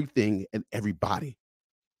control everything and everybody.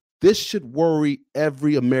 This should worry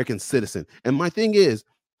every American citizen. And my thing is,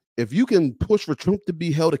 if you can push for Trump to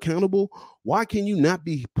be held accountable, why can you not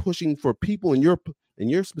be pushing for people in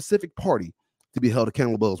your specific party to be held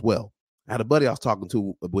accountable as well? I had a buddy I was talking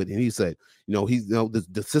to with, and he said,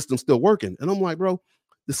 the system's still working. And I'm like, bro,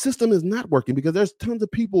 the system is not working because there's tons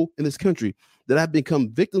of people in this country that have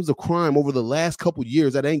become victims of crime over the last couple of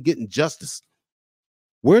years that ain't getting justice.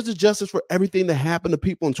 Where's the justice for everything that happened to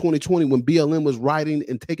people in 2020 when BLM was rioting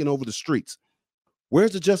and taking over the streets?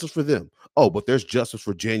 Where's the justice for them? Oh, but there's justice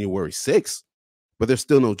for January 6th, but there's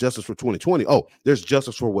still no justice for 2020. Oh, there's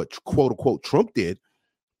justice for what quote unquote Trump did.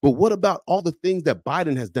 But what about all the things that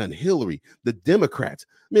Biden has done? Hillary, the Democrats.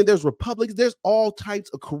 I mean, there's Republicans. There's all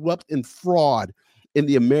types of corrupt and fraud in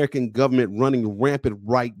the American government running rampant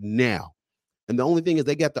right now. And the only thing is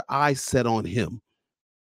they got their eyes set on him.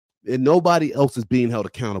 And nobody else is being held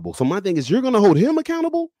accountable. So my thing is, you're going to hold him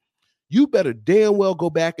accountable? You better damn well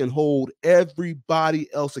go back and hold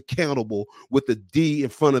everybody else accountable with a D in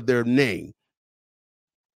front of their name.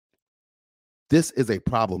 This is a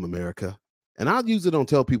problem, America. And I'll use it on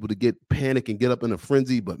tell people to get panic and get up in a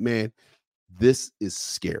frenzy, but man, this is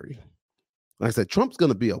scary. Like I said, Trump's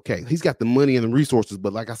going to be okay. He's got the money and the resources,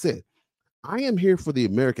 but like I said, I am here for the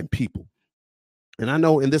American people. And I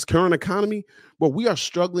know in this current economy, well, we are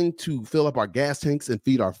struggling to fill up our gas tanks and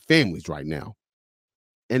feed our families right now.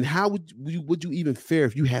 And how would you even fare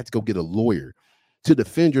if you had to go get a lawyer to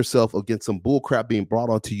defend yourself against some bullcrap being brought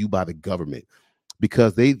onto you by the government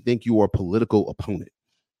because they think you are a political opponent?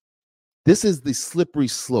 This is the slippery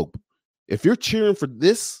slope. If you're cheering for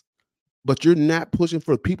this, but you're not pushing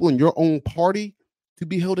for people in your own party to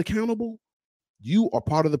be held accountable, you are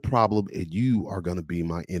part of the problem and you are going to be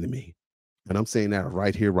my enemy. And I'm saying that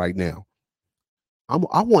right here, right now.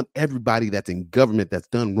 I want everybody that's in government that's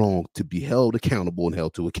done wrong to be held accountable and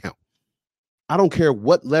held to account. I don't care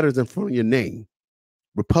what letters in front of your name,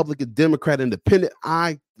 Republican, Democrat, Independent,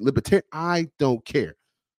 Libertarian, I don't care.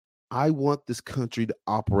 I want this country to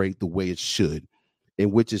operate the way it should,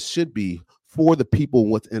 in which it should be for the people,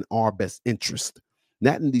 what's in our best interest,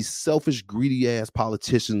 not in these selfish, greedy ass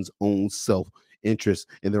politicians' own self-interest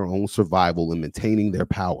in their own survival and maintaining their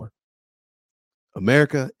power.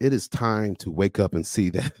 America, it is time to wake up and see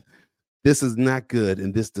that this is not good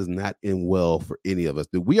and this does not end well for any of us.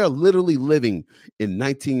 We are literally living in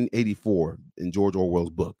 1984 in George Orwell's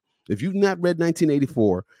book. If you've not read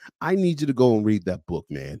 1984, I need you to go and read that book,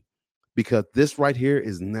 man, because this right here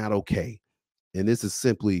is not okay. And this is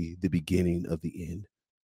simply the beginning of the end.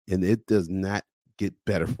 And it does not get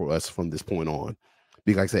better for us from this point on.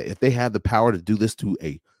 Because like I said, if they have the power to do this to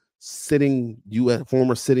a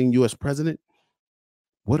former sitting U.S. president,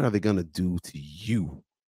 what are they going to do to you?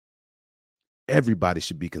 Everybody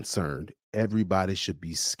should be concerned. Everybody should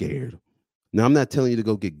be scared. Now, I'm not telling you to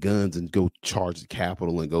go get guns and go charge the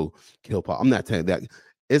Capitol and go kill Paul. I'm not telling you that.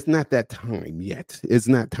 It's not that time yet. It's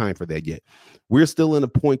not time for that yet. We're still in a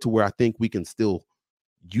point to where I think we can still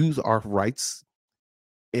use our rights.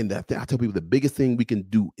 And I tell people the biggest thing we can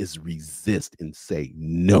do is resist and say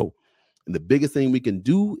no. And the biggest thing we can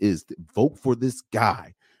do is vote for this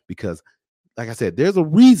guy because, like I said, there's a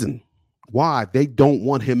reason why they don't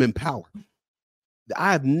want him in power.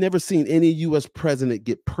 I have never seen any U.S. president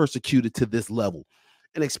get persecuted to this level.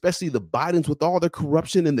 And especially the Bidens with all their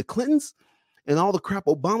corruption and the Clintons and all the crap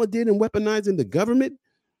Obama did in weaponizing the government.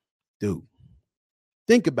 Dude,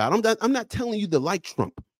 think about it. I'm not telling you to like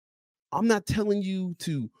Trump. I'm not telling you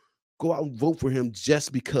to go out and vote for him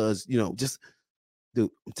just because, just dude,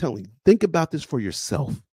 I'm telling you, think about this for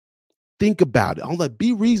yourself. Think about it. I'm like,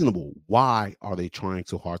 be reasonable. Why are they trying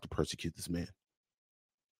so hard to persecute this man?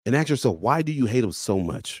 And ask yourself, why do you hate him so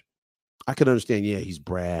much? I could understand, yeah, he's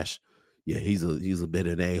brash. Yeah, he's a bit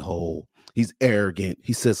of an a-hole. He's arrogant.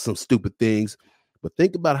 He says some stupid things. But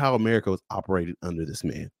think about how America was operated under this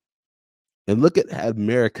man. And look at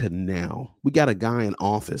America now. We got a guy in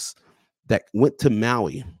office that went to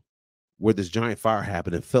Maui where this giant fire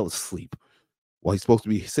happened and fell asleep while he's supposed to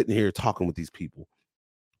be sitting here talking with these people.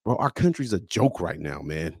 Bro, our country's a joke right now,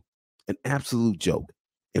 man. An absolute joke.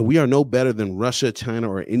 And we are no better than Russia, China,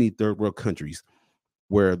 or any third world countries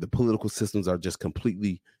where the political systems are just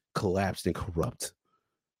completely collapsed and corrupt.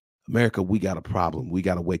 America, we got a problem. We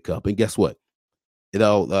got to wake up. And guess what? It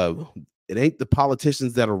ain't the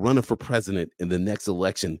politicians that are running for president in the next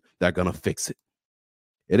election that are going to fix it.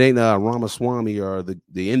 It ain't Ramaswamy or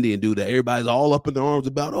the Indian dude that everybody's all up in their arms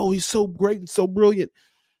about. Oh, he's so great and so brilliant.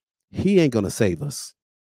 He ain't going to save us.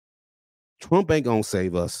 Trump ain't going to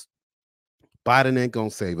save us. Biden ain't going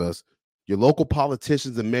to save us. Your local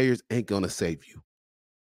politicians and mayors ain't going to save you.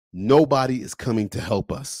 Nobody is coming to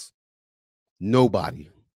help us. Nobody.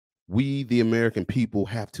 We, the American people,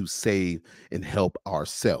 have to save and help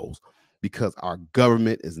ourselves because our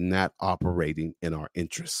government is not operating in our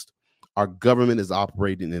interest. Our government is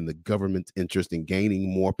operating in the government's interest in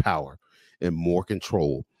gaining more power and more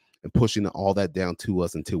control and pushing all that down to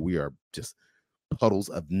us until we are just puddles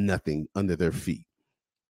of nothing under their feet.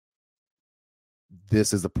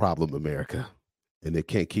 This is a problem, America, and it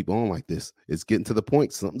can't keep on like this. It's getting to the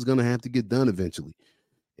point something's going to have to get done eventually.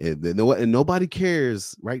 And nobody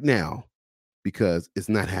cares right now because it's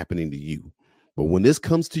not happening to you. But when this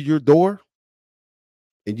comes to your door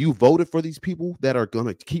and you voted for these people that are going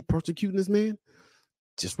to keep persecuting this man,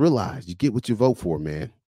 just realize you get what you vote for,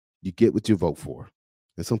 man. You get what you vote for.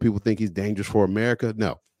 And some people think he's dangerous for America.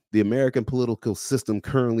 No, the American political system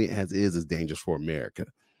currently as is dangerous for America.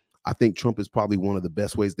 I think Trump is probably one of the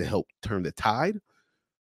best ways to help turn the tide.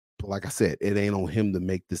 But like I said, it ain't on him to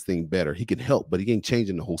make this thing better. He can help, but he ain't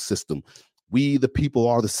changing the whole system. We, the people,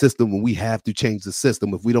 are the system, and we have to change the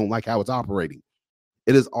system if we don't like how it's operating.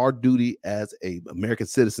 It is our duty as an American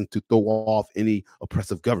citizen to throw off any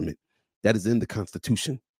oppressive government. That is in the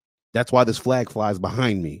Constitution. That's why this flag flies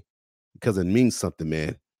behind me, because it means something,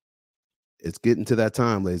 man. It's getting to that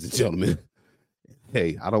time, ladies and gentlemen.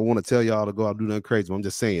 Hey, I don't want to tell y'all to go out and do nothing crazy, but I'm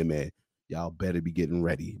just saying, man, y'all better be getting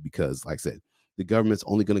ready because, like I said, the government's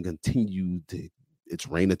only going to continue its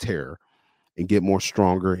reign of terror and get more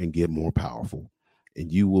stronger and get more powerful.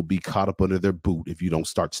 And you will be caught up under their boot if you don't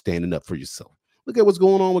start standing up for yourself. Look at what's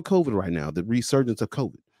going on with COVID right now, the resurgence of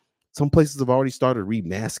COVID. Some places have already started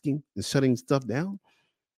remasking and shutting stuff down.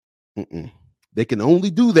 They can only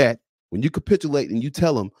do that when you capitulate and you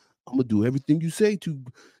tell them, I'm going to do everything you say to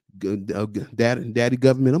daddy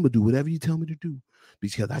government. I'm going to do whatever you tell me to do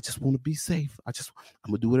because I just want to be safe. I'm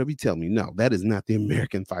going to do whatever you tell me. No, that is not the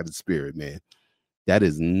American fighting spirit, man. That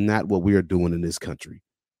is not what we are doing in this country.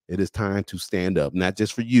 It is time to stand up, not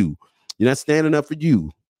just for you. You're not standing up for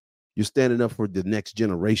you. You're standing up for the next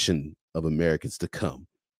generation of Americans to come,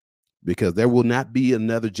 because there will not be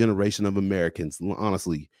another generation of Americans,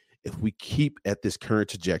 honestly, if we keep at this current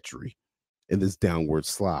trajectory in this downward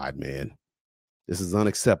slide, man. This is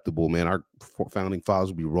unacceptable, man. Our founding fathers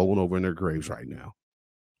will be rolling over in their graves right now.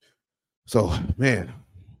 So, man,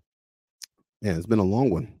 it's been a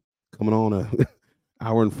long one. Coming on an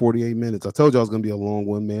hour and 48 minutes. I told y'all it was going to be a long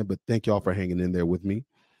one, man, but thank y'all for hanging in there with me.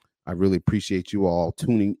 I really appreciate you all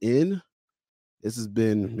tuning in. This has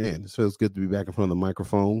been, man, it feels good to be back in front of the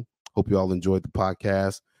microphone. Hope you all enjoyed the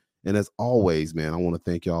podcast. And as always, man, I want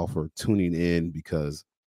to thank y'all for tuning in, because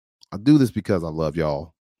I do this because I love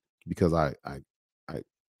y'all, because I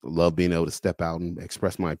love being able to step out and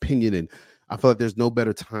express my opinion. And I feel like there's no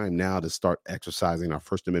better time now to start exercising our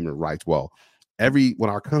First Amendment rights. Well, when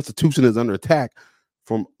our Constitution is under attack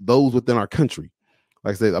from those within our country,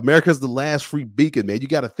 like I said, America's the last free beacon, man. You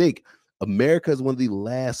got to think America is one of the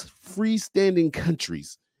last freestanding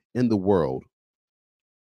countries in the world.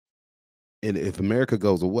 And if America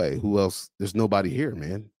goes away, who else? There's nobody here,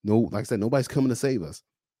 man. No, like I said, nobody's coming to save us.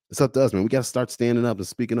 It's up to us, man. We got to start standing up and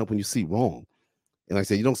speaking up when you see wrong. And like I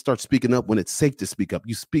said, you don't start speaking up when it's safe to speak up.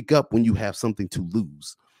 You speak up when you have something to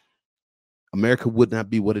lose. America would not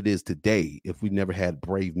be what it is today if we never had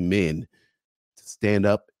brave men to stand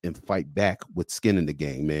up and fight back with skin in the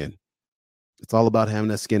game, man. It's all about having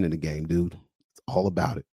that skin in the game, dude. It's all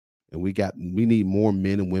about it. And we need more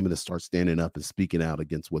men and women to start standing up and speaking out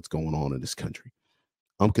against what's going on in this country.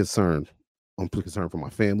 I'm concerned. I'm concerned for my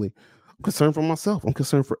family. I'm concerned for myself. I'm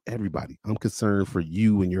concerned for everybody. I'm concerned for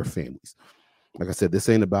you and your families. Like I said, this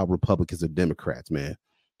ain't about Republicans or Democrats, man.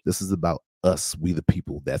 This is about us, we the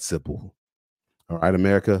people. That's simple. All right,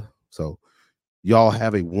 America. So y'all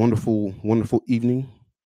have a wonderful, wonderful evening.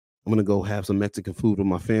 I'm gonna go have some Mexican food with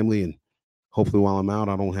my family, and hopefully while I'm out,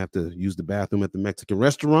 I don't have to use the bathroom at the Mexican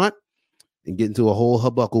restaurant and get into a whole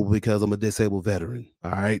hubuckle because I'm a disabled veteran.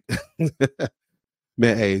 All right.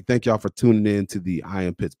 Man, hey, thank y'all for tuning in to the I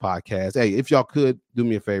Am Pitts podcast. Hey, if y'all could do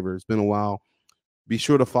me a favor, it's been a while. Be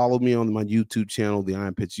sure to follow me on my YouTube channel, the I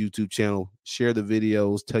Am Pitts YouTube channel. Share the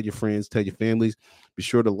videos, tell your friends, tell your families. Be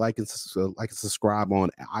sure to like and subscribe on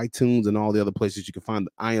iTunes and all the other places you can find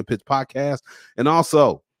the I Am Pitts podcast. And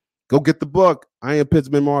also, go get the book, I Am Pitts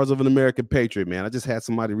Memoirs of an American Patriot, man. I just had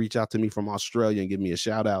somebody reach out to me from Australia and give me a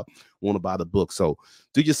shout out, want to buy the book. So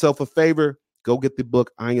do yourself a favor, go get the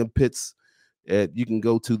book, I Am Pitts. You can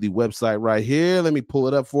go to the website right here. Let me pull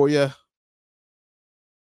it up for you.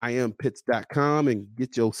 IamPitts.com and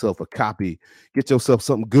get yourself a copy. Get yourself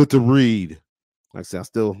something good to read. Like I said, I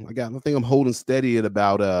think I'm holding steady at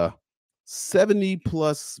about 70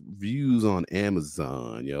 plus views on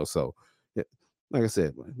Amazon, So yeah, like I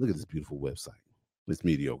said, look at this beautiful website. It's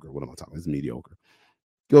mediocre. What am I talking? It's mediocre.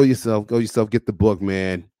 Go yourself, get the book,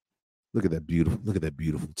 man. Look at that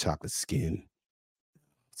beautiful chocolate skin.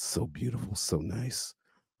 So beautiful, so nice.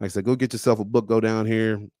 Like I said, go get yourself a book. Go down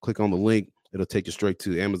here, click on the link. It'll take you straight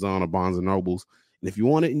to Amazon or Barnes and Nobles. And if you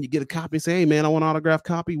want it and you get a copy, say, hey, man, I want an autographed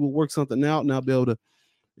copy. We'll work something out and I'll be able to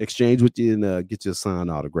exchange with you and get you a signed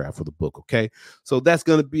autograph for the book, okay? So that's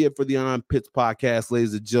going to be it for the I Am Pitts podcast,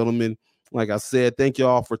 ladies and gentlemen. Like I said, thank you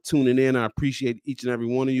all for tuning in. I appreciate each and every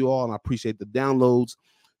one of you all, and I appreciate the downloads.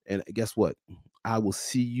 And guess what? I will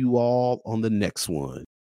see you all on the next one.